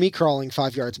 couldn't hear me crawling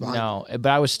 5 yards behind. No,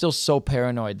 but I was still so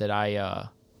paranoid that I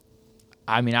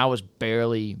was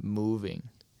barely moving.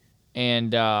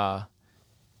 And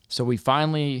so we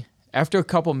finally, after a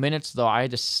couple minutes though, I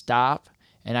had to stop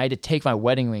and I had to take my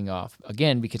wedding ring off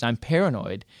again because I'm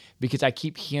paranoid because I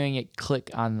keep hearing it click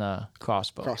on the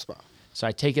crossbow. So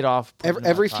I take it off. put it in my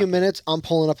Every few pocket. minutes, I'm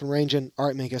pulling up and ranging. All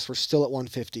right, Minkus, we're still at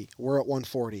 150. We're at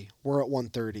 140. We're at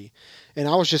 130. And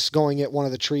I was just going at one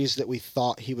of the trees that we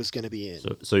thought he was going to be in.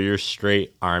 So you're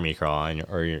straight army crawling,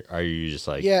 or are you just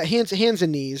like Yeah, hands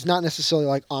and knees, not necessarily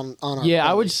like on our Yeah, I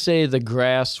belly. would say the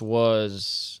grass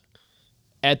was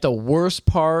at the worst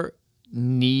part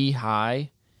knee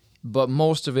high, but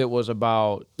most of it was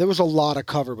about There was a lot of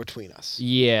cover between us.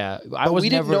 yeah. But we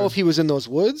didn't know if he was in those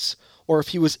woods or if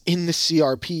he was in the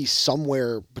CRP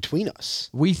somewhere between us.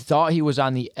 We thought he was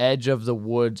on the edge of the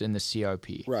woods in the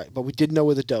CRP. Right, but we didn't know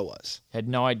where the doe was. Had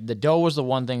no idea. The doe was the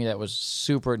one thing that was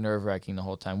super nerve-wracking the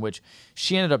whole time, which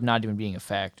she ended up not even being a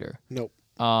factor. Nope.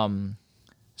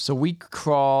 So we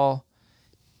crawl,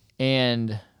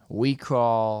 and we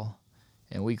crawl,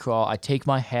 and we crawl. I take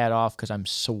my hat off because I'm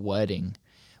sweating.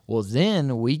 Well,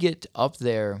 then we get up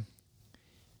there,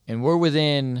 and we're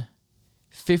within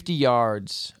 50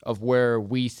 yards of where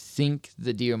we think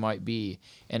the deer might be.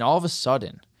 And all of a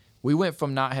sudden, we went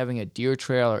from not having a deer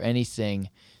trail or anything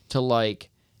to like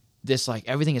this, like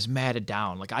everything is matted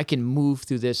down. Like I can move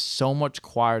through this so much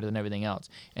quieter than everything else.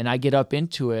 And I get up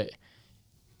into it,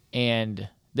 and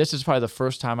this is probably the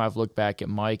first time I've looked back at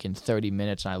Mike in 30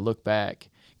 minutes. And I look back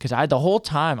because the whole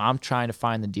time I'm trying to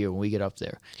find the deer when we get up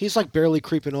there. He's like barely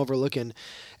creeping over looking.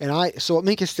 And so what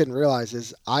Minkus didn't realize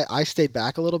is I stayed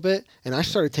back a little bit and I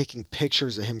started taking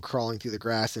pictures of him crawling through the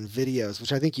grass and videos,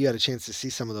 which I think you had a chance to see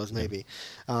some of those maybe.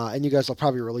 And you guys will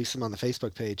probably release them on the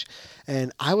Facebook page.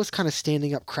 And I was kind of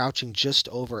standing up, crouching just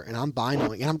over, and I'm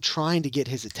binoing and I'm trying to get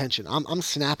his attention. I'm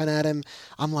snapping at him.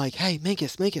 I'm like, hey,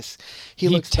 Minkus. He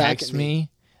looks back texts at me.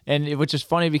 Which is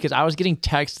funny because I was getting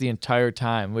texts the entire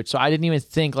time, so I didn't even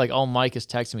think like, oh, Mike is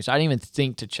texting me. So I didn't even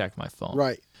think to check my phone.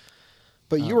 Right.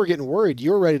 But you were getting worried.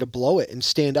 You were ready to blow it and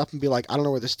stand up and be like, I don't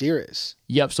know where this deer is.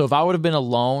 Yep. So if I would have been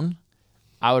alone,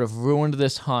 I would have ruined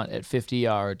this hunt at 50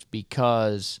 yards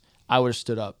because I would have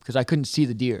stood up because I couldn't see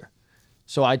the deer.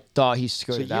 So I thought he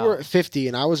skirted So out. you were at 50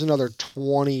 and I was another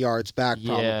 20 yards back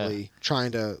probably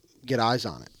trying to get eyes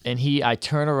on it. And I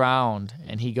turn around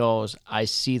and he goes, I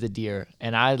see the deer.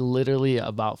 And I literally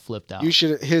about flipped out. You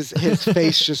should. His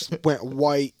face just went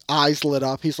white, eyes lit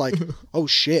up. He's like, "Oh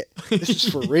shit, this is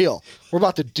for real. We're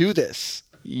about to do this."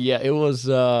 Yeah, it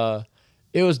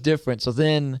was different. So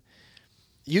then,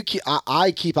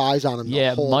 I keep eyes on him.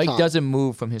 The whole Mike time. doesn't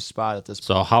move from his spot at this point.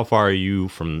 So how far are you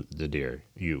from the deer?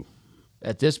 You.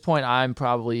 At this point, I'm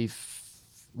probably,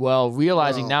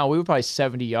 realizing now we were probably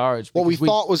 70 yards. What we because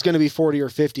thought was going to be 40 or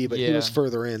 50, but he Yeah. was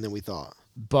further in than we thought.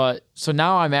 But so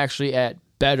now I'm actually at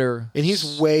better. And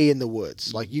he's way in the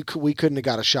woods. Like we couldn't have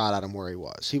got a shot at him where he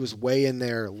was. He was way in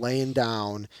there, laying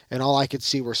down, and all I could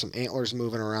see were some antlers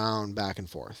moving around back and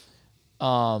forth.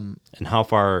 And how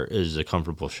far is a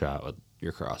comfortable shot with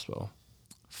your crossbow?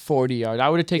 40 yards. I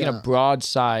would have taken Yeah. a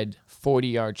broadside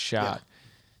 40-yard shot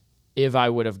if I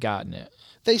would have gotten it.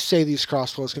 They say these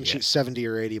crossbows can shoot 70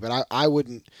 or 80, but I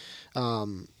wouldn't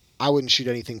shoot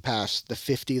anything past the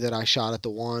 50 that I shot at the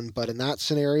one. But in that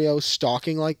scenario,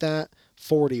 stalking like that,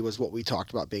 40 was what we talked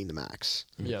about being the max.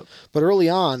 Yep. But early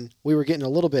on, we were getting a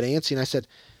little bit antsy, and I said,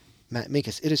 Matt,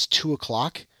 Minkus, it is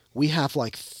 2:00. We have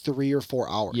like 3 or 4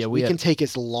 hours. Yeah, we can take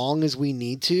as long as we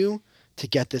need to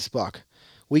get this buck.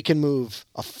 We can move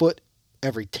a foot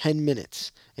every 10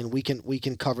 minutes, and we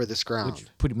can cover this ground. Which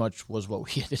pretty much was what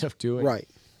we ended up doing. Right.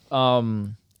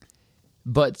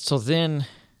 But so then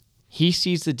he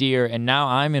sees the deer, and now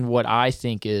I'm in what I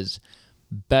think is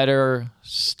better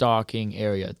stalking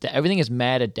area. Everything is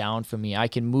matted down for me. I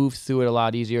can move through it a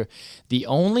lot easier. The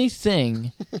only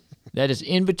thing that is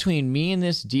in between me and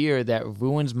this deer that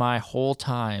ruins my whole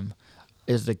time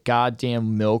is the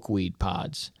goddamn milkweed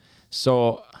pods.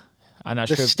 So I'm not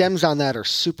The sure. stems on that are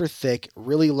super thick,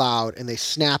 really loud, and they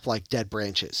snap like dead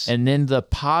branches. And then the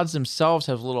pods themselves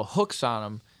have little hooks on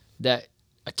them that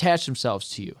attach themselves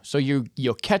to you. So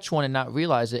you'll catch one and not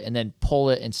realize it and then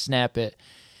pull it and snap it.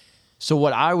 So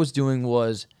what I was doing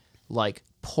was like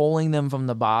pulling them from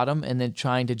the bottom and then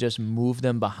trying to just move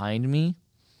them behind me.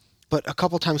 But a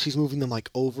couple times he's moving them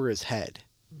like over his head.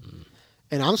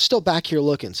 And I'm still back here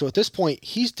looking. So at this point,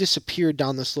 he's disappeared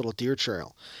down this little deer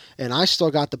trail. And I still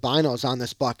got the binos on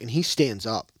this buck, and he stands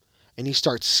up. And he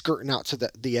starts skirting out to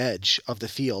the edge of the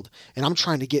field. And I'm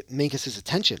trying to get Minkus's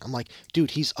attention. I'm like,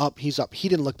 dude, he's up. He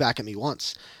didn't look back at me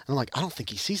once. And I'm like, I don't think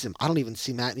he sees him. I don't even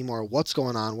see Matt anymore. What's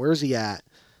going on? Where's he at?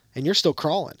 And you're still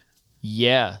crawling.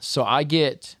 Yeah. So I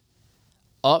get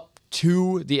up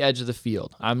to the edge of the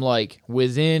field. I'm like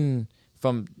within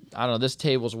from, I don't know, this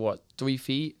table's what, 3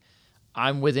 feet?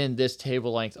 I'm within this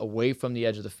table length away from the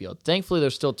edge of the field. Thankfully,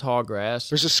 there's still tall grass.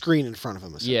 There's a screen in front of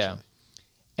him, essentially. Yeah.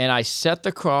 And I set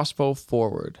the crossbow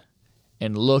forward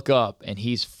and look up, and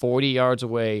he's 40 yards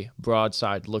away,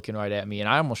 broadside, looking right at me, and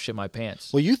I almost shit my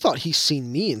pants. Well, you thought he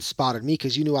seen me and spotted me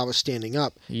because you knew I was standing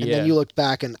up. And Yeah. then you looked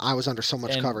back, and I was under so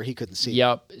much And- cover he couldn't see.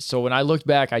 Yep. So when I looked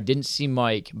back, I didn't see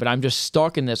Mike, but I'm just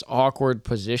stuck in this awkward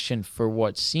position for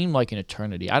what seemed like an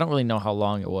eternity. I don't really know how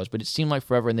long it was, but it seemed like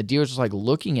forever, and the deer was just like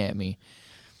looking at me.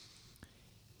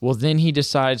 Well, then he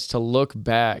decides to look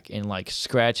back and like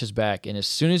scratch his back. And as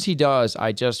soon as he does,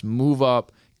 I just move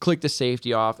up, click the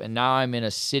safety off, and now I'm in a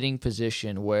sitting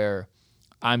position where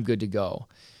I'm good to go.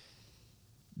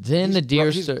 Then the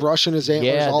deer He's brushing his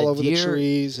antlers all over the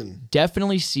trees. And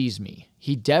definitely sees me.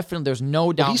 There's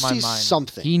no doubt in my sees mind.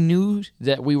 something. He knew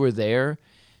that we were there.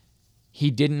 He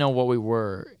didn't know what we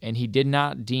were, and he did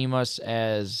not deem us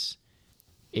as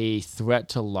a threat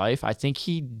to life. I think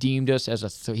he deemed us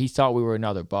as he thought we were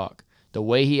another buck. The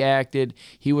way he acted,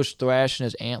 he was thrashing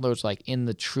his antlers like in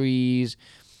the trees,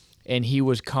 and he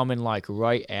was coming like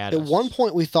right at us. At one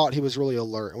point, we thought he was really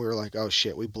alert, and we were like, "Oh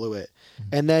shit, we blew it."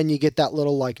 And then you get that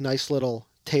little like nice little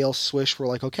tail swish. We're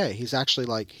like, "Okay, he's actually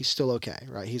like he's still okay,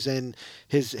 right?" He's in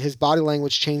his body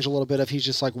language changed a little bit. Of he's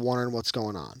just like wondering what's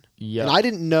going on. Yep. And I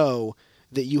didn't know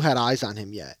that you had eyes on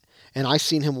him yet. and I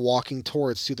seen him walking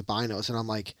towards through the binos, and I'm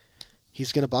like,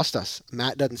 he's gonna bust us.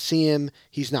 Matt doesn't see him.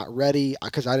 He's not ready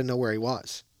because I didn't know where he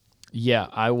was. Yeah,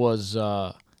 I was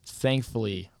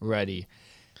thankfully ready.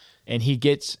 And he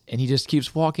just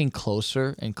keeps walking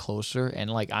closer and closer, and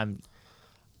like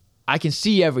I can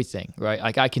see everything, right?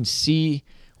 Like I can see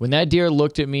when that deer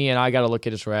looked at me and I got to look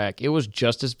at his rack, it was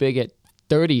just as big at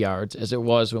 30 yards as it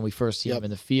was when we first see him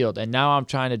in the field. And now I'm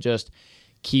trying to just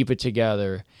keep it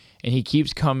together, and he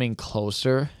keeps coming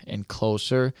closer and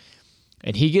closer,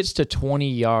 and he gets to 20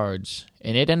 yards,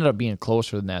 and it ended up being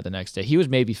closer than that the next day. He was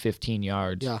maybe 15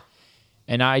 yards. Yeah.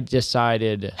 And I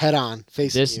decided head on,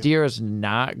 facing this you. deer is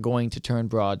not going to turn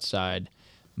broadside.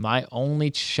 My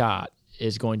only shot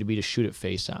is going to be to shoot it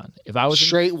face on. If I was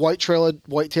straight whitetail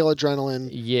adrenaline,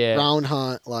 yeah, round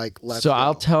hunt, like let's so go.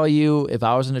 I'll tell you, if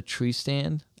I was in a tree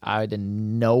stand, I had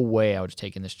no way I would have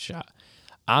taken this shot.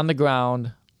 On the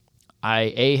ground,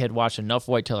 I A, had watched enough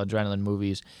whitetail adrenaline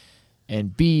movies,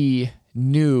 and B,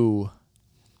 knew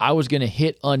I was going to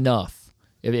hit enough.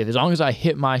 If as long as I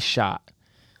hit my shot,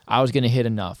 I was going to hit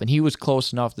enough. And he was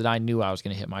close enough that I knew I was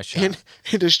going to hit my shot. And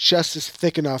his chest is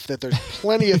thick enough that there's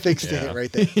plenty of things to hit right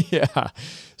there. Yeah.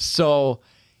 So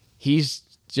he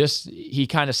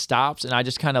kind of stops, and I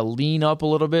just kind of lean up a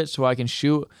little bit so I can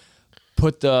shoot,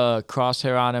 put the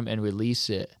crosshair on him, and release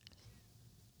it.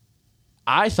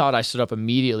 I thought I stood up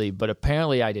immediately, but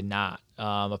apparently I did not.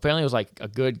 Apparently it was like a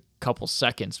good couple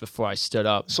seconds before I stood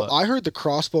up. So I heard the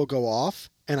crossbow go off,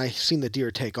 and I seen the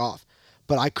deer take off,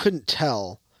 but I couldn't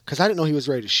tell because I didn't know he was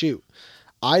ready to shoot.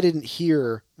 I didn't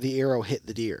hear the arrow hit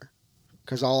the deer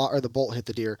or the bolt hit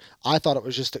the deer. I thought it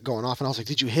was just it going off, and I was like,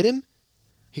 "Did you hit him?"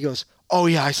 He goes, "Oh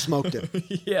yeah, I smoked him."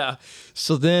 Yeah.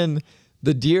 So then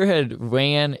the deer had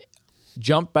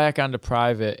jumped back onto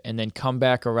private, and then come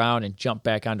back around and jump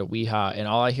back onto Weehaw. And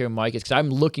all I hear Mike is, because I'm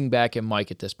looking back at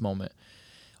Mike at this moment,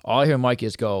 all I hear Mike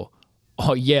is go,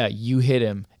 "Oh yeah, you hit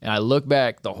him." And I look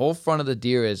back, the whole front of the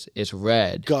deer is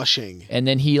red, gushing. And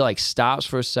then he like stops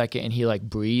for a second, and he like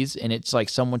breathes, and it's like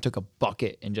someone took a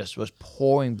bucket and just was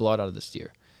pouring blood out of this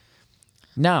deer.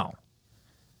 Now,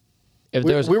 if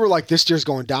we were like, this deer's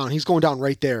going down. He's going down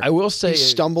right there. I will say, he's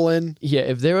stumbling. Yeah,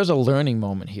 if there was a learning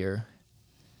moment here,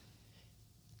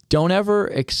 don't ever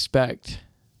not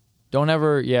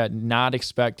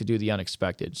expect to do the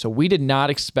unexpected. So we did not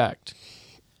expect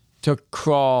to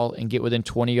crawl and get within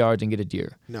 20 yards and get a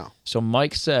deer. No. So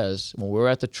Mike says, when we were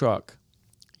at the truck,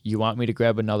 "You want me to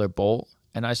grab another bolt?"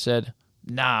 And I said,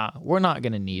 "Nah, we're not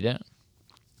going to need it."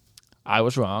 I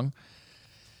was wrong.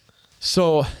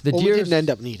 So the deer we didn't end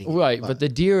up needing it. Right, but the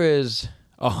deer is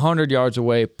 100 yards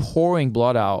away, pouring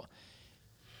blood out,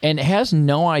 and has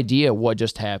no idea what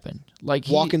just happened. Like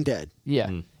Walking dead.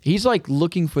 Yeah. He's like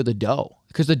looking for the doe,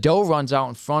 because the doe runs out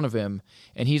in front of him,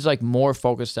 and he's like more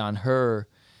focused on her.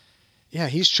 Yeah,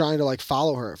 he's trying to like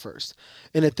follow her at first.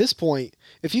 And at this point,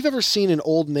 if you've ever seen an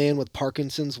old man with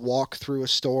Parkinson's walk through a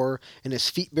store and his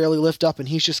feet barely lift up and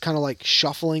he's just kind of like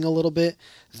shuffling a little bit,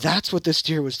 that's what this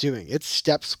deer was doing. Its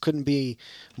steps couldn't be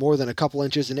more than a couple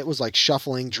inches, and it was like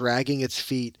shuffling, dragging its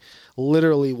feet,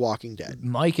 literally walking dead.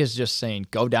 Mike is just saying,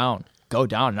 "Go down, go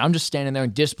down." And I'm just standing there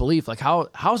in disbelief. Like, how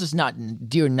is this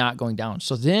deer not going down?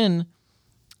 So then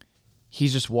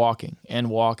he's just walking and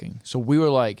walking. So we were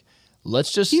like,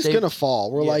 let's just He's going to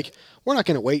fall. We're Yeah. like, we're not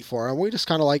going to wait for him. We just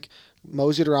kind of like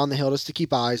moseyed around the hill just to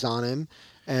keep eyes on him.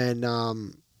 And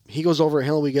he goes over a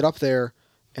hill, and we get up there,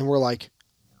 and we're like,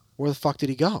 where the fuck did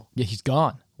he go? Yeah, he's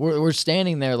gone. We're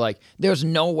standing there like, there's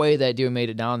no way that deer made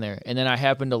it down there. And then I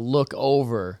happened to look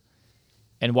over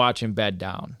and watch him bed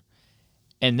down.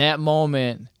 And that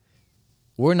moment,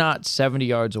 we're not 70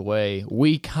 yards away.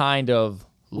 We kind of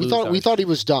We thought he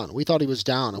was done. We thought he was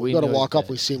down. And we go to knew walk he up,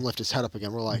 did. we see him lift his head up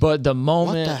again. We're like, But the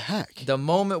moment, what the heck? The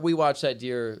moment we watched that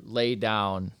deer lay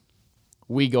down,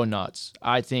 we go nuts.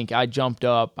 I think I jumped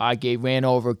up. Ran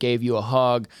over, gave you a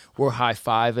hug. We're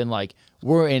high-fiving. Like,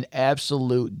 we're in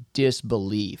absolute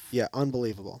disbelief Yeah,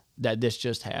 unbelievable. that this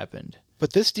just happened.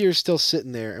 But this deer's still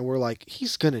sitting there, and we're like,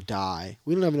 he's going to die.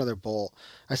 We don't have another bolt.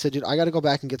 I said, dude, I got to go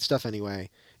back and get stuff anyway.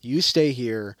 You stay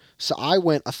here. So I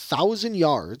went 1,000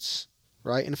 yards,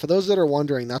 right? And for those that are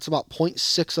wondering, that's about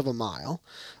 0.6 of a mile.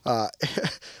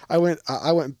 I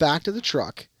went back to the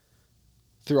truck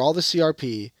through all the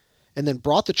CRP, and then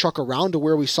brought the truck around to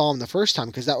where we saw him the first time,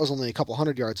 because that was only a couple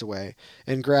hundred yards away,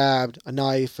 and grabbed a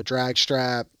knife, a drag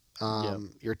strap,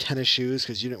 your tennis shoes,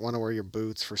 because you didn't want to wear your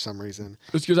boots for some reason.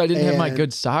 It's because I didn't have my And-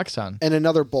 good socks on. And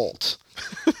another bolt.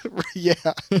 Yeah.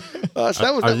 So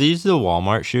that was Are these the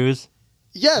Walmart shoes?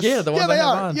 Yes. Yeah, the ones they I have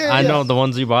are. on. Yeah, I yeah. know the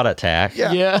ones you bought at TAC.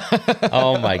 Yeah. Yeah.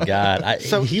 Oh my god.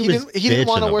 So he was didn't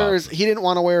want to bitching wear about his he didn't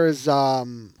want to wear his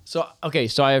So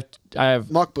I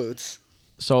have muck boots.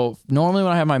 so normally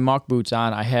when I have my muck boots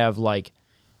on, I have like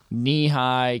knee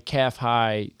high, calf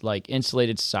high, like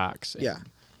insulated socks. Yeah.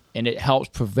 And it helps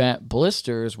prevent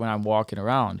blisters when I'm walking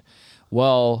around.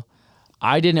 Well,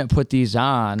 I didn't put these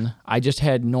on. I just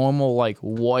had normal like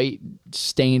white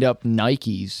stained up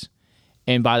Nikes.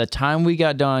 And by the time we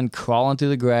got done crawling through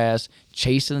the grass,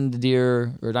 chasing the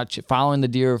deer, or not, following the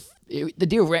deer, the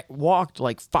deer walked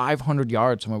like 500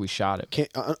 yards from where we shot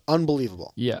it.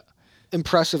 Unbelievable. Yeah.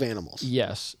 Impressive animals.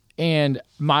 Yes. And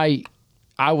I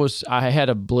had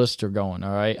a blister going,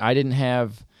 all right? I didn't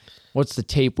have, what's the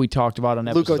tape we talked about on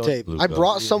episode? Leuko tape. I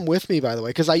brought some with me, by the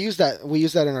way, because we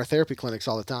use that in our therapy clinics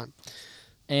all the time.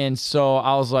 And so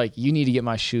I was like, you need to get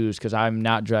my shoes because I'm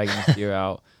not dragging this deer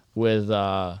out with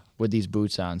these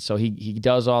boots on. So he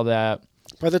does all that.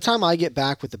 By the time I get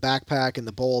back with the backpack and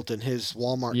the bolt and his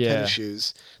Walmart Yeah. tennis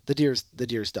shoes, the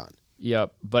deer's done.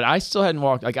 Yep. But I still hadn't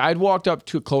walked. Like I'd walked up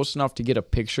to close enough to get a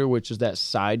picture, which is that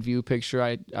side view picture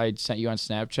I'd sent you on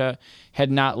Snapchat.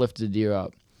 Had not lifted the deer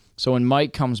up. So when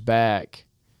Mike comes back,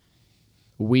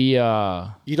 we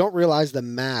You don't realize the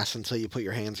mass until you put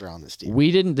your hands around this deer.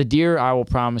 the deer, I will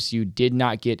promise you, did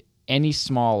not get any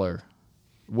smaller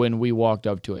when we walked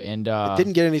up to it. And It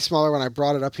didn't get any smaller when I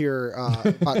brought it up here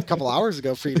about a couple hours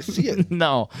ago for you to see it.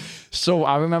 no. So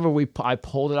I remember I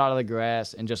pulled it out of the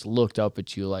grass and just looked up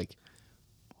at you like,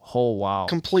 oh wow.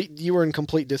 You were in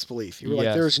complete disbelief. You were like,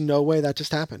 Yes. "There's no way that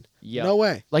just happened. Yep. No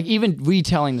way." Like even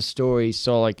retelling the story.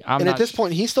 So like And at this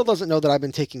point, he still doesn't know that I've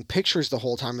been taking pictures the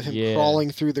whole time of him Yeah.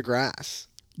 crawling through the grass.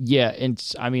 Yeah, and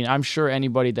I mean, I'm sure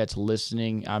anybody that's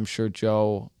listening, I'm sure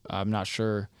Joe, I'm not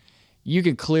sure, you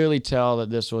could clearly tell that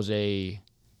this was a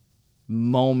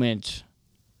moment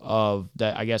of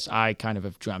that I guess I kind of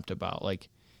have dreamt about. Like,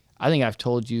 I think I've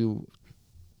told you,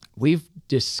 we've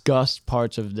discussed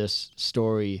parts of this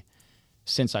story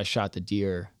since I shot the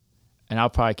deer, and I'll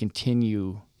probably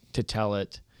continue to tell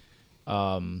it.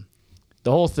 The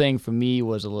whole thing for me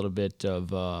was a little bit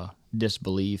of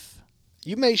disbelief.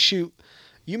 You may shoot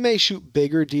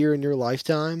bigger deer in your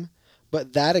lifetime,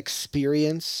 but that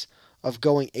experience of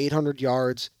going 800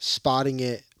 yards, spotting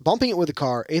it, bumping it with a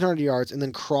car, 800 yards, and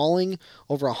then crawling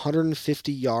over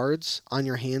 150 yards on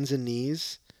your hands and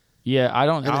knees, Yeah, I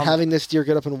don't. and having this deer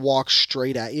get up and walk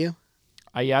straight at you.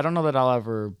 I don't know that I'll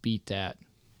ever beat that.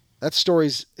 That story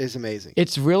is amazing.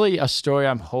 It's really a story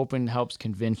I'm hoping helps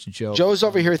convince Joe. Joe's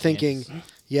over here thinking,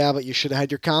 "Yeah, but you should have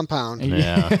had your compound."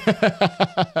 Yeah.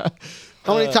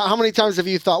 How many times have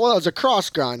you thought, "Well, it was a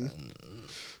cross gun,"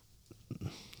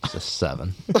 It's a 7.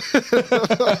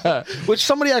 which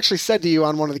somebody actually said to you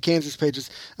on one of the Kansas pages?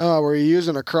 "Oh, were you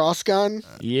using a cross gun?"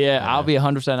 Yeah, I'll be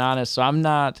 100% honest. So I'm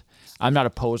not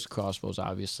opposed to crossbows.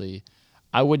 Obviously,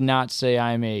 I would not say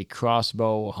I'm a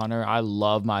crossbow hunter. I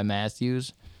love my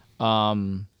Matthews.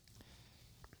 I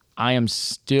am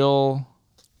still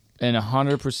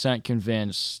 100%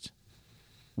 convinced.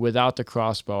 Without the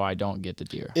crossbow, I don't get the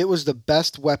deer. It was the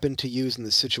best weapon to use in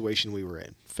the situation we were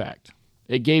in. Fact.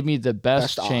 It gave me the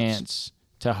best Best odds. chance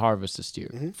to harvest this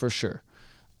deer, for sure.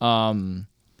 But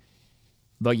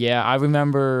yeah, I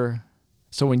remember.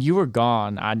 So when you were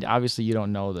gone, obviously you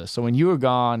don't know this. So when you were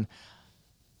gone,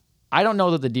 I don't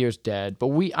know that the deer's dead, but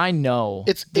I know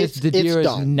the deer is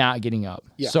done. not getting up.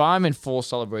 Yeah. So I'm in full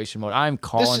celebration mode. I'm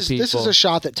calling people. This is a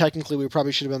shot that technically we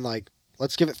probably should have been like,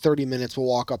 let's give it 30 minutes. We'll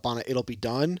walk up on it. It'll be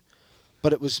done.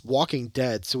 But it was walking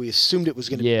dead, so we assumed it was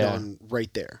going to be done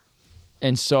right there.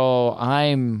 And so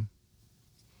I'm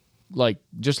like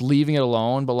just leaving it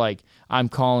alone, but like I'm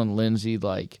calling Lindsay,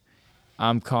 like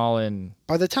I'm calling.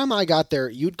 By the time I got there,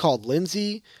 you'd called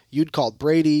Lindsay, you'd called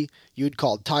Brady, you'd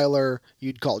called Tyler,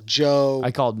 you'd called Joe. I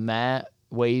called Matt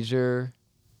Wager.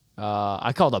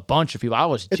 I called a bunch of people. I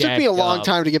was. It took me a long up.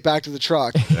 time to get back to the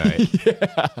truck. Right.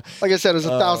 Like I said, it was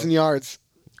 1,000 yards.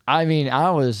 I mean,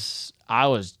 I was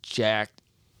jacked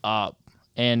up,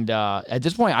 and at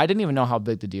this point, I didn't even know how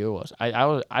big the deer was. I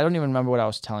don't even remember what I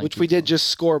was telling. Which we people. did just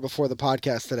score before the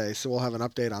podcast today, so we'll have an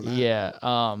update on that.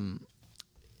 Yeah.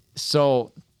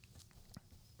 So,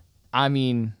 I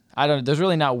mean, I don't. There's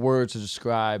really not words to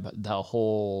describe the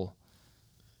whole.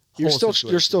 You're still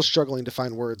situation. struggling to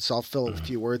find words, so I'll fill a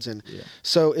few words in. Yeah.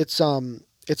 So it's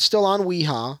still on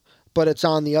Weehaw, but it's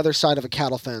on the other side of a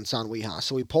cattle fence on Weehaw.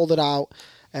 So we pulled it out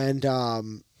and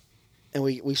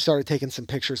we started taking some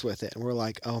pictures with it, and we're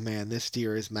like, oh man, this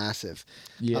deer is massive.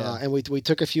 Yeah. And we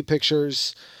took a few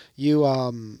pictures.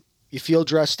 You field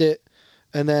dressed it,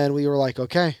 and then we were like,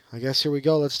 okay, I guess here we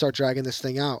go. Let's start dragging this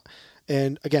thing out.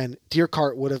 And again, deer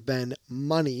cart would have been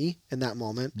money in that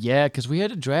moment. Yeah, because we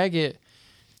had to drag it.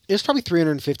 It was probably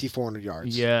 350, 400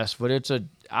 yards. Yes, but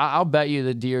I'll bet you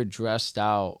the deer dressed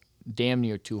out damn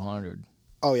near 200.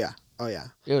 Oh, yeah. Oh, yeah.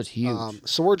 It was huge.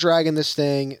 So we're dragging this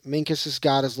thing. Minkus has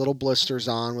got his little blisters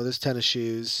on with his tennis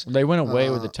shoes. They went away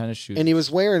with the tennis shoes. And he was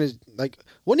wearing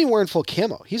wasn't he wearing full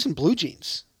camo? He's in blue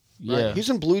jeans. Yeah. Right? He's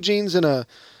in blue jeans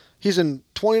he's in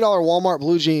 $20 Walmart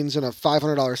blue jeans and a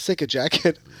 $500 Sitka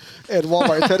jacket and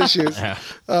Walmart tennis shoes,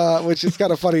 which is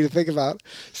kind of funny to think about.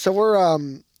 So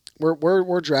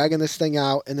we're dragging this thing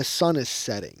out, and the sun is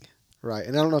setting, right?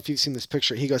 And I don't know if you've seen this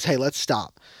picture. He goes, "Hey, let's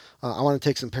stop. I want to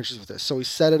take some pictures with this." So we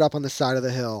set it up on the side of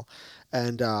the hill,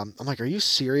 and I'm like, "Are you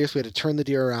serious?" We had to turn the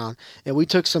deer around, and we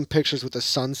took some pictures with the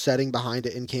sun setting behind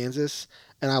it in Kansas.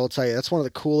 And I will tell you, that's one of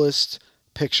the coolest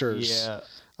pictures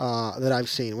that I've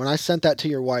seen. When I sent that to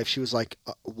your wife, she was like,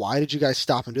 "Why did you guys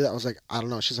stop and do that?" I was like, "I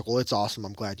don't know." She's like, "Well, it's awesome.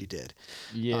 I'm glad you did."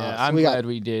 Yeah, I'm glad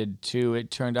we did too.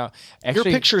 It turned out your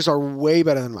pictures are way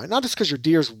better than mine. Not just because your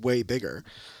deer's way bigger,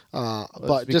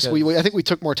 but just I think we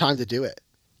took more time to do it.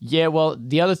 Yeah, well,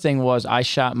 the other thing was I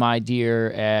shot my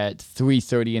deer at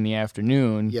 3:30 in the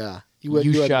afternoon. Yeah,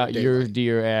 you shot your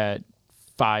deer at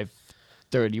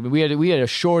 5:30. We had a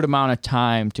short amount of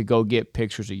time to go get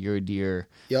pictures of your deer.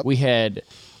 Yep. We had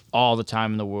all the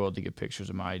time in the world to get pictures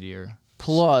of my deer.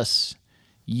 Plus,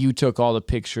 you took all the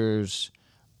pictures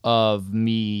of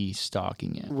me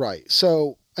stalking it. Right.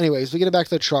 So, anyways, we get it back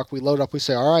to the truck. We load up. We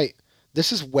say, "All right,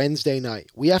 this is Wednesday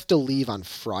night. We have to leave on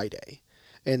Friday."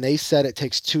 And they said it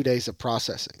takes 2 days of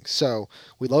processing. So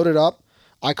we load it up.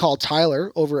 I call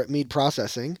Tyler over at Mead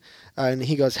Processing, and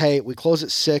he goes, "Hey, we close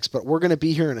at 6, but we're going to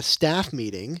be here in a staff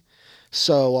meeting.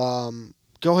 So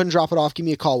go ahead and drop it off. Give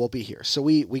me a call. We'll be here." So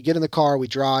we get in the car. We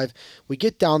drive. We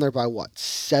get down there by what,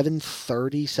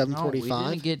 7:30, 7:45? No, we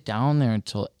didn't get down there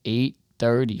until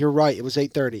 8:30. You're right. It was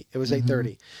 8:30. It was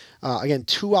 8:30. Again,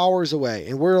 2 hours away,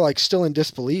 and we're like still in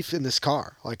disbelief in this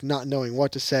car, like not knowing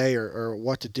what to say or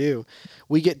what to do.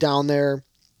 We get down there,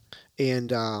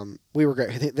 and we were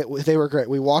great. They were great.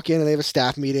 We walk in, and they have a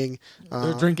staff meeting.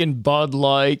 They're drinking Bud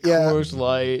Light, Coors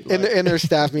Light. In their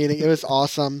staff meeting. It was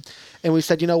awesome. And we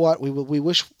said, "You know what? We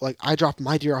wish, like, I dropped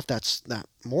my deer off that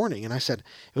morning." And I said,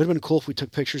 "It would have been cool if we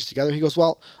took pictures together." He goes,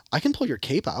 "Well, I can pull your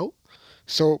cape out."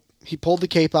 So he pulled the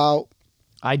cape out.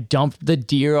 I dumped the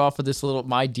deer off of this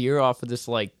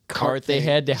like cart they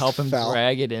had to help him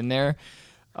drag it in there.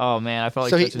 Oh man, I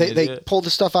felt like such an idiot. They pulled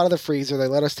the stuff out of the freezer. They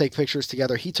let us take pictures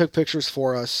together. He took pictures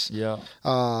for us. Yeah.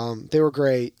 They were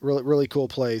great. Really, really cool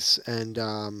place. And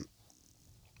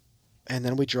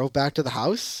then we drove back to the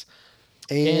house,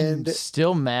 and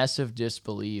still massive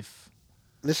disbelief.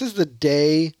 This is the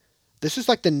day. This is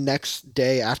like the next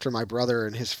day after my brother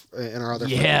and our other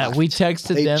friend left. We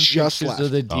texted them just pictures of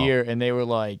the deer, and they were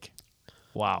like,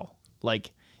 "Wow!"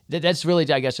 Like that's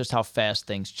really, I guess, just how fast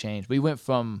things change. We went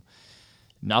from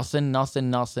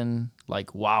nothing.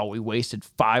 Like, wow, we wasted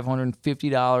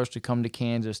 $550 to come to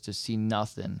Kansas to see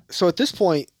nothing. So at this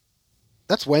point,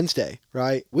 that's Wednesday,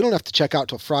 right? We don't have to check out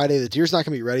till Friday. The deer's not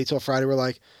going to be ready till Friday. We're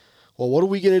like, well, what are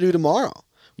we going to do tomorrow?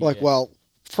 We're like, well,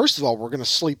 first of all, we're going to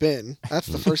sleep in. That's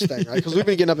the first thing, right? Because we've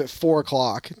been getting up at 4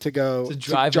 o'clock to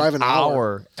drive an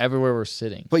hour everywhere we're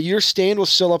sitting. But your stand was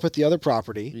still up at the other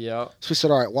property. Yeah. So we said,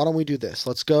 all right, why don't we do this?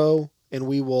 Let's go, and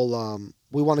we will.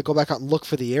 We want to go back out and look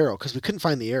for the arrow because we couldn't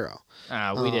find the arrow.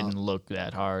 We didn't look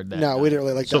that hard. We didn't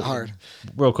really look that hard.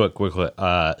 Real quick.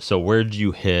 So where'd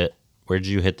you hit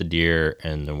the deer,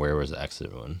 and then where was the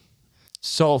exit one?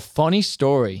 So funny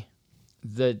story.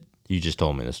 You just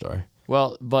told me the story.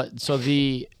 Well, but so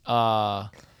the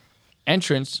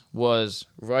entrance was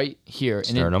right here.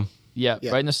 Sternum? Right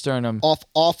in the sternum. Off,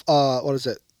 what is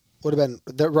it? Would have been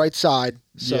the right side.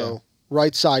 So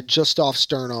right side, just off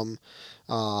sternum,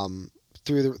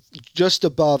 just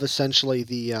above essentially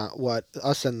the what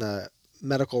us in the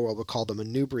medical world would call the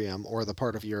manubrium, or the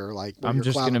part of your I'm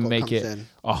just going to make it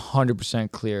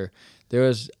 100% clear. There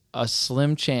is a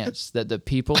slim chance that the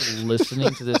people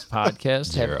listening to this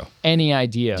podcast have any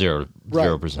idea.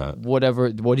 0%. Whatever.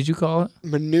 What did you call it?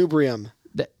 Manubrium.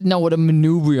 No, what a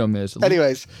manubrium is.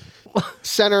 Anyways,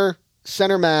 center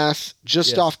mass,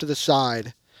 just off to the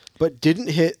side, but didn't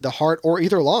hit the heart or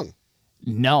either lung.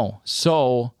 No.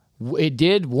 So it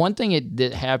did. One thing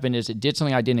that happened is it did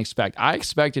something I didn't expect. I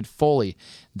expected fully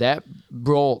that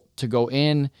bolt to go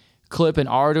in, clip an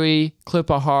artery, clip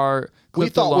a heart. We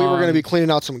thought we were going to be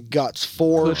cleaning out some guts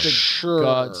for sure.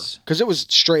 Because it was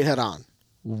straight head on.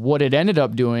 What it ended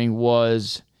up doing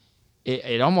was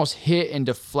it almost hit and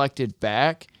deflected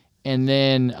back. And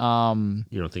then...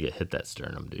 you don't think it hit that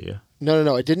sternum, do you?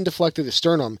 No. It didn't deflect through the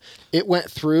sternum. It went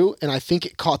through, and I think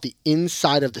it caught the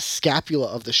inside of the scapula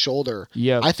of the shoulder.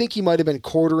 Yeah. I think he might have been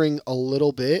quartering a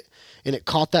little bit, and it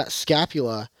caught that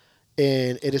scapula,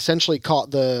 and it essentially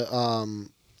caught the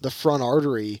front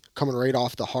artery coming right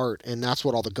off the heart, and that's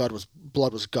what all the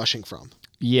blood was gushing from.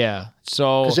 Yeah.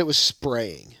 So Because it was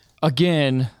spraying.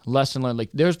 again, lesson learned. Like,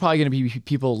 there's probably going to be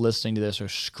people listening to this are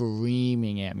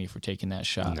screaming at me for taking that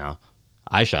shot. No.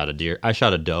 I shot a deer. I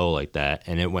shot a doe like that,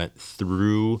 and it went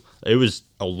through. It was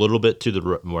a little bit to the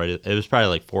right. It was probably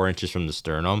like 4 inches from the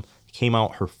sternum. It came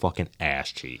out her fucking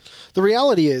ass cheek. The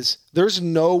reality is, there's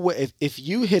no way, if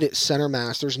you hit it center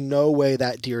mass, there's no way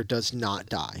that deer does not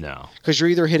die. No. Because you're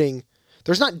either hitting,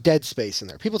 there's not dead space in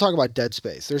there. People talk about dead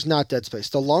space. There's not dead space.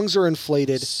 The lungs are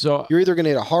inflated. So You're either going to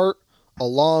hit a heart, a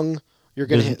lung, you're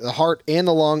going to hit the heart and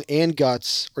the lung and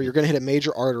guts, or you're going to hit a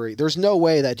major artery. There's no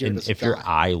way that deer And doesn't if die. you're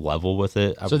eye level with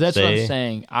it, I So would that's say, what I'm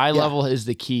saying. Eye level is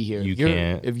the key here. You You're-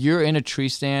 can't- If you're in a tree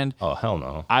stand, oh hell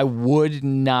no. I would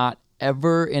not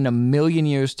ever in a million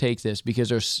years take this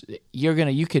because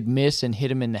you could miss and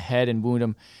hit him in the head and wound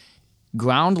him.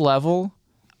 Ground level,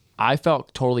 I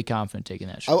felt totally confident taking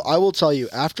that shot. I will tell you,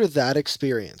 after that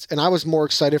experience, and I was more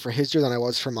excited for his deer than I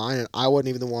was for mine, and I wasn't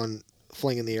even the one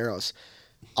flinging the arrows.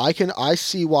 I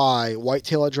see why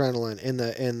whitetail adrenaline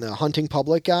and the hunting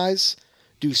public guys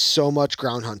do so much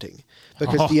ground hunting,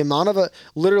 because the amount of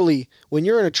literally when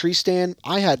you're in a tree stand,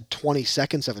 I had 20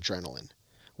 seconds of adrenaline.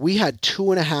 We had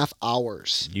 2.5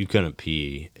 hours. You couldn't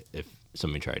pee if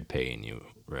somebody tried paying you,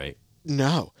 right?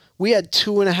 No, we had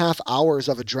 2.5 hours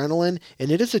of adrenaline,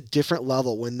 and it is a different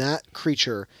level when that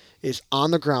creature is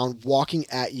on the ground walking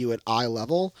at you at eye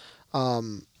level.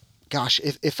 Gosh,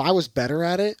 if I was better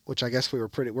at it, which I guess we're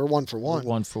 1 for 1.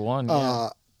 1 for 1. Yeah.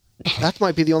 That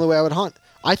might be the only way I would hunt.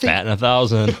 I think Batting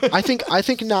 1,000. I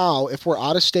think now if we're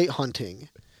out of state hunting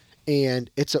and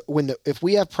if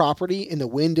we have property and the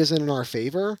wind isn't in our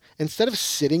favor, instead of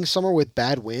sitting somewhere with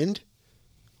bad wind,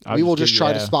 we will just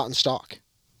try to spot and stalk.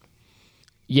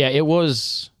 Yeah, it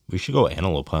was. We should go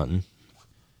antelope hunting.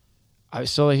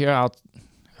 That's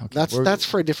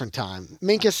for a different time.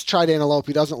 Minkus tried antelope.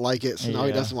 He doesn't like it, so now he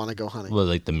Yeah. doesn't want to go hunting. Well,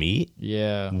 like the meat?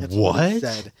 Yeah. That's What? he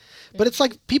said. But it's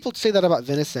like people say that about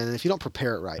venison, and if you don't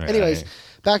prepare it right. Right. Anyways,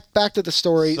 back to the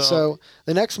story. So- So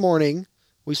the next morning,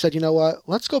 we said, you know what?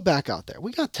 Let's go back out there.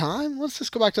 We got time. Let's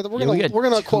just go back to the. we We're got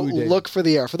gonna 2 quote days. look for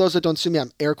the arrow. For those that don't see me,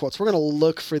 I'm air quotes. We're gonna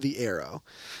look for the arrow.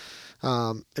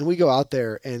 And we go out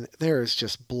there, and there is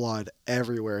just blood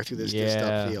everywhere through this disc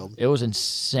up field. It was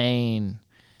insane.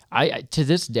 I to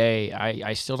this day,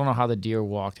 I still don't know how the deer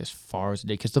walked as far as it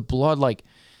did because the blood. Like,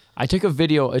 I took a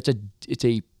video. It's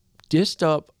a disced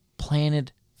up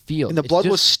planted field, And the It's blood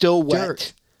was just still dirt.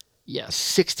 wet. Yes.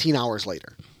 16 hours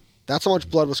later. That's how much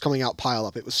blood was coming out pile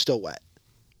up. It was still wet.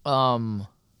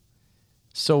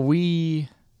 So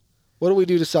What do we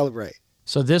do to celebrate?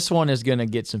 So this one is gonna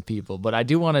get some people, but I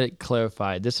do want to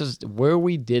clarify. This is where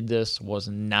we did this was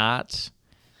not.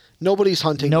 Nobody's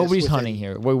hunting. Nobody's this hunting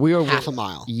within here. We are half a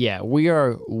mile. Yeah, we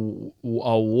are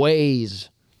a ways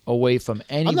away from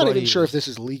anybody. I'm not even sure if this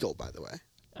is legal, by the way.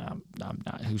 I'm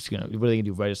not. Who's gonna? What are they gonna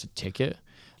do? Write us a ticket?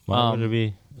 Why would it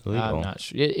be I'm illegal? not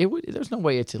sure. It would. There's no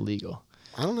way it's illegal.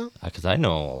 I don't know. Because I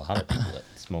know a lot of people that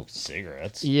smoke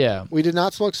cigarettes. Yeah. We did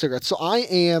not smoke cigarettes, so I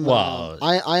am. Wow.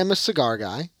 I am a cigar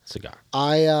guy. Cigar.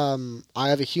 I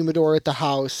have a humidor at the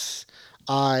house.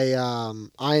 I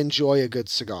enjoy a good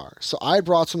cigar. So I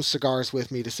brought some cigars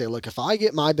with me to say, look, if I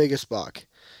get my biggest buck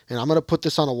and I'm going to put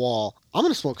this on a wall, I'm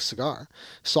going to smoke a cigar.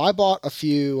 So I bought a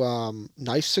few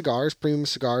nice cigars, premium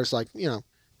cigars, like,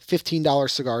 $15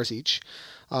 cigars each.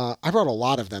 I brought a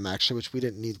lot of them, actually, which we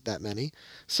didn't need that many.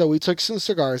 So we took some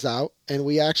cigars out, and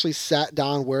we actually sat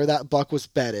down where that buck was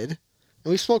bedded,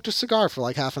 and we smoked a cigar for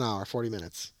like half an hour, 40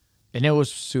 minutes. And it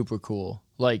was super cool.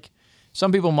 Like,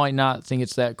 some people might not think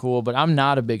it's that cool, but I'm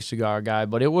not a big cigar guy.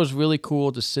 But it was really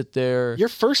cool to sit there. Your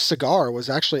first cigar was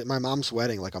actually at my mom's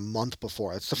wedding like a month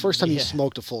before. It's the first time you Yeah.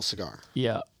 smoked a full cigar.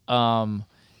 Yeah.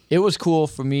 It was cool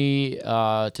for me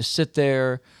to sit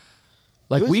there.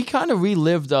 Like, we kind of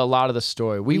relived a lot of the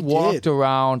story. We walked did.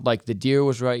 around, like, the deer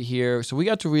was right here. So we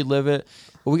got to relive it.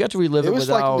 But we got to relive it, It was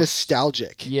without. like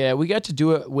nostalgic. Yeah, we got to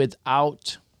do it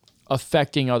without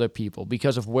affecting other people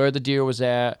because of where the deer was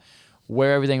at,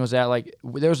 where everything was at. Like,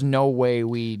 there's no way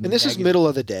we. And this is middle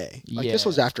of the day. Like this Yeah.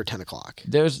 was after 10 o'clock.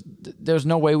 There's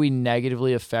no way we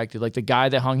negatively affected. Like, the guy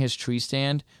that hung his tree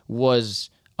stand was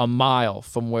a mile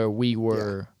from where we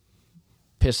were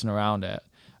pissing around at.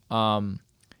 And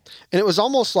it was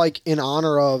almost like in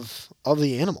honor of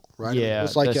the animal, right? I mean, Yeah, it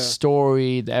was like the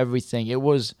story, everything. It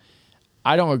was.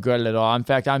 I don't regret it at all. In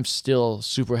fact, I'm still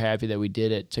super happy that we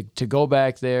did it. To go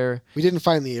back there. We didn't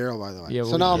find the arrow, by the way. Yeah,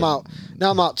 so now I'm out.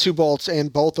 Now I'm out 2 bolts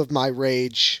and both of my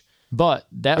Rage. But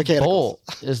that Mechanicals. bolt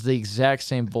is the exact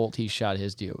same bolt he shot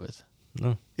his deer with.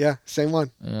 Yeah, same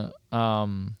one. Yeah.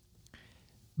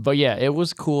 But yeah, it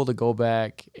was cool to go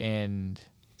back and.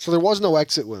 So there was no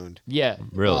exit wound. Yeah.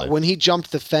 Really? When he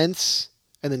jumped the fence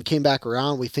and then came back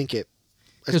around, we think it.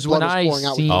 Because blood when was I pouring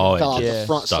out, we seen, think it it fell out just the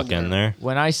front stuck somewhere. in there.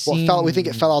 when I seen, We think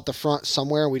it fell out the front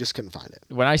somewhere, and we just couldn't find it.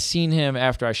 when I seen him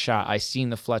after I shot, I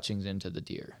seen the fletchings into the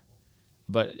deer,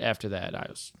 but after that, I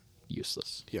was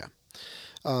useless. Yeah.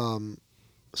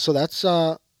 So that's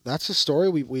the story.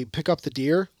 We pick up the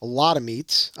deer, a lot of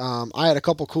meats. I had a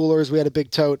couple coolers. We had a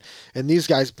big tote, and these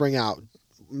guys bring out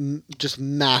just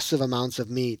massive amounts of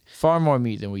meat. Far more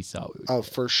meat than we thought we would. Oh,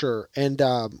 for sure. And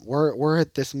we're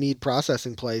at this meat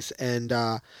processing place, and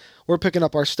we're picking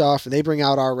up our stuff, and they bring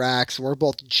out our racks, and we're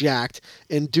both jacked.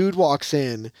 And dude walks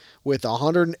in with a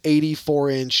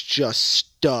 184-inch just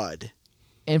stud.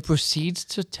 And proceeds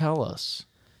to tell us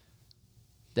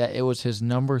that it was his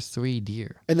number 3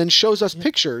 deer. And then shows us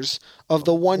pictures of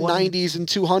the 190s and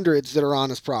 200s that are on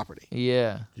his property.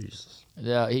 Yeah. Jesus.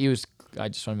 Yeah, he was. I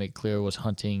just want to make clear, was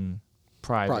hunting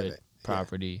private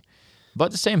property,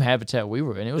 but the same habitat we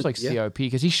were in. It was like Yeah. CRP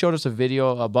because he showed us a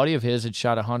video. A buddy of his had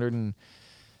shot 100, and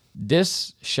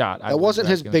this shot That wasn't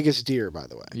his biggest deer, by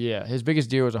the way. Yeah, his biggest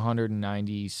deer was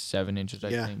 197 inches, I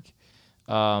Yeah. think.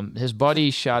 His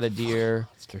buddy shot a deer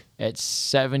Monster. at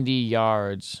 70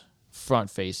 yards front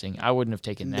facing. I wouldn't have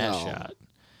taken that No. shot.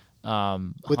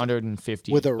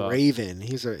 150 With a buck. Raven.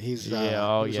 He's Yeah,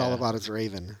 oh, he's yeah. all about his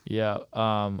Raven. Yeah,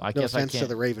 I No guess I offense can't. to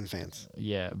the Raven fans.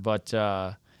 Yeah, but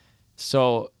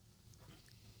so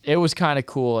it was kind of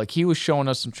cool. Like he was showing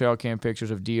us some trail cam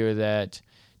pictures of deer that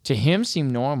to him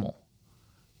seemed normal,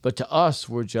 but to us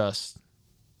were just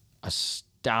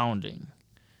astounding.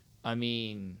 I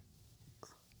mean,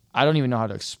 I don't even know how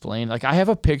to explain. Like I have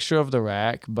a picture of the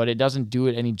rack, but it doesn't do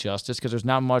it any justice because there's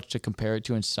not much to compare it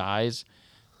to in size.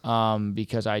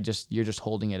 Because you're just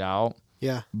holding it out.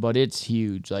 Yeah. But it's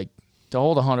huge. Like to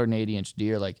hold a 180-inch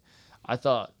deer, like I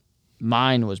thought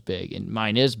mine was big, and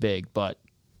mine is big, but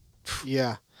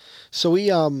Yeah. So we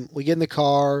get in the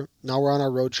car. Now we're on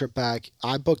our road trip back.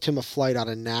 I booked him a flight out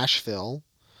of Nashville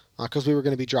because we were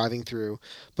going to be driving through.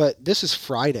 But this is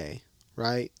Friday,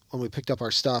 right? When we picked up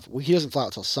our stuff. He doesn't fly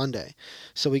out till Sunday.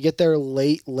 So we get there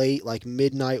late, like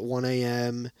midnight, 1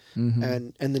 a.m.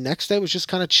 And the next day was just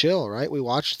kind of chill, right? We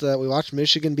watched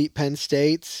Michigan beat Penn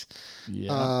State.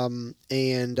 yeah.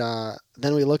 And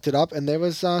then we looked it up, and there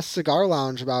was a cigar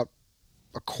lounge about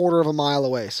a quarter of a mile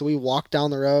away. So we walked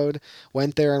down the road,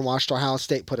 went there and watched Ohio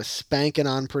State put a spanking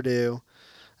on Purdue,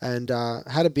 and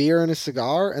had a beer and a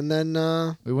cigar, and then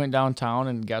We went downtown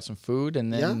and got some food,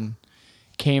 and then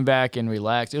came back and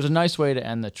relaxed. It was a nice way to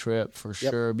end the trip for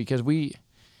sure because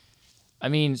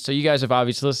so you guys have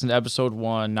obviously listened to episode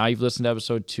 1. Now you've listened to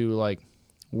episode 2. Like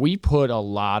we put a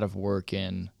lot of work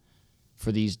in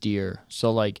for these deer.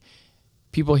 So like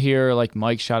people hear like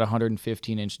Mike shot a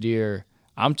 115-inch deer.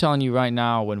 I'm telling you right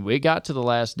now, when we got to the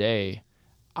last day,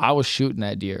 I was shooting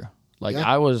that deer. Like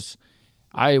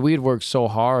we had worked so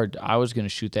hard. I was going to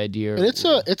shoot that deer. and it's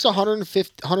a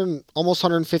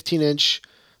 115 inch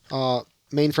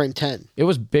mainframe 10. It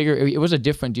was bigger. It was a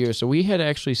different deer. So we had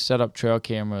actually set up trail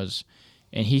cameras,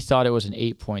 and he thought it was an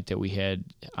 8-point that we had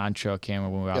on trail camera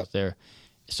when we were out there.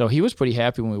 So he was pretty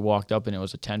happy when we walked up, and it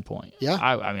was a 10-point. Yeah.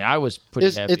 I was pretty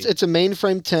happy. It's a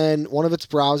mainframe 10. One of its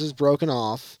brows is broken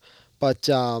off, but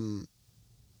time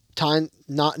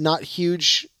not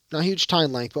huge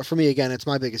time length. But for me, again, it's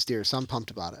my biggest deer, so I'm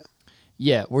pumped about it.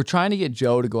 Yeah, we're trying to get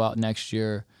Joe to go out next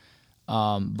year.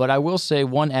 But I will say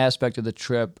one aspect of the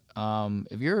trip,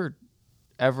 if you're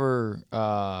ever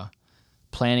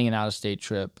planning an out-of-state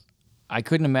trip, I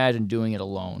couldn't imagine doing it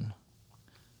alone.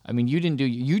 I mean, you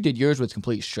did yours with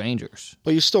complete strangers.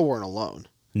 But you still weren't alone.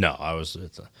 No,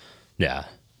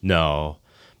 no.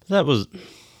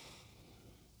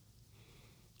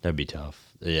 That'd be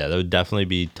tough. Yeah, that would definitely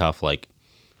be tough. Like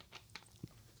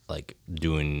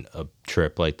doing a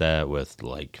trip like that with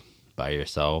like by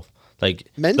yourself. Like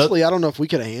Mentally, I don't know if we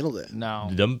could have handled it.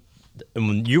 No.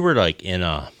 When you were like in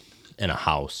a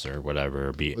house or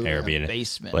whatever, Airbnb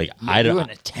Basement. Like you were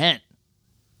in a tent.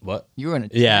 What? You were in a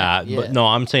tent. Yeah, but no,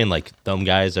 I'm saying like them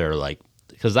guys are like,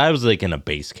 because I was like in a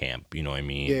base camp. You know what I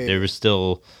mean? Yeah. There was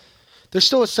still. There's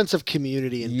still a sense of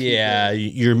community and Yeah,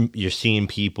 people. you're seeing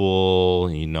people.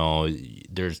 You know,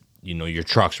 your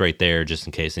truck's right there just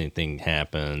in case anything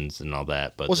happens and all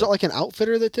that. But Was it like an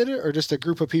outfitter that did it, or just a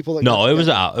group of people that? No, it was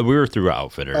we were through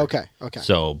Outfitter. Okay.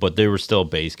 So, but they were still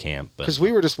base camp. Because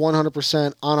we were just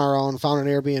 100% on our own, found an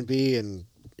Airbnb and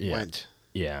went.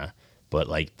 Yeah, but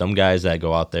like them guys that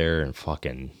go out there and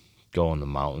fucking go in the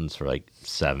mountains for like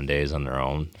 7 days on their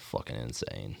own, fucking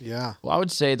insane. Yeah. Well, I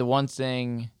would say the one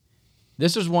thing.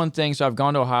 This is one thing. So I've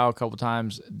gone to Ohio a couple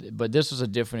times, but this was a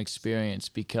different experience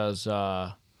because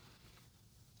I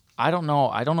don't know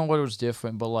what was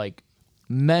different, but like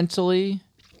mentally,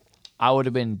 I would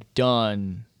have been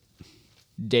done.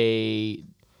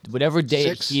 Whatever day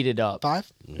 6, it heated up.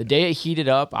 5. The day it heated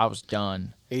up, I was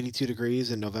done. 82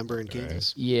 degrees in November in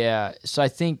Kansas. Yeah. So I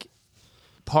think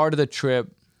part of the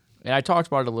trip, and I talked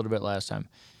about it a little bit last time.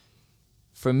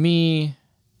 For me,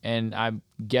 and I'm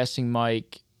guessing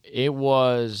Mike, it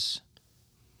was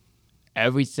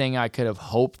everything I could have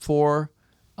hoped for,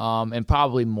 and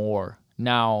probably more.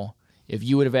 Now, if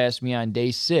you would have asked me on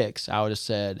day 6, I would have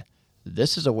said,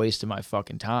 this is a waste of my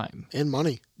fucking time. And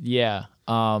money. Yeah.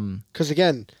 Because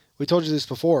again, we told you this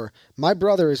before. My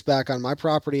brother is back on my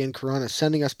property in Corona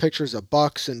sending us pictures of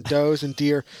bucks and does and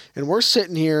deer. And we're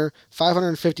sitting here,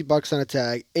 $550 on a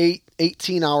tag,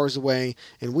 18 hours away,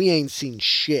 and we ain't seen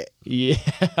shit.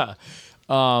 Yeah.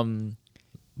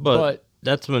 But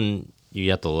that's when you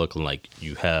have to look like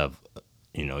you have,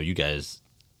 you guys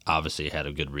obviously had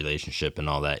a good relationship and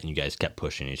all that, and you guys kept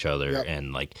pushing each other. Yep.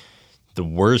 And like the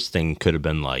worst thing could have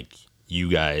been like you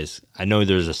guys. I know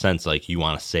there's a sense like you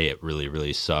want to say it really,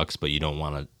 really sucks, but you don't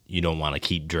want to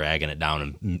keep dragging it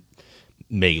down and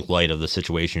make light of the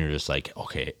situation. You're just like,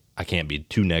 okay, I can't be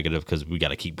too negative because we got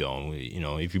to keep going.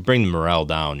 If you bring the morale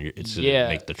down, it's going to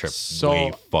make the trip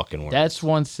way fucking worse. That's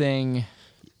one thing.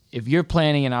 If you're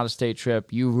planning an out-of-state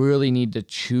trip, you really need to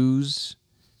choose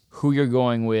who you're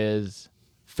going with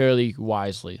fairly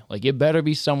wisely. Like, it better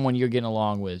be someone you're getting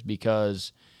along with,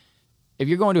 because if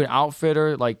you're going to an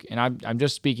outfitter, like, and I'm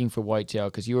just speaking for whitetail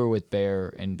because you were with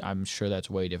bear, and I'm sure that's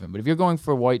way different. But if you're going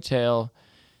for whitetail,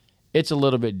 it's a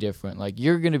little bit different. Like,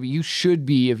 you should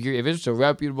be, if it's a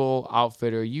reputable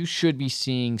outfitter, you should be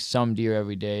seeing some deer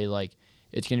every day. Like,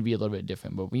 it's going to be a little bit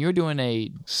different. But when you're doing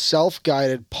a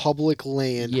self-guided public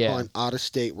land hunt out of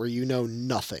state where you know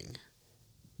nothing,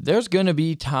 there's going to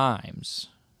be times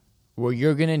where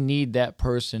you're going to need that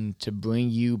person to bring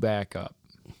you back up.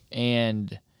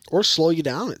 Or slow you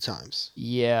down at times.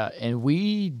 Yeah, and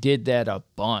we did that a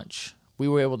bunch. We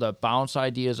were able to bounce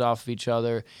ideas off of each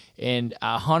other. And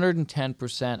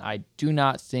 110%, I do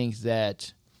not think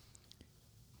that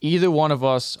either one of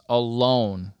us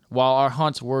alone, while our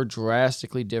hunts were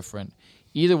drastically different,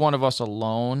 either one of us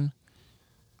alone,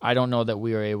 I don't know that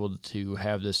we were able to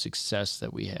have the success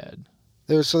that we had.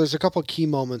 There's a couple of key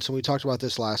moments, and we talked about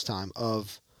this last time,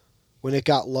 of when it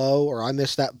got low or I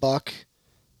missed that buck,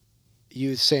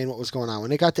 you saying what was going on.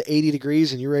 When it got to 80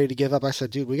 degrees and you're ready to give up, I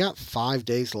said, dude, we got 5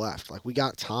 days left. Like, we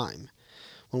got time.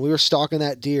 When we were stalking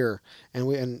that deer,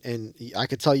 and I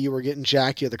could tell you were getting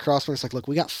jacked, you had the crosswind, it's like, look,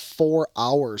 we got 4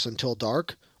 hours until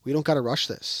dark. We don't got to rush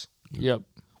this. Yep.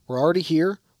 We're already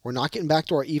here. We're not getting back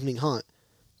to our evening hunt.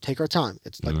 Take our time.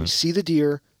 It's like we see the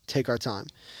deer, take our time.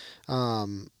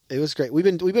 It was great. We've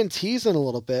been teasing a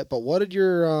little bit, but what did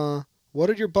your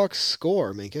bucks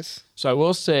score, Minkus? So I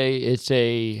will say it's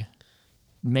a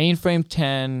mainframe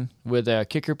 10 with a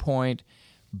kicker point.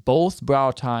 Both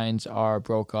brow tines are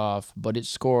broke off, but it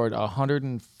scored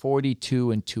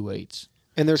 142 and 2/8.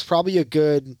 And there's probably a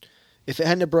good, if it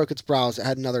hadn't broke its brows, it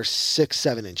had another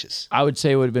 6-7 inches. I would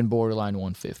say it would have been borderline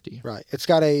 150. Right. It's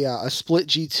got a split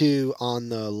G2 on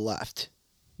the left.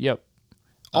 Yep.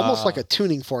 Almost like a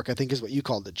tuning fork, I think is what you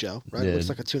called it, Joe. Right? Yeah, It looks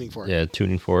like a tuning fork. Yeah,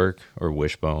 tuning fork or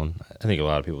wishbone. I think a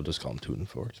lot of people just call them tuning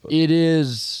forks. But It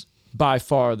is by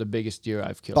far the biggest deer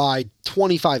I've killed. By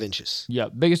 25 inches. Yeah,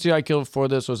 biggest deer I killed for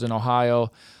this was in Ohio,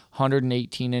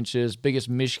 118 inches. Biggest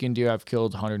Michigan deer I've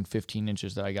killed, 115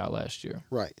 inches that I got last year.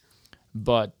 Right.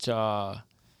 But, I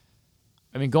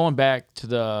mean, going back to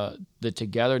the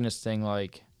togetherness thing,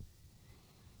 like,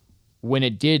 when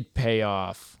it did pay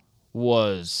off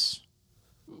was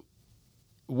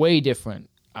way different.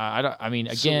 I mean,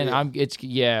 again,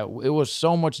 Surreal. it was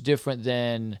so much different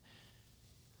than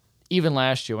even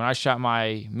last year when I shot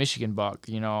my Michigan buck.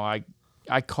 I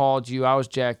called you. I was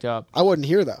jacked up. I wasn't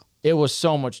here, though. It was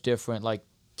so much different. Like,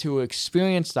 to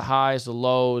experience the highs, the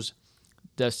lows,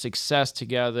 the success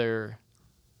together.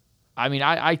 I mean,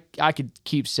 I could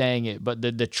keep saying it, but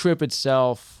the trip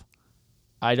itself,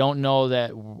 I don't know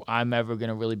that I'm ever going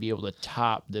to really be able to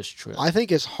top this trip. I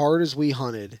think as hard as we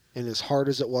hunted and as hard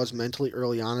as it was mentally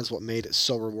early on is what made it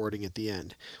so rewarding at the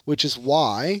end, which is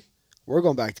why we're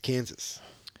going back to Kansas.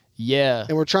 Yeah.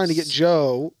 And we're trying to get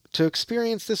Joe to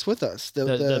experience this with us.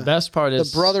 The best part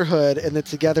is the brotherhood and the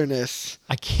togetherness.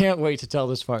 I can't wait to tell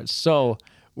this part. So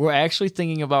we're actually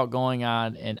thinking about going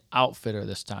on an outfitter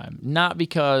this time. Not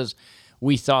because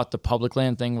we thought the public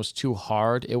land thing was too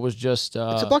hard. It was just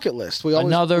It's a bucket list. We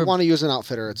always want to use an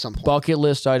outfitter at some point. Bucket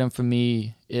list item for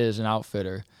me is an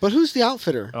outfitter. But who's the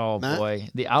outfitter? Oh, Matt? boy.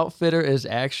 The outfitter is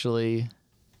actually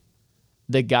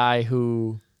the guy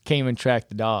who came and tracked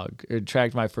the dog, or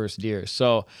tracked my first deer.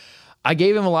 So I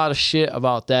gave him a lot of shit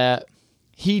about that.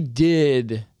 He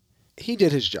did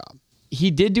his job.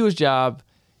 He did do his job.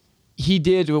 He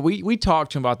did. We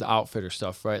talked to him about the outfitter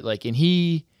stuff, right? Like, and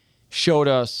he showed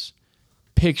us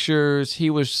pictures. He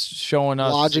was showing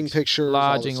us lodging pictures.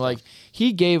 Lodging. Like,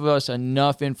 he gave us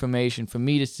enough information for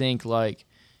me to think, like,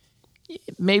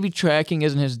 maybe tracking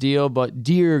isn't his deal, but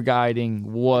deer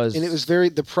guiding was. And it was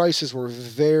the prices were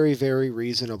very, very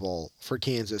reasonable for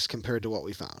Kansas compared to what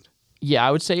we found. Yeah,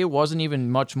 I would say it wasn't even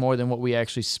much more than what we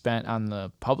actually spent on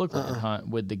the public land hunt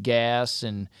with the gas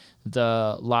and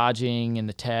the lodging and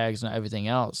the tags and everything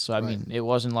else. So, I mean, it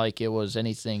wasn't like it was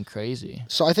anything crazy.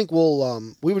 So I think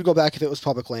we would go back if it was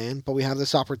public land, but we have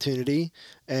this opportunity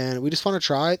and we just want to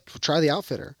try the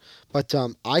outfitter. But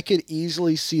I could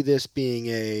easily see this being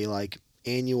a like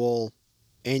annual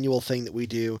thing that we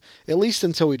do, at least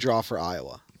until we draw for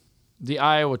Iowa. The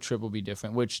Iowa trip will be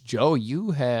different, which, Joe,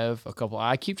 you have a couple.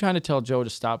 I keep trying to tell Joe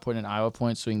to stop putting in Iowa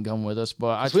points so he can come with us,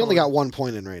 but we only got 1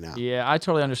 point in right now. Yeah, I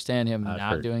totally understand him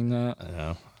not doing that. I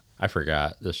know. I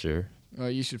forgot this year.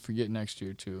 Well, you should forget next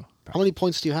year, too. How many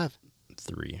points do you have?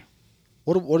 3.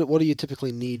 What do you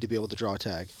typically need to be able to draw a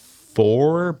tag?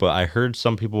 4, but I heard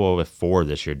some people with 4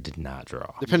 this year did not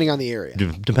draw. Depending on the area.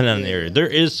 Depending on the area. There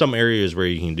is some areas where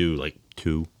you can do like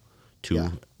 2,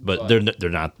 but they're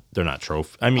not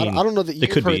trophy. I mean, I don't know that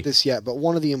you've heard this yet, but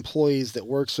one of the employees that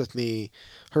works with me,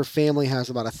 her family has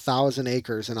about 1,000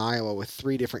 acres in Iowa with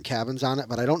 3 different cabins on it,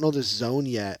 but I don't know this zone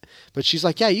yet. But she's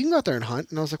like, yeah, you can go out there and hunt.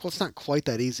 And I was like, well, it's not quite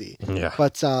that easy. Yeah.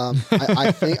 But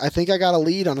I think I got a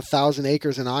lead on 1,000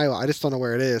 acres in Iowa. I just don't know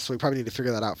where it is, so we probably need to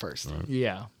figure that out first. Right.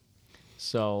 Yeah.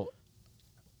 So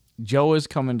Joe is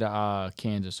coming to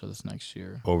Kansas with us next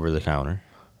year. Over the counter.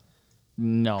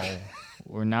 No,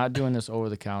 we're not doing this over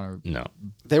the counter. No.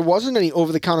 There wasn't any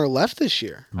over the counter left this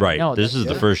year. Right. know, This that's is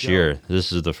the Joe. first year.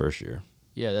 This is the first year.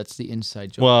 Yeah, that's the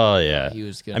inside joke. Well, yeah. He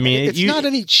was gonna, I mean, It's not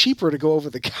any cheaper to go over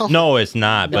the counter. No, it's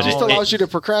not. It But just allows you to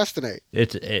procrastinate.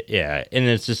 yeah, and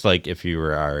it's just like if you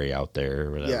were already out there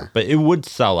or whatever. Yeah. But it would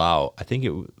sell out. I think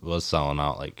it was selling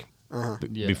out like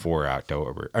Yeah. before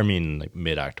October. I mean, like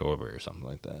mid-October or something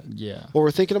like that. yeah. Well,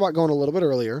 we're thinking about going a little bit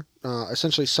earlier,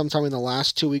 essentially sometime in the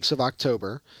last 2 weeks of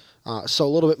October. So a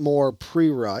little bit more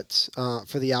pre-rut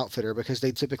for the outfitter because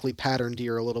they typically pattern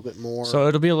deer a little bit more. So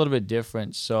it'll be a little bit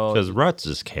different. So Because ruts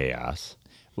is chaos.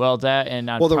 well, that and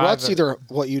on well, the private, rut's either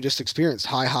what you just experienced,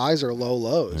 high highs or low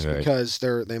lows, Right. because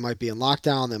they might be in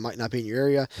lockdown, they might not be in your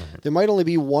area. There might only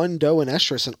be one doe in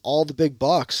estrus, and all the big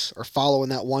bucks are following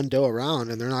that one doe around,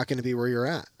 and they're not going to be where you're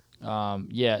at.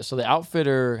 yeah. So the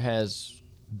outfitter has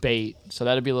bait, so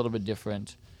that'd be a little bit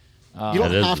different. You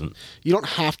don't It have isn't. you don't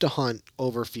have to hunt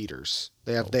over feeders.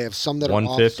 They have some that are off, some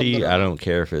 150. that are I don't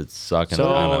care if it's sucking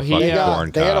So on a he- fucking Yeah.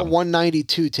 corn They had a cob.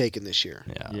 192 taken this year.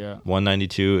 Yeah.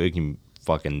 192. It can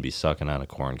fucking be sucking on a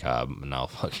corn cob, and I'll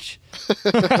fuck.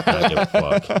 I don't give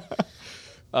a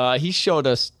fuck. He showed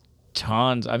us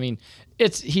tons. I mean,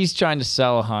 he's trying to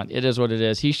sell a hunt. It is what it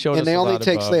is. He showed us. And they a only lot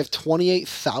take of so they have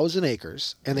 28,000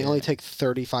 acres, and they only take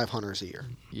 35 hunters a year.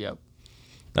 Yep.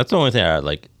 That's the only thing I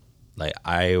like. Like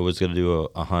I was gonna do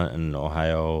a hunt in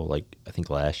Ohio, like I think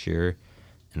last year,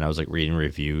 and I was like reading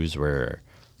reviews where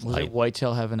Was like it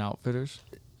Whitetail Heaven Outfitters?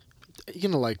 You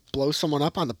gonna like blow someone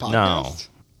up on the podcast?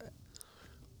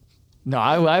 No,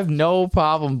 I have no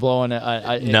problem blowing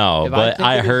it. no, if but think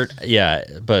I of it-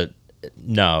 heard but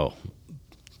no,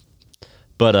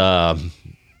 but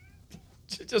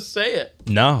Just say it.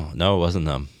 no, it wasn't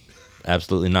them,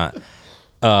 absolutely not.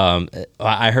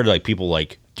 I heard like people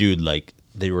like dude like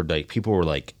they were like people were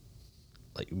like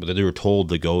they were told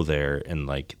to go there and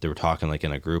like they were talking like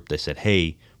in a group. They said,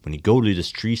 hey, when you go to this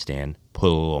tree stand, put a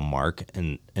little mark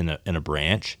in a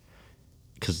branch,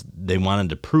 because they wanted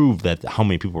to prove that how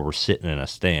many people were sitting in a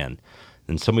stand.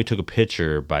 And somebody took a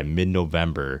picture by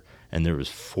mid-November, and there was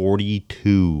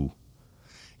 42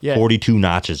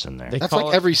 notches in there. They That's call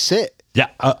like it- every sit. Yeah,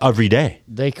 every day.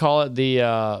 They call it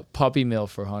the puppy mill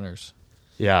for hunters.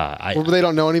 Yeah, Well, they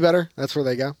don't know any better. That's where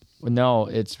they go. Well, no,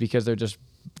 it's because they're just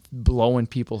blowing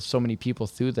so many people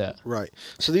through that. Right.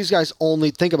 So these guys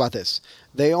only think about this.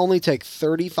 They only take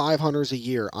 35 hunters a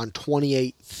year on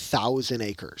 28,000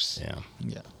 acres. yeah.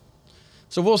 Yeah.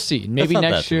 So we'll see. Maybe not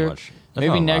next that year. much. That's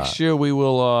Maybe not a next lot. year we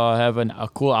will have a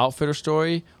cool outfitter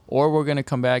story, or we're going to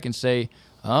come back and say,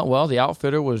 well, the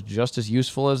outfitter was just as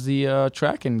useful as the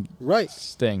tracking Right.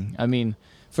 thing. I mean,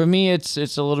 for me, it's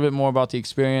a little bit more about the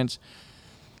experience.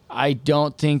 I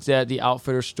don't think that the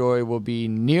outfitter story will be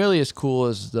nearly as cool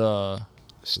as the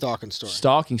Stalking story.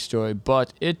 stalking story,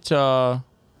 but it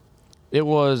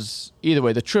was either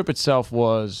way. The trip itself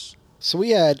was. So we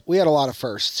had a lot of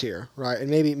firsts here, right? And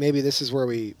maybe this is where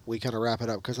we kind of wrap it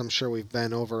up, because I'm sure we've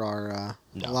been over our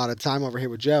a lot of time over here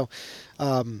with Joe.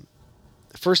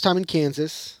 First time in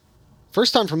Kansas.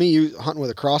 First time for me you hunting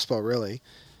with a crossbow, really.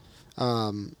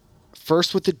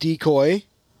 First with the decoy.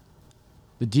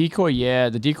 The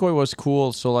decoy was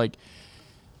cool. So like,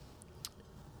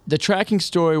 the tracking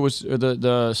story was, or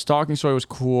the stalking story was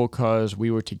cool because we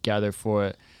were together for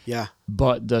it. Yeah.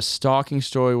 But the stalking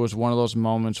story was one of those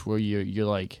moments where you're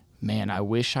like, man, I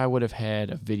wish I would have had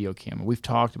a video camera. We've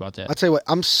talked about that. I'll tell you what,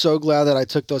 I'm so glad that I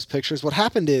took those pictures. What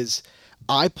happened is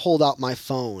I pulled out my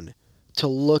phone to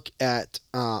look at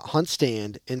hunt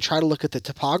stand and try to look at the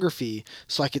topography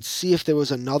so I could see if there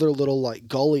was another little like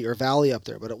gully or valley up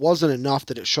there, but it wasn't enough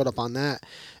that it showed up on that.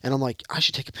 And I'm like, I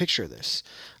should take a picture of this.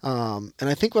 And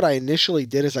I think what I initially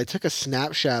did is I took a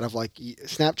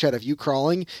Snapchat of you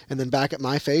crawling and then back at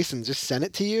my face and just sent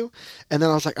it to you. And then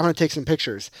I was like, I'm going to take some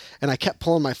pictures. And I kept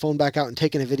pulling my phone back out and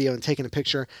taking a video and taking a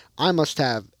picture. I must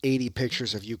have 80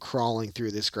 pictures of you crawling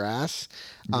through this grass.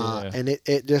 And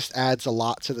it just adds a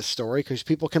lot to the story because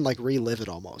people can like relive it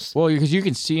almost. Well, because you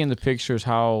can see in the pictures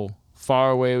how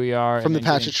far away we are From and the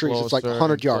then patch getting of trees, it's like closer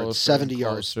 100 and yards, closer 70 and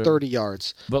yards, closer. 30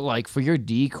 yards. But like for your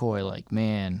decoy, like,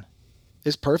 man,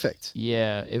 It's perfect.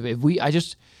 yeah.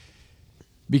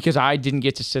 Because I didn't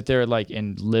get to sit there like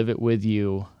and live it with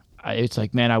you. It's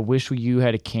like, man, I wish you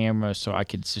had a camera so I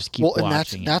could just keep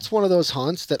watching. And that's one of those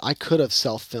hunts that I could have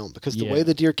self-filmed because the way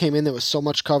the deer came in, there was so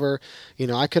much cover.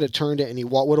 I could have turned it and he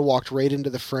would have walked right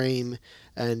into the frame.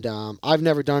 And I've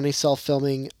never done any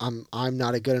self-filming. I'm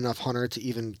not a good enough hunter to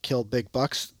even kill big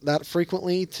bucks that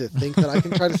frequently to think that I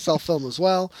can try to self-film as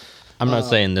well. I'm not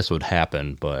saying this would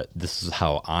happen, but this is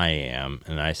how I am,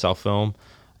 and I self-film.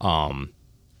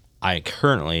 I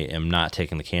currently am not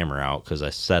taking the camera out because I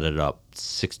set it up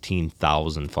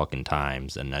 16,000 fucking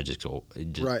times, and I just go,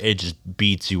 it just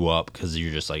beats you up because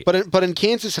you're just like. But in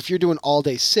Kansas, if you're doing all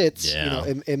day sits,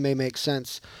 it may make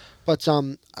sense. But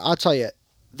I'll tell you,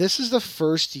 this is the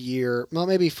first year, well,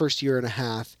 maybe first year and a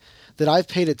half, that I've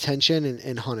paid attention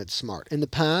and hunted smart. In the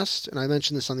past, and I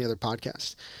mentioned this on the other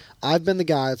podcast, I've been the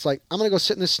guy that's like, I'm going to go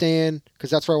sit in the stand because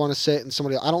that's where I want to sit. And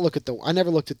I never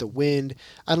looked at the wind.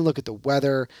 I didn't look at the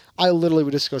weather. I literally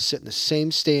would just go sit in the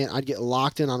same stand. I'd get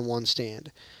locked in on one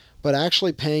stand. But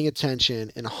actually paying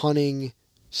attention and hunting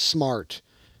smart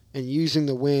and using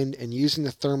the wind and using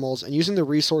the thermals and using the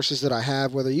resources that I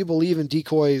have, whether you believe in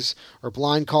decoys or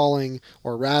blind calling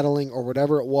or rattling or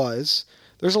whatever it was,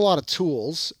 there's a lot of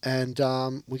tools. And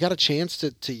we got a chance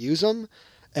to use them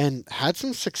and had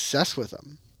some success with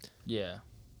them. Yeah.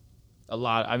 A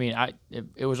lot. I mean,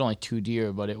 it was only 2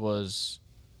 deer, but it was.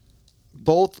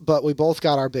 But we both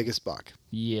got our biggest buck.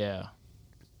 Yeah.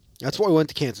 That's what we went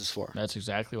to Kansas for. That's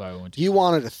exactly why we went to. You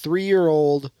wanted a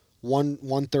 3-year-old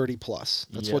 130 plus.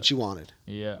 That's what you wanted.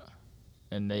 Yeah.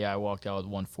 And I walked out with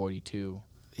 142.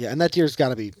 Yeah, and that deer's got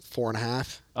to be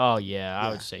 4.5. Oh yeah,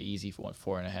 I would say easy for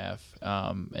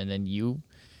 4.5. And then you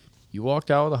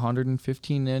walked out with a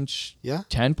 115-inch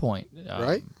 10-point.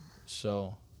 Right.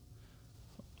 So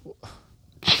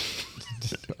I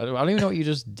don't even know what you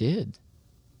just did.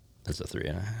 That's a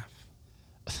 3.5.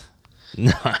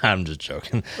 No, I'm just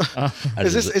joking.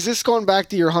 Is this going back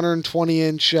to your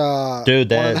 120-inch dude?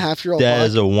 1.5-year-old? That buck?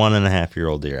 is a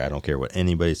 1.5-year-old deer. I don't care what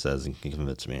anybody says and can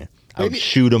convince me. I would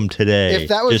shoot him today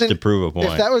to prove a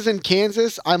point. If that was in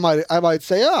Kansas, I might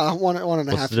say, one and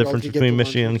a half. What's the difference between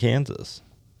Michigan and Kansas?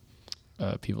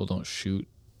 People don't shoot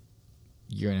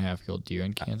 1.5-year-old deer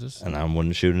in Kansas. And I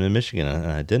wouldn't shoot it in Michigan, and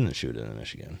I didn't shoot it in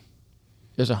Michigan.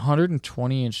 There's a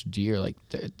 120-inch deer. Like,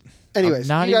 anyways,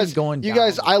 not you even guys, going. You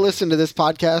guys, I listened to this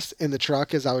podcast in the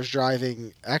truck as I was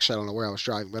driving. Actually, I don't know where I was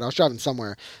driving, but I was driving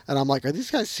somewhere, and I'm like, "Are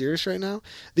these guys serious right now?"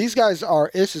 These guys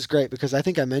are. This is great because I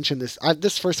think I mentioned this.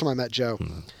 This is the first time I met Joe.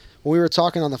 When we were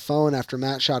talking on the phone after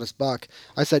Matt shot his buck,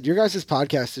 I said, "Your guys'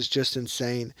 podcast is just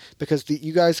insane because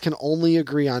you guys can only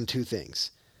agree on 2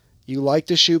 things." You like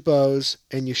to shoot bows,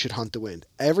 and you should hunt the wind.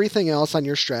 Everything else on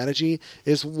your strategy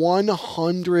is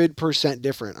 100%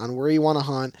 different on where you want to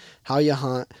hunt, how you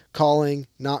hunt, calling,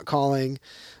 not calling.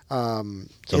 Some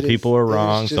people are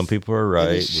wrong. Some people are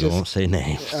right. We won't say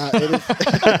names.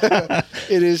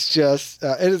 It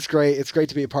is great. It's great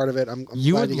to be a part of it.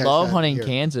 You glad would guys love had it hunting here.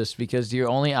 Kansas because your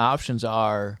only options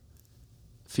are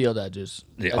field edges.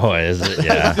 Oh, is it?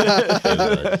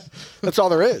 Yeah. That's all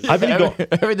there is. I've been going.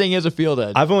 Everything is a field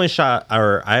edge.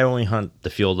 I only hunt the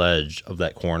field edge of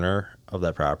that corner of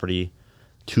that property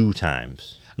 2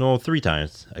 times. No, 3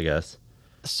 times, I guess.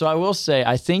 So I will say,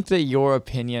 I think that your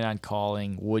opinion on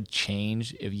calling would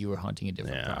change if you were hunting a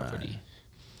different property.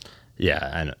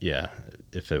 Yeah, I know. Yeah,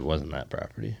 if it wasn't that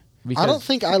property. I don't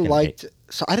think I liked.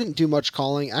 So I didn't do much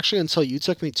calling actually until you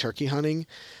took me turkey hunting,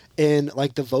 and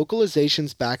like the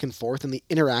vocalizations back and forth and the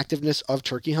interactiveness of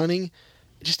turkey hunting,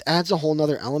 it just adds a whole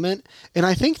nother element. And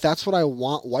I think that's what I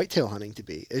want whitetail hunting to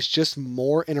be. It's just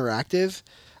more interactive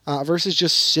versus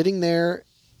just sitting there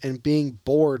and being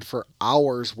bored for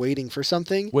hours waiting for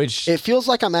something. Which it feels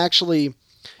like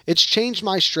it's changed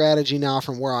my strategy now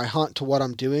from where I hunt to what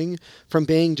I'm doing, from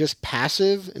being just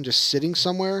passive and just sitting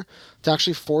somewhere to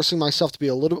actually forcing myself to be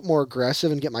a little bit more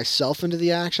aggressive and get myself into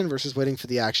the action versus waiting for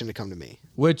the action to come to me.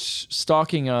 Which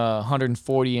stalking a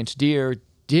 140-inch deer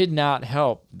did not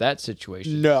help that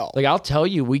situation. No. Like, I'll tell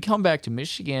you, we come back to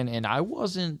Michigan and I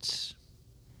wasn't,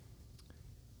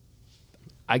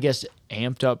 I guess,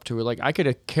 amped up to it. Like, I could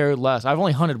have cared less. I've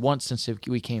only hunted once since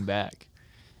we came back.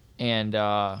 And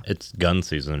it's gun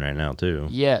season right now too.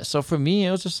 Yeah, so for me,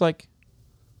 it was just like,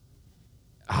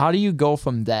 how do you go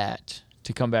from that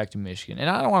to come back to Michigan? And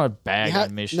I don't want to bag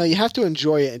on Michigan. No, you have to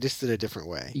enjoy it just in a different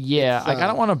way. Yeah, like I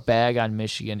don't want to bag on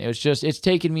Michigan. It was just, it's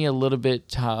taken me a little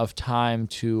bit of time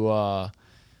to...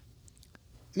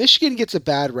 Michigan gets a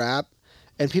bad rap,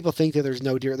 and people think that there's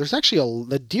no deer. There's actually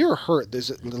the deer hurt. There's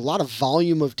a lot of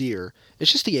volume of deer.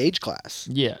 It's just the age class.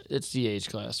 Yeah, it's the age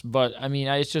class. But, I mean,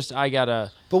 it's just, I got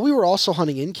to... But we were also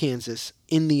hunting in Kansas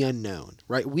in the unknown,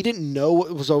 right? We didn't know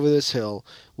what was over this hill.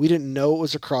 We didn't know it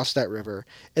was across that river.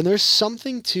 And there's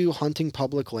something to hunting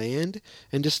public land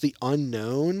and just the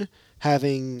unknown.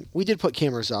 We did put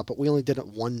cameras up, but we only did it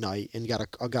one night and got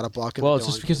a buck. Well, it's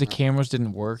just because the cameras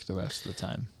didn't work the rest of the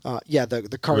time. Yeah,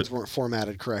 the cards weren't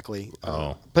formatted correctly.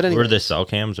 But anyway, were they cell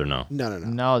cams or no?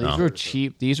 No, these were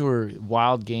cheap. These were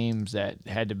wild games that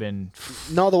had to been.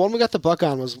 No, the one we got the buck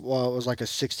on was like a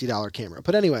 $60 camera.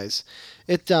 But anyways,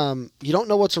 you don't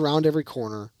know what's around every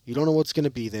corner. You don't know what's going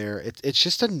to be there. It's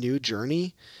just a new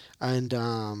journey, and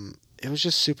it was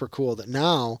just super cool that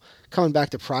now coming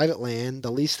back to private land, the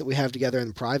lease that we have together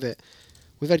in private,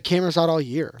 we've had cameras out all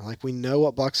year. Like we know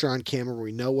what bucks are on camera.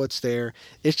 We know what's there.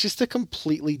 It's just a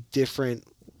completely different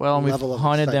level we've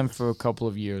hunted them for a couple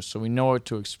of years, so we know what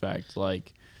to expect.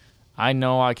 Like, I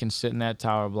know I can sit in that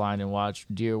tower blind and watch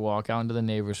deer walk out into the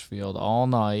neighbor's field all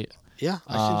night. Yeah,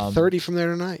 I seen 30 from there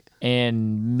tonight.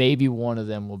 And maybe one of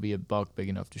them will be a buck big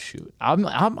enough to shoot. I'm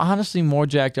honestly more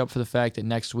jacked up for the fact that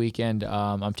next weekend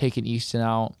I'm taking Easton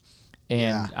out,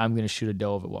 and I'm going to shoot a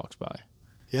doe if it walks by.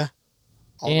 Yeah.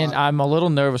 And I'm a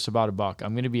little nervous about a buck.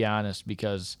 I'm going to be honest,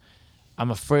 because I'm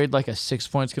afraid like a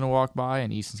 6-point's going to walk by,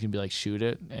 and Easton's going to be like, shoot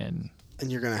it, and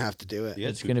you're going to have to do it.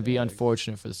 It's going to be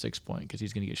unfortunate for the 6-point because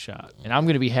he's going to get shot. And I'm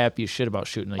going to be happy as shit about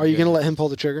shooting. Are you going to let him pull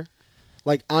the trigger?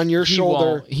 Like on your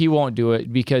shoulder? He won't do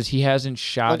it because he hasn't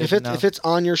shot it enough. If it's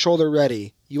on your shoulder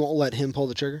ready, you won't let him pull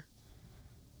the trigger?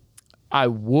 I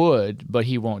would, but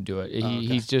he won't do it.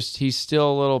 He's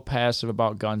still a little passive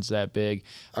about guns that big.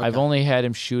 Okay. I've only had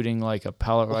him shooting like a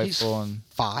pellet rifle. He's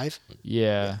 5?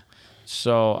 Yeah.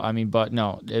 So, I mean, but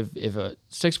no, if a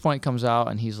 6-point comes out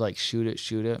and he's like, shoot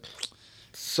it.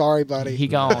 Sorry, buddy. He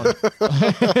gone.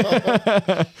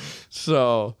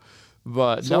 So,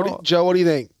 but so no. Joe, what do you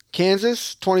think?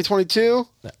 Kansas 2022?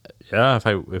 Yeah,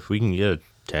 if we can get a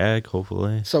tag,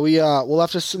 hopefully. So we'll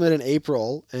have to submit in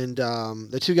April, and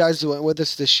the 2 guys who went with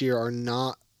us this year are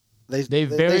not. They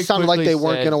sounded like they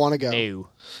weren't going to want to go. No.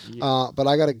 Yeah. But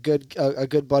I got a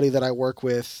good buddy that I work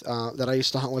with that I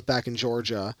used to hunt with back in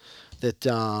Georgia.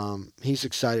 That he's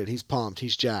excited, he's pumped,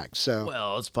 he's jacked. So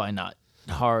well, it's probably not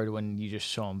hard when you just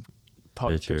show him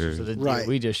pictures of the deer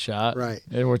we just shot. Right.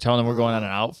 And we're telling them we're going on an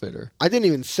outfitter. I didn't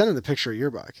even send him the picture of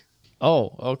your buck.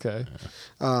 Oh, okay.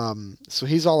 So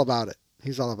he's all about it.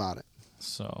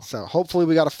 So hopefully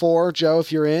we got a 4, Joe,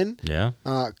 if you're in. Yeah.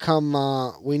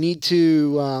 We need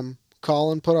to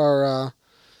call and put our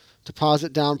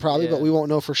deposit down probably, but we won't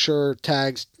know for sure.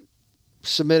 Tags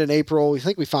submit in April. We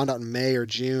think we found out in May or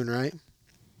June, right?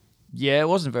 Yeah, it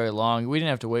wasn't very long. We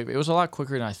didn't have to wait. It was a lot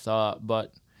quicker than I thought,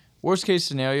 but worst case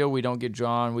scenario, we don't get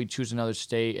drawn. We choose another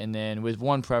state, and then with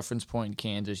one preference point in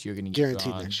Kansas, you're going to get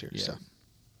guaranteed drawn. Next year. Yeah.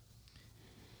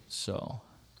 So,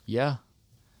 yeah.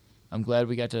 I'm glad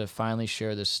we got to finally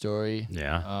share this story.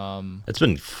 Yeah. It's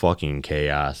been fucking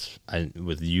chaos.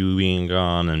 With you being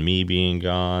gone and me being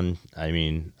gone. I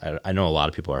mean, I know a lot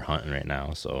of people are hunting right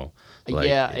now, so like,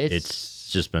 yeah,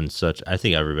 it's just been such. I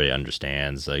think everybody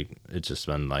understands. Like, it's just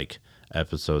been like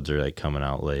episodes are like coming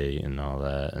out late and all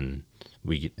that, and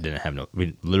we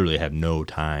literally have no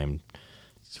time.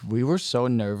 We were so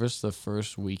nervous the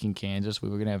first week in Kansas. We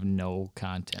were gonna have no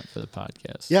content for the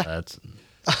podcast. Yeah. That's.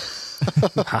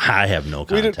 I have no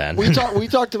content. We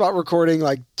talked about recording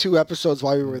like 2 episodes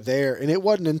while we were there, and it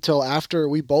wasn't until after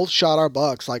we both shot our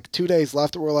bucks, like 2 days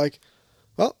left, that we're like,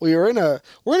 well, we're in a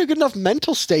good enough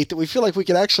mental state that we feel like we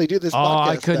could actually do this podcast.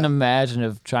 I couldn't imagine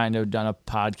of trying to have done a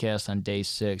podcast on day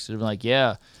 6. It'd be like,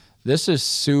 yeah, this is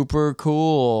super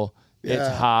cool. Yeah.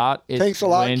 It's hot. It's Thanks a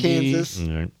lot, windy. Kansas.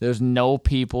 Mm-hmm. There's no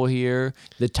people here.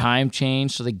 The time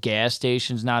changed, so the gas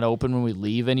station's not open when we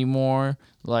leave anymore.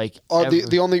 Like,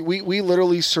 we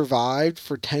literally survived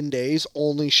for 10 days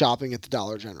only shopping at the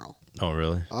Dollar General. Oh,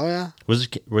 really? Oh yeah.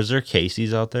 Was there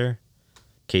Casey's out there?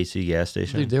 Casey gas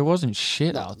station? Dude, there wasn't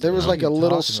shit out there. There was like a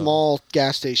little small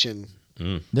gas station.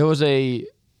 There was a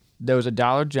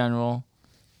Dollar General,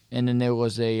 and then there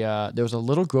was a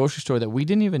little grocery store that we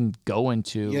didn't even go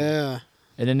into. Yeah.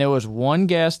 And then there was one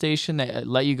gas station that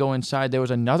let you go inside. There was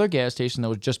another gas station that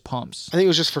was just pumps. I think it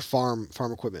was just for farm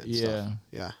equipment and stuff.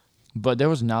 Yeah. But there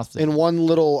was nothing. In one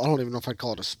little, I don't even know if I'd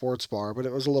call it a sports bar, but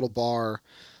it was a little bar.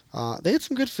 They had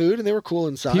some good food, and they were cool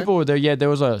inside. People were there. Yeah, there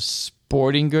was a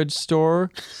sporting goods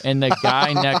store, and the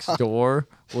guy next door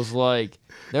was like,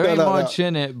 there ain't much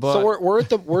in it. But so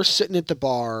we're sitting at the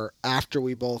bar after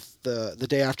we both the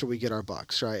day after we get our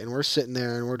bucks, right? And we're sitting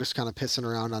there, and we're just kind of pissing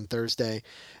around on Thursday.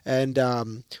 And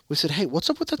we said, hey, what's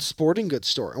up with that sporting goods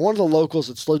store? And one of the locals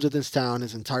that's lived in this town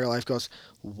his entire life goes,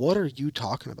 what are you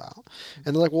talking about?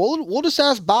 And they're like, well, we'll just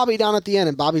ask Bobby down at the end.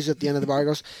 And Bobby's at the end of the bar. He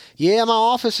goes, yeah, my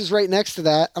office is right next to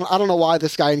that. And I don't know why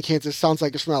this guy in Kansas sounds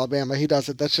like he's from Alabama. He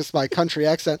doesn't. That's just my country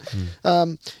accent.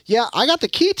 Yeah, I got the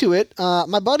key to it.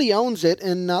 My buddy owns it.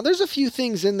 And there's a few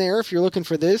things in there if you're looking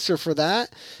for this or for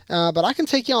that. But I can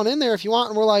take you on in there if you want.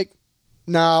 And we're like,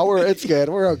 no, it's good.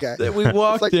 We're okay. We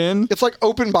walked in. It's like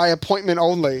open by appointment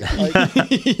only. Like,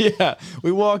 yeah.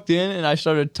 We walked in, and I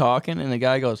started talking, and the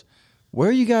guy goes, where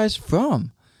are you guys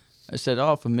from? I said,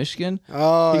 oh, from Michigan.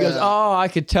 Oh, he goes, oh, I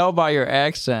could tell by your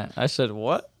accent. I said,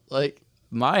 what? Like,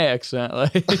 my accent?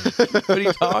 Like, what are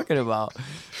you talking about?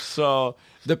 So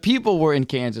the people were in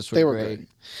Kansas were great.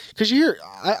 Because you hear,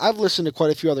 I've listened to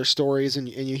quite a few other stories, and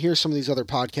you hear some of these other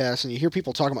podcasts, and you hear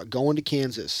people talking about going to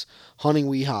Kansas, hunting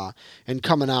weehaw, and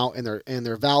coming out, and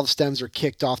their valve stems are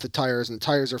kicked off the tires, and the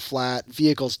tires are flat,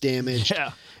 vehicles damaged.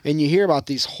 Yeah. And you hear about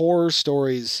these horror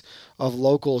stories of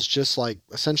locals just like,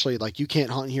 essentially, like, you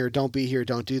can't hunt here, don't be here,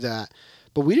 don't do that.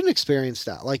 But we didn't experience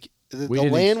that. Like, the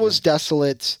land was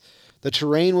desolate, the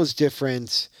terrain was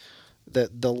different,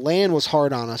 the land was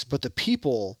hard on us, but the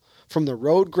people, from the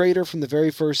road grader from the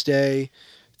very first day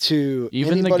to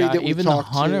even anybody the guy, that we even the talked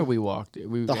hunter to, we walked.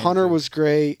 The hunter was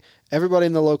great. Everybody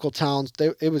in the local towns, they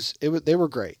were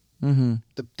great. Mm-hmm.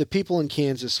 The people in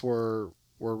Kansas were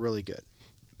really good.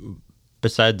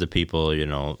 Besides the people,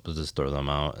 let's just throw them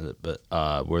out. But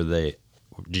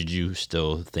did you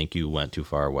still think you went too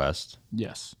far west?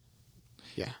 Yes.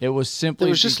 Yeah. It was simply...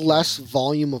 There was just less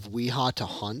volume of weehaw to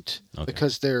hunt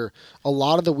because a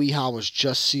lot of the weehaw was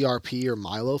just CRP or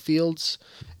Milo fields,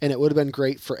 and it would have been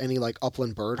great for any like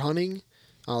upland bird hunting.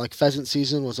 Like pheasant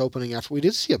season was opening after... We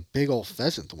did see a big old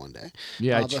pheasant the one day.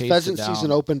 Yeah, I the chased pheasant it down.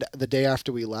 season opened the day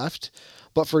after we left.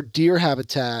 But for deer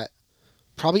habitat,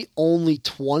 probably only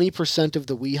 20% of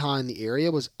the weehaw in the area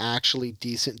was actually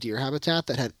decent deer habitat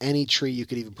that had any tree you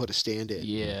could even put a stand in.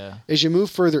 Yeah. As you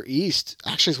move further east,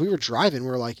 actually, as we were driving,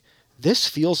 we were like, this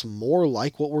feels more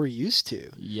like what we're used to.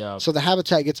 Yeah. So the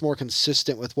habitat gets more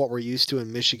consistent with what we're used to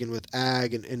in Michigan with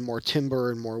ag and more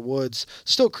timber and more woods.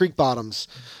 Still creek bottoms,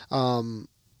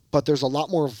 but there's a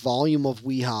lot more volume of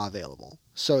weehaw available.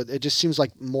 So it just seems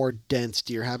like more dense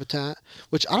deer habitat,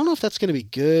 which I don't know if that's going to be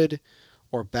good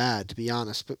or bad, to be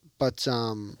honest. But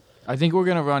I think we're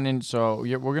gonna run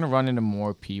into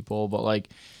more people. But like,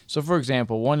 so for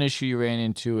example, one issue you ran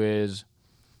into is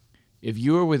if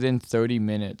you were within 30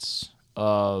 minutes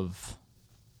of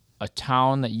a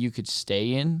town that you could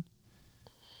stay in,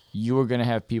 you were gonna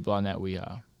have people on that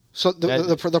weehaw. So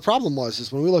the problem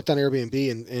is when we looked on Airbnb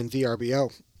and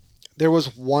VRBO, there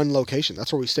was one location.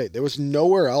 That's where we stayed. There was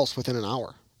nowhere else within an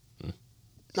hour.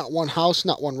 Not one house,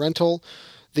 not one rental.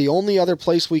 The only other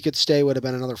place we could stay would have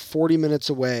been another 40 minutes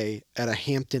away at a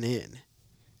Hampton Inn.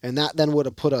 And that then would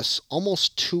have put us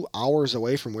almost 2 hours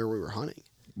away from where we were hunting.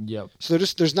 Yep. So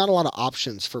there's not a lot of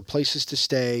options for places to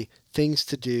stay, things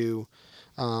to do.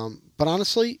 But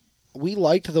honestly, we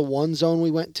liked the one zone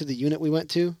we went to, the unit we went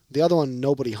to. The other one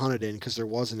nobody hunted in because there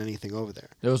wasn't anything over there.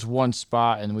 There was one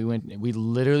spot, and we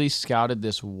literally scouted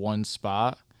this one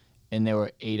spot, and there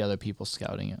were 8 other people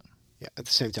scouting it. Yeah, at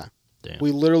the same time. Damn.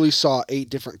 We literally saw 8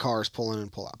 different cars pull in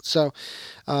and pull out. So,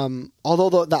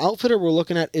 although the outfitter we're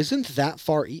looking at isn't that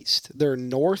far east, they're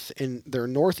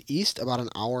northeast about an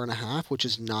hour and a half, which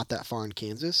is not that far in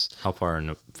Kansas. How far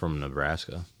from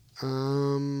Nebraska?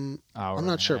 I'm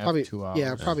not sure. Half, Probably 2 hours.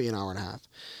 Yeah, probably an hour and a half.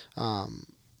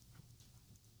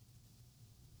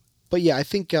 But yeah, I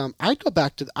think I'd go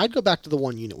back to the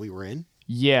one unit we were in.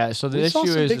 Yeah. So the We saw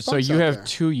issue some big is, so bucks you out have there.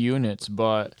 2 units,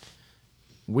 but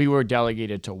we were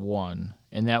delegated to 1,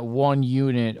 and that 1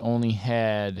 unit only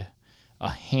had a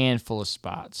handful of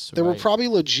spots. There were right? probably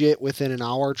legit within an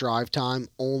hour drive time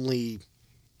only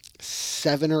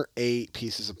 7 or 8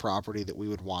 pieces of property that we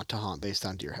would want to hunt based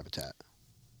on deer habitat.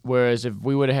 Whereas if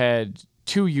we would have had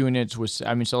 2 units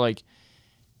so like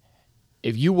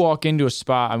if you walk into a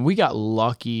spot, we got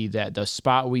lucky that the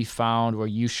spot we found where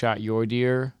you shot your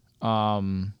deer,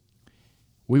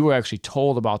 we were actually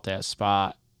told about that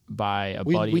spot by a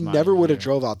buddy. We of mine never would have here.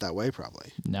 drove out that way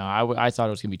probably. No, I thought it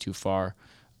was gonna be too far.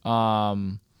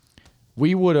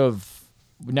 We would have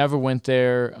never went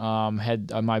there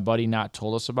had my buddy not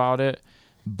told us about it.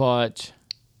 But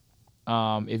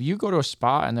if you go to a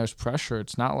spot and there's pressure,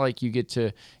 it's not like you get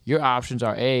to. Your options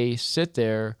are A, sit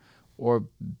there, or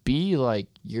B, like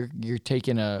you're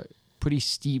taking a pretty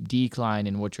steep decline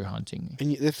in what you're hunting.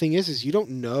 And the thing is you don't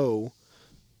know.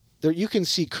 There you can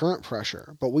see current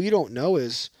pressure, but what you don't know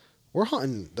is we're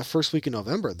hunting the first week in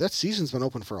November. That season's been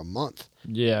open for a month.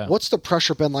 Yeah. What's the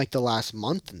pressure been like the last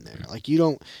month in there? Like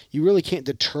you really can't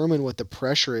determine what the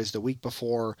pressure is the week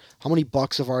before. How many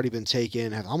bucks have already been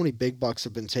taken? How many big bucks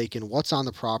have been taken? What's on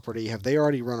the property? Have they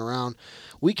already run around?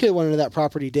 We could have went into that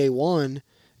property day one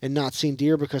and not seen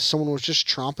deer because someone was just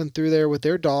tromping through there with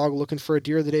their dog looking for a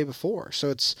deer the day before. So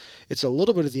it's a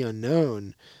little bit of the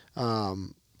unknown.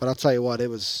 But I'll tell you what, it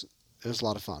was a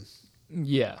lot of fun.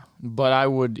 Yeah, but I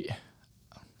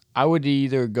would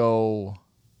either go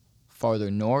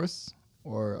farther north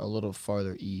or a little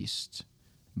farther east,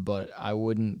 but I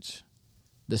wouldn't.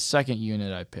 The second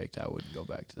unit I picked, I would go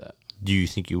back to that. Do you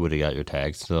think you would have got your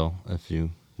tags still if you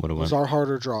would have Those went? are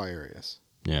harder draw areas.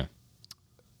 Yeah.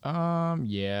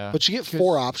 Yeah. But you get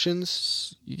 4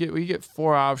 options. You get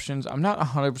 4 options. I'm not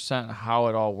 100% how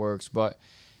it all works, but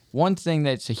one thing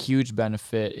that's a huge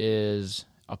benefit is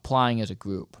applying as a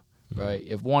group, right?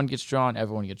 If one gets drawn,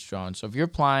 everyone gets drawn. So if you're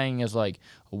applying as like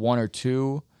a 1 or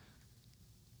 2,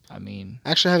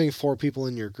 Actually, having 4 people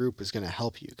in your group is going to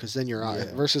help you because then your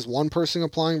versus 1 person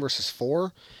applying versus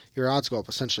 4, your odds go up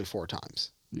essentially 4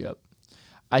 times. Yep.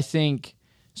 I think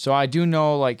so. I do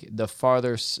know like the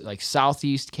farther, like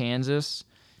southeast Kansas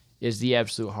is the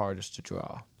absolute hardest to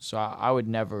draw. So I would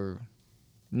never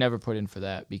put in for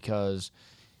that because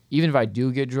even if I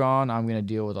do get drawn, I'm going to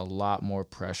deal with a lot more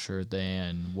pressure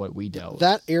than what we dealt with.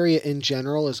 That area in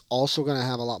general is also going to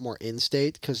have a lot more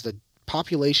in-state because the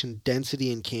population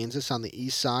density in Kansas on the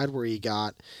east side, where you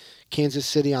got Kansas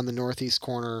City on the northeast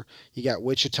corner, you got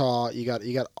Wichita, you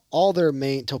got all their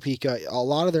main Topeka, a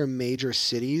lot of their major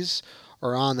cities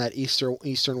are on that eastern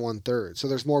 1/3. So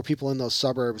there's more people in those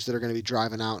suburbs that are going to be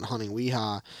driving out and hunting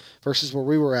Weehaw versus where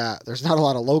we were at. There's not a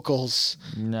lot of locals,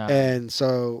 No. and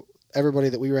so everybody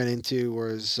that we ran into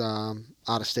was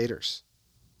out of staters.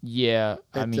 Yeah.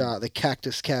 At the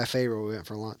Cactus Cafe where we went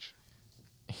for lunch.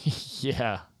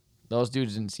 Yeah. Those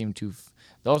dudes didn't seem too.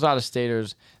 Those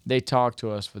out-of-staters, they talked to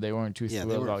us, but they weren't too Yeah, they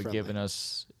thrilled weren't about friendly. giving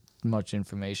us much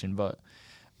information. But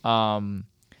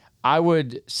I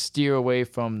would steer away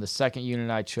from the second unit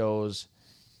I chose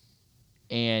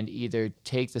and either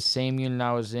take the same unit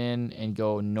I was in and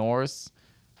go north.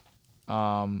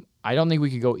 I don't think we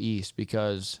could go east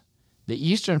because the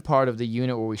eastern part of the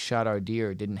unit where we shot our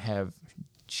deer didn't have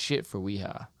shit for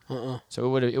Weehaw.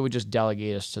 So it would just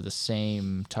delegate us to the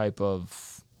same type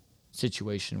of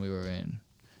situation we were in.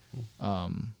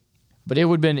 But it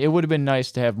would have been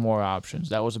nice to have more options.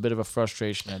 That was a bit of a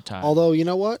frustration at times. Although, you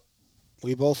know what?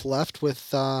 We both left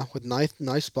with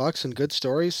nice bucks and good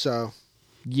stories, so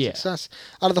yeah. success.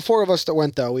 Out of the 4 of us that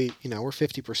went, though, we're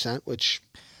 50%, which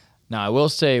Now I will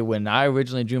say, when I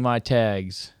originally drew my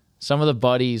tags, some of the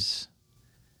buddies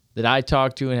that I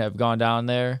talked to and have gone down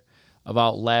there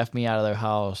about laughed me out of their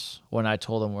house when I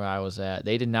told them where I was at.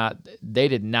 They did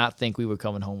not think we were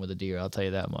coming home with a deer. I'll tell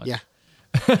you that much. Yeah.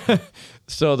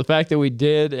 So the fact that we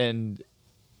did, and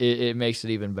it makes it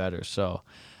even better. So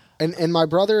and my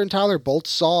brother and Tyler both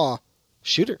saw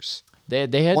shooters.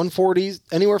 They had 140s,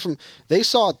 anywhere from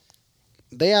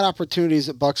they had opportunities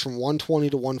at bucks from 120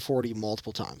 to 140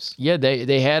 multiple times. Yeah,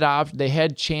 they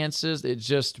had chances. It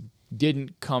just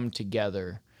didn't come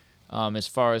together as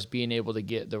far as being able to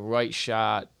get the right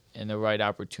shot and the right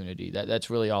opportunity. That's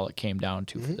really all it came down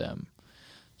to for them.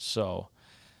 So,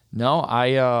 no,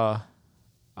 I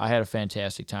had a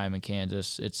fantastic time in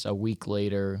Kansas. It's a week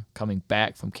later coming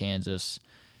back from Kansas,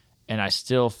 and I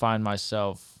still find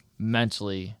myself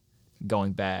mentally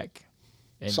going back.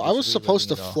 So I was supposed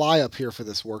to fly up here for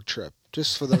this work trip,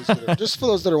 just for those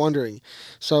that are wondering.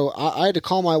 So I had to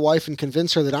call my wife and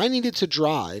convince her that I needed to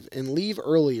drive and leave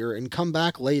earlier and come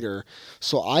back later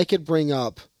so I could bring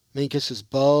up Minkus's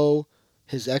bow,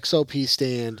 his XOP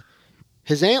stand,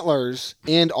 his antlers,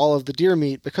 and all of the deer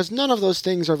meat, because none of those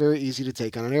things are very easy to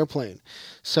take on an airplane.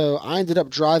 So I ended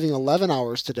up driving 11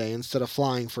 hours today instead of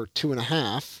flying for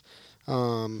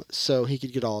 2.5, so he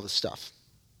could get all of his stuff.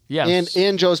 Yeah,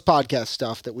 and Joe's podcast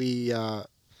stuff that we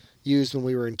used when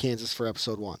we were in Kansas for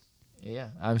episode 1. Yeah,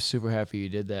 I'm super happy you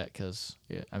did that because,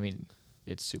 I mean,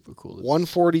 it's super cool.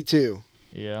 142.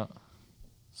 Yeah.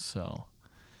 So,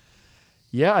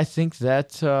 yeah, I think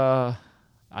that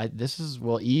this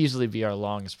will easily be our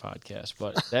longest podcast,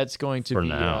 but that's going to For be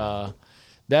now.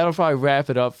 That'll probably wrap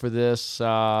it up for this.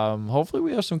 Hopefully,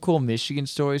 we have some cool Michigan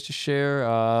stories to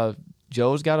share.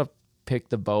 Joe's got to pick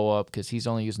the bow up because he's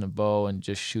only using a bow and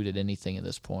just shoot at anything at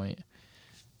this point.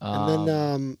 And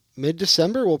then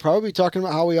mid-December, we'll probably be talking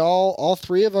about how we all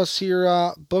three of us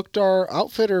here booked our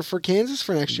outfitter for Kansas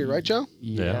for next year, right, Joe?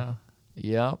 Yeah.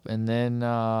 Yep. And then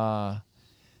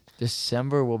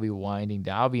December we'll be winding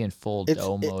down. I'll be in full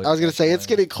doe mode. I was going to say, it's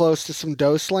getting close to some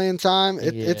doe slaying time.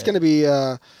 It's going to be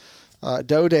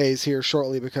doe days here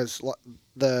shortly because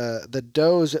the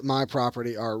does at my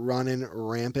property are running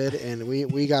rampant, and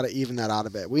we got to even that out a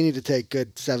bit. We need to take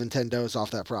good 7-10 does off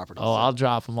that property. Oh, I'll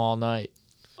drop them all night.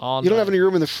 You don't have any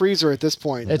room in the freezer at this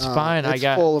point. It's fine. I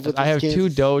have 2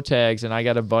 doe tags, and I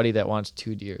got a buddy that wants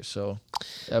 2 deer, so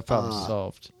that problem's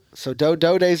solved. So doe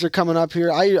days are coming up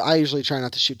here. I usually try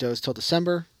not to shoot does till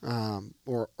December,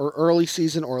 or early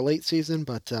season or late season,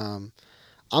 but I'm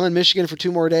in Michigan for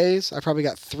 2 more days. I probably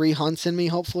got 3 hunts in me,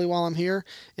 hopefully, while I'm here,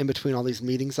 in between all these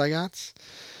meetings I got.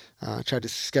 I tried to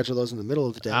schedule those in the middle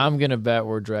of the day. I'm going to bet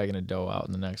we're dragging a doe out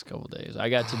in the next couple of days. I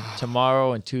got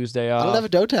tomorrow and Tuesday off. I don't have a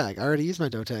doe tag. I already used my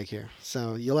doe tag here.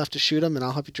 So you'll have to shoot them, and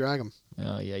I'll help you drag them.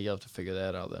 Oh, yeah, you'll have to figure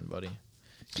that out then, buddy.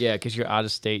 Yeah, because your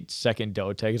out-of-state second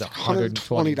doe tag is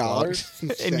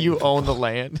 $120. And you own the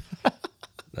land.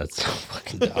 That's so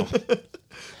fucking dumb.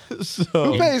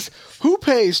 So Who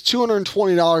pays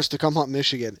 $220 to come hunt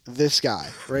Michigan? This guy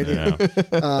right here.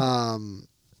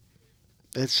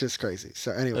 It's just crazy.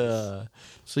 So anyways.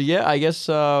 I guess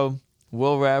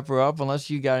we'll wrap her up unless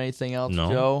you got anything else,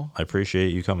 Joe. I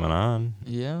appreciate you coming on.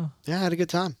 Yeah. Yeah, I had a good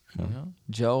time. Yeah.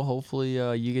 Joe, hopefully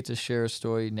you get to share a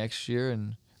story next year,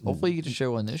 and hopefully you get to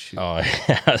share one this year. Oh,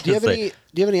 yeah. Do you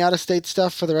have any out-of-state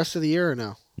stuff for the rest of the year or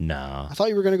no? No. I thought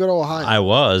you were going to go to Ohio. I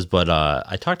was, but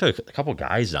I talked to a couple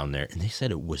guys down there, and they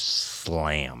said it was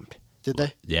slammed. Did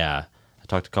they? Yeah. I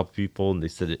talked to a couple people, and they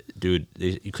said, dude,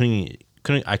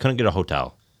 I couldn't get a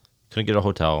hotel. Couldn't get a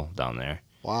hotel down there.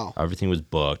 Wow. Everything was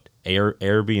booked.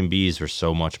 Airbnbs were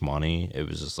so much money. It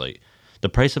was just like the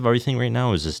price of everything right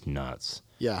now is just nuts.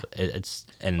 Yeah. If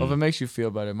it makes you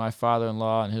feel better, my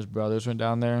father-in-law and his brothers went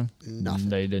down there. Nothing.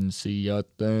 They didn't see a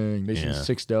thing. They seen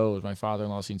 6 does. My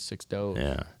father-in-law seen 6 does.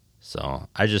 Yeah. So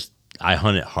I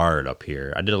hunted hard up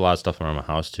here. I did a lot of stuff around my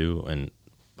house too, and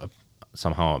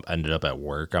somehow I ended up at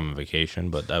work on vacation,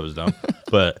 but that was dumb.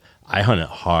 But I hunted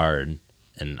hard,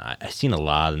 and I seen a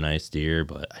lot of nice deer,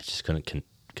 but I just couldn't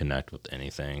connect with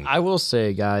anything. I will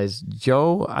say, guys,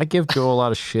 I give Joe a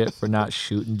lot of shit for not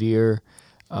shooting deer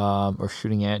or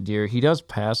shooting at deer. He does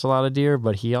pass a lot of deer,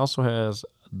 but he also has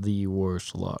the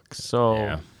worst luck.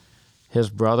 So his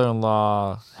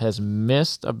brother-in-law has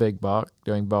missed a big buck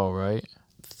during bow, right?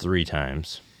 3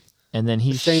 times. And then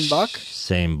he same buck?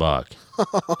 Same buck.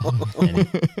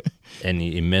 and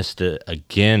he missed it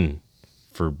again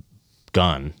for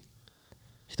gun.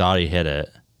 He thought he hit it,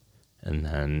 and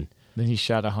then he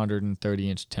shot a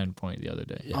 130-inch 10-point the other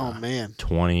day. Yeah. Oh, man.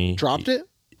 20. Dropped it?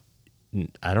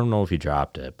 I don't know if he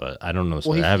dropped it, but I don't know.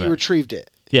 Well, he retrieved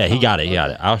it. Yeah, he got it. He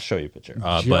got it. I'll show you a picture.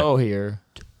 Joe here.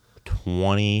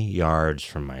 20 yards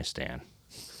from my stand.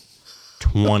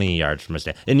 20 yards from my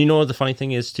stand. And you know what the funny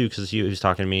thing is, too, because he was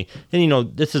talking to me,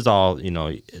 and, this is all,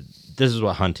 this is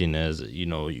what hunting is,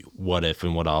 what if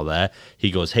and what all that.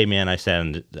 He goes, hey, man, I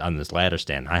sat on this ladder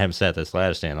stand. I haven't sat at this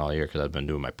ladder stand all year because I've been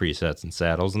doing my presets and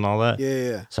saddles and all that.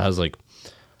 Yeah. So I was like,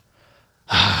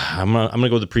 I'm gonna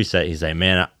go with the preset. He's like,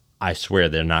 man, I swear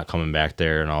they're not coming back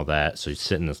there and all that. So you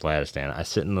sit in this ladder stand. I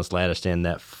sit in this ladder stand.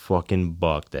 That fucking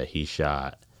buck that he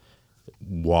shot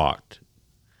walked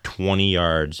 20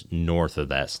 yards north of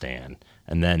that stand.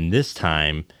 And then this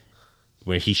time,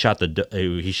 when he shot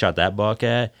that buck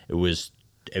at, it was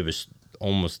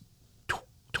almost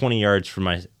 20 yards from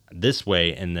this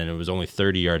way, and then it was only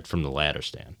 30 yards from the ladder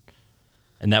stand.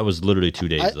 And that was literally 2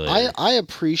 days later. I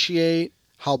appreciate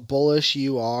how bullish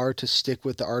you are to stick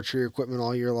with the archery equipment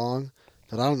all year long,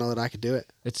 but I don't know that I could do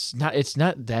it. It's not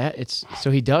that. So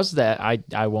he does that.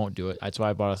 I won't do it. That's why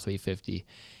I bought a 350.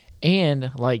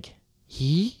 And like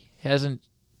he hasn't.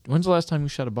 When's the last time you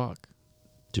shot a buck?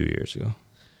 2 years ago.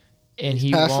 And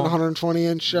he passing won't,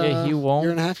 120-inch he won't.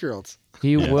 year-and-a-half-year-olds.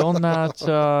 He will not.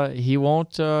 He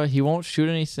won't shoot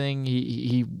anything.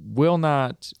 He will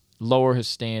not lower his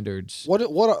standards. What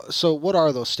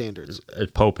are those standards?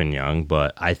 It's Pope and Young,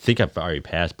 but I think I've already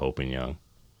passed Pope and Young.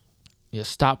 Yeah,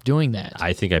 stop doing that.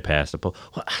 I think I passed the Pope.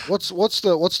 What's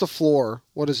the floor?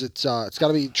 What is it? It's got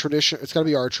to be tradition. It's got to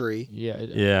be archery.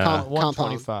 Yeah.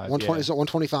 125. 120. Is it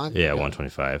 125? Yeah,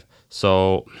 125.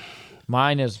 So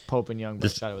mine is Pope and Young.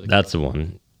 But that's the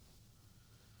one.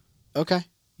 Okay.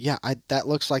 Yeah, that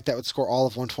looks like that would score all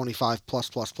of 125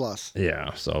 plus.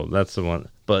 Yeah, so that's the one.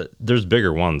 But there's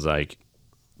bigger ones. That's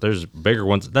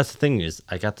the thing is,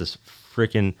 I got this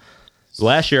freaking.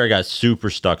 Last year, I got super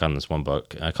stuck on this one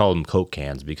buck. I call them Coke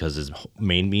cans because his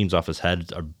main beams off his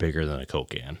head are bigger than a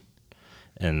Coke can.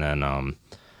 And then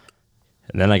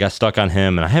I got stuck on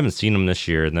him, and I haven't seen him this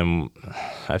year. And then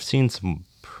I've seen some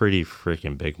pretty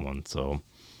freaking big ones. So,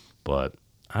 but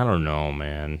I don't know,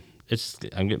 man.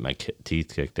 I'm getting my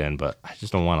teeth kicked in, but I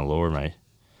just don't want to lower my.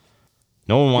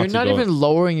 No one wants. You're not even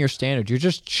lowering your standard. You're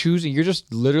just choosing. You're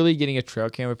just literally getting a trail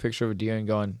camera picture of a deer and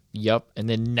going, "Yep," and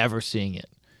then never seeing it.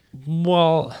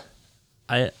 Well,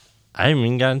 I haven't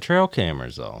even gotten trail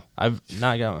cameras though. I've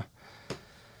not got.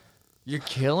 You're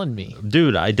killing me,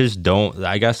 dude. I just don't.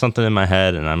 I got something in my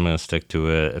head, and I'm gonna stick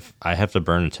to it. If I have to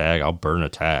burn a tag, I'll burn a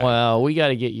tag. Well, we got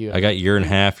to get you. I got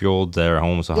year-and-a-half-year-olds that are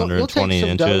almost 120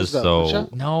 inches. So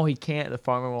no, he can't. The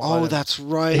farmer won't. Oh, that's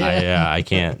right. I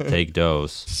can't take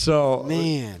does. So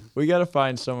man, we got to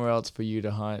find somewhere else for you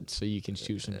to hunt so you can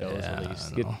shoot some does at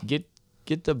least.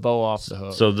 Get the bow off the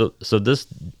hook. So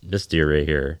this deer right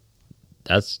here,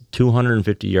 that's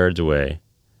 250 yards away.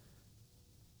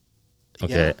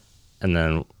 Okay. Yeah. And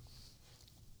then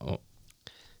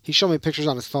he showed me pictures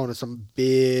on his phone of some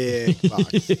big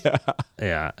bucks.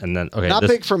 Yeah, and then not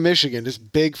big for Michigan,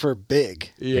 just big for big.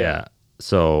 Yeah.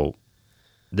 So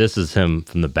this is him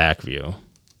from the back view.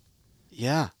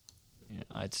 Yeah,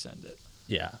 I'd send it.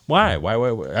 Yeah. Why?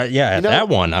 That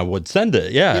one I would send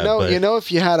it. Yeah. You know,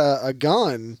 if you had a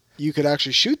gun, you could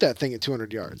actually shoot that thing at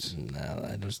 200 yards.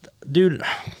 No, dude.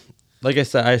 Like I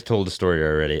said, I told the story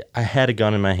already. I had a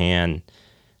gun in my hand.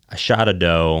 I shot a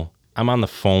doe. I'm on the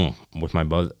phone with my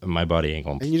buddy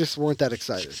Engel. And you just weren't that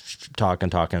excited. Talking.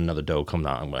 Another doe comes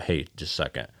out. I'm like, hey, just a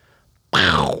second.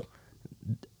 Pow!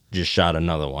 Just shot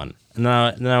another one. And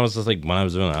then I was just like, when I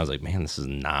was doing it, I was like, man, this is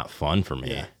not fun for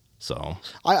me. Yeah. So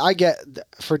I get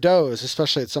for does,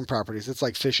 especially at some properties, it's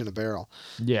like fish in a barrel.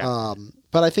 Yeah.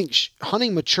 But I think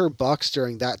hunting mature bucks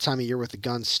during that time of year with a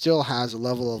gun still has a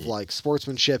level of like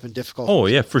sportsmanship and difficulty. Oh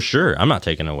yeah, for sure. I'm not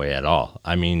taking it away at all.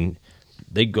 I mean,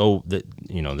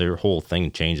 their whole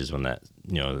thing changes when that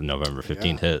the November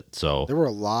 15th hit. So there were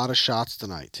a lot of shots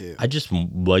tonight too. I just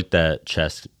like that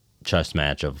chess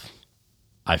match of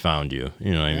I found you.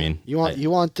 You know what I mean? You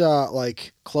want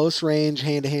like close range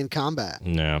hand to hand combat.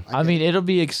 Yeah. I mean, it'll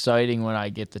be exciting when I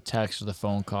get the text or the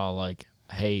phone call like,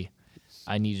 "Hey,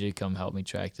 I need you to come help me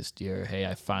track this deer. Hey,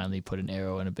 I finally put an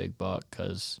arrow in a big buck,"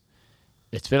 because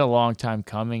it's been a long time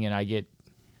coming, and I get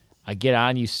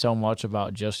on you so much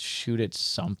about just shoot at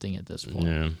something at this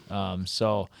point. Yeah.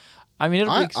 So, I mean,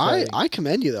 it'll be exciting. I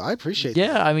commend you though. I appreciate that.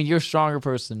 Yeah, I mean, you're a stronger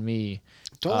person than me.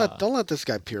 Don't let this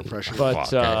guy peer pressure.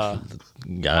 But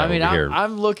I mean,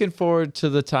 I'm looking forward to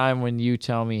the time when you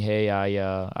tell me, "Hey,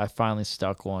 I finally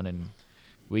stuck one," and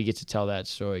we get to tell that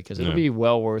story because it'll be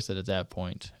well worth it at that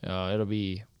point. It'll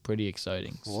be pretty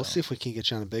exciting. Well, we'll see if we can get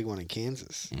you on a big one in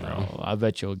Kansas. No, I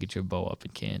bet you'll get your bow up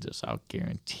in Kansas. I'll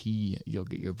guarantee you'll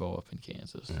get your bow up in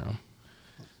Kansas. Yeah.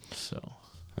 So.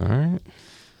 All right.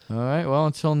 Well,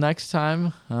 until next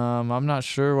time, I'm not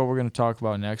sure what we're going to talk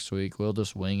about next week. We'll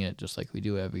just wing it just like we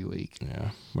do every week.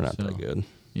 Yeah, we're not that good.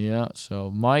 Yeah,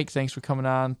 so Mike, thanks for coming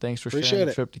on. Thanks for sharing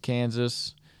the trip to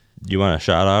Kansas. Do you want to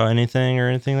shout out anything or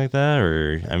anything like that?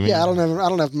 Or I mean, I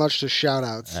don't have much to shout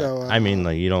out. So I mean,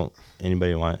 like you don't.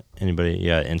 Anybody?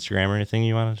 Yeah, Instagram or anything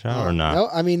you want to shout or not? No,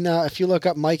 I mean, if you look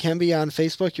up Mike Hemby on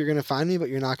Facebook, you're going to find me, but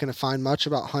you're not going to find much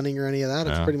about hunting or any of that.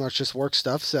 It's pretty much just work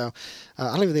stuff. So I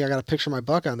don't even think I got a picture of my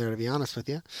buck on there, to be honest with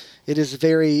you. It is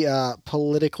very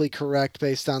politically correct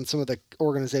based on some of the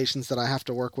organizations that I have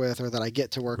to work with or that I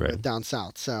get to work with down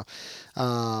south. So,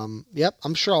 yep,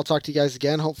 I'm sure I'll talk to you guys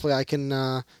again. Hopefully I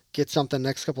can get something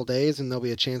next couple days and there'll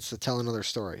be a chance to tell another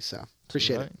story. So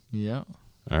appreciate it. Yeah.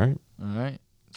 All right. All right.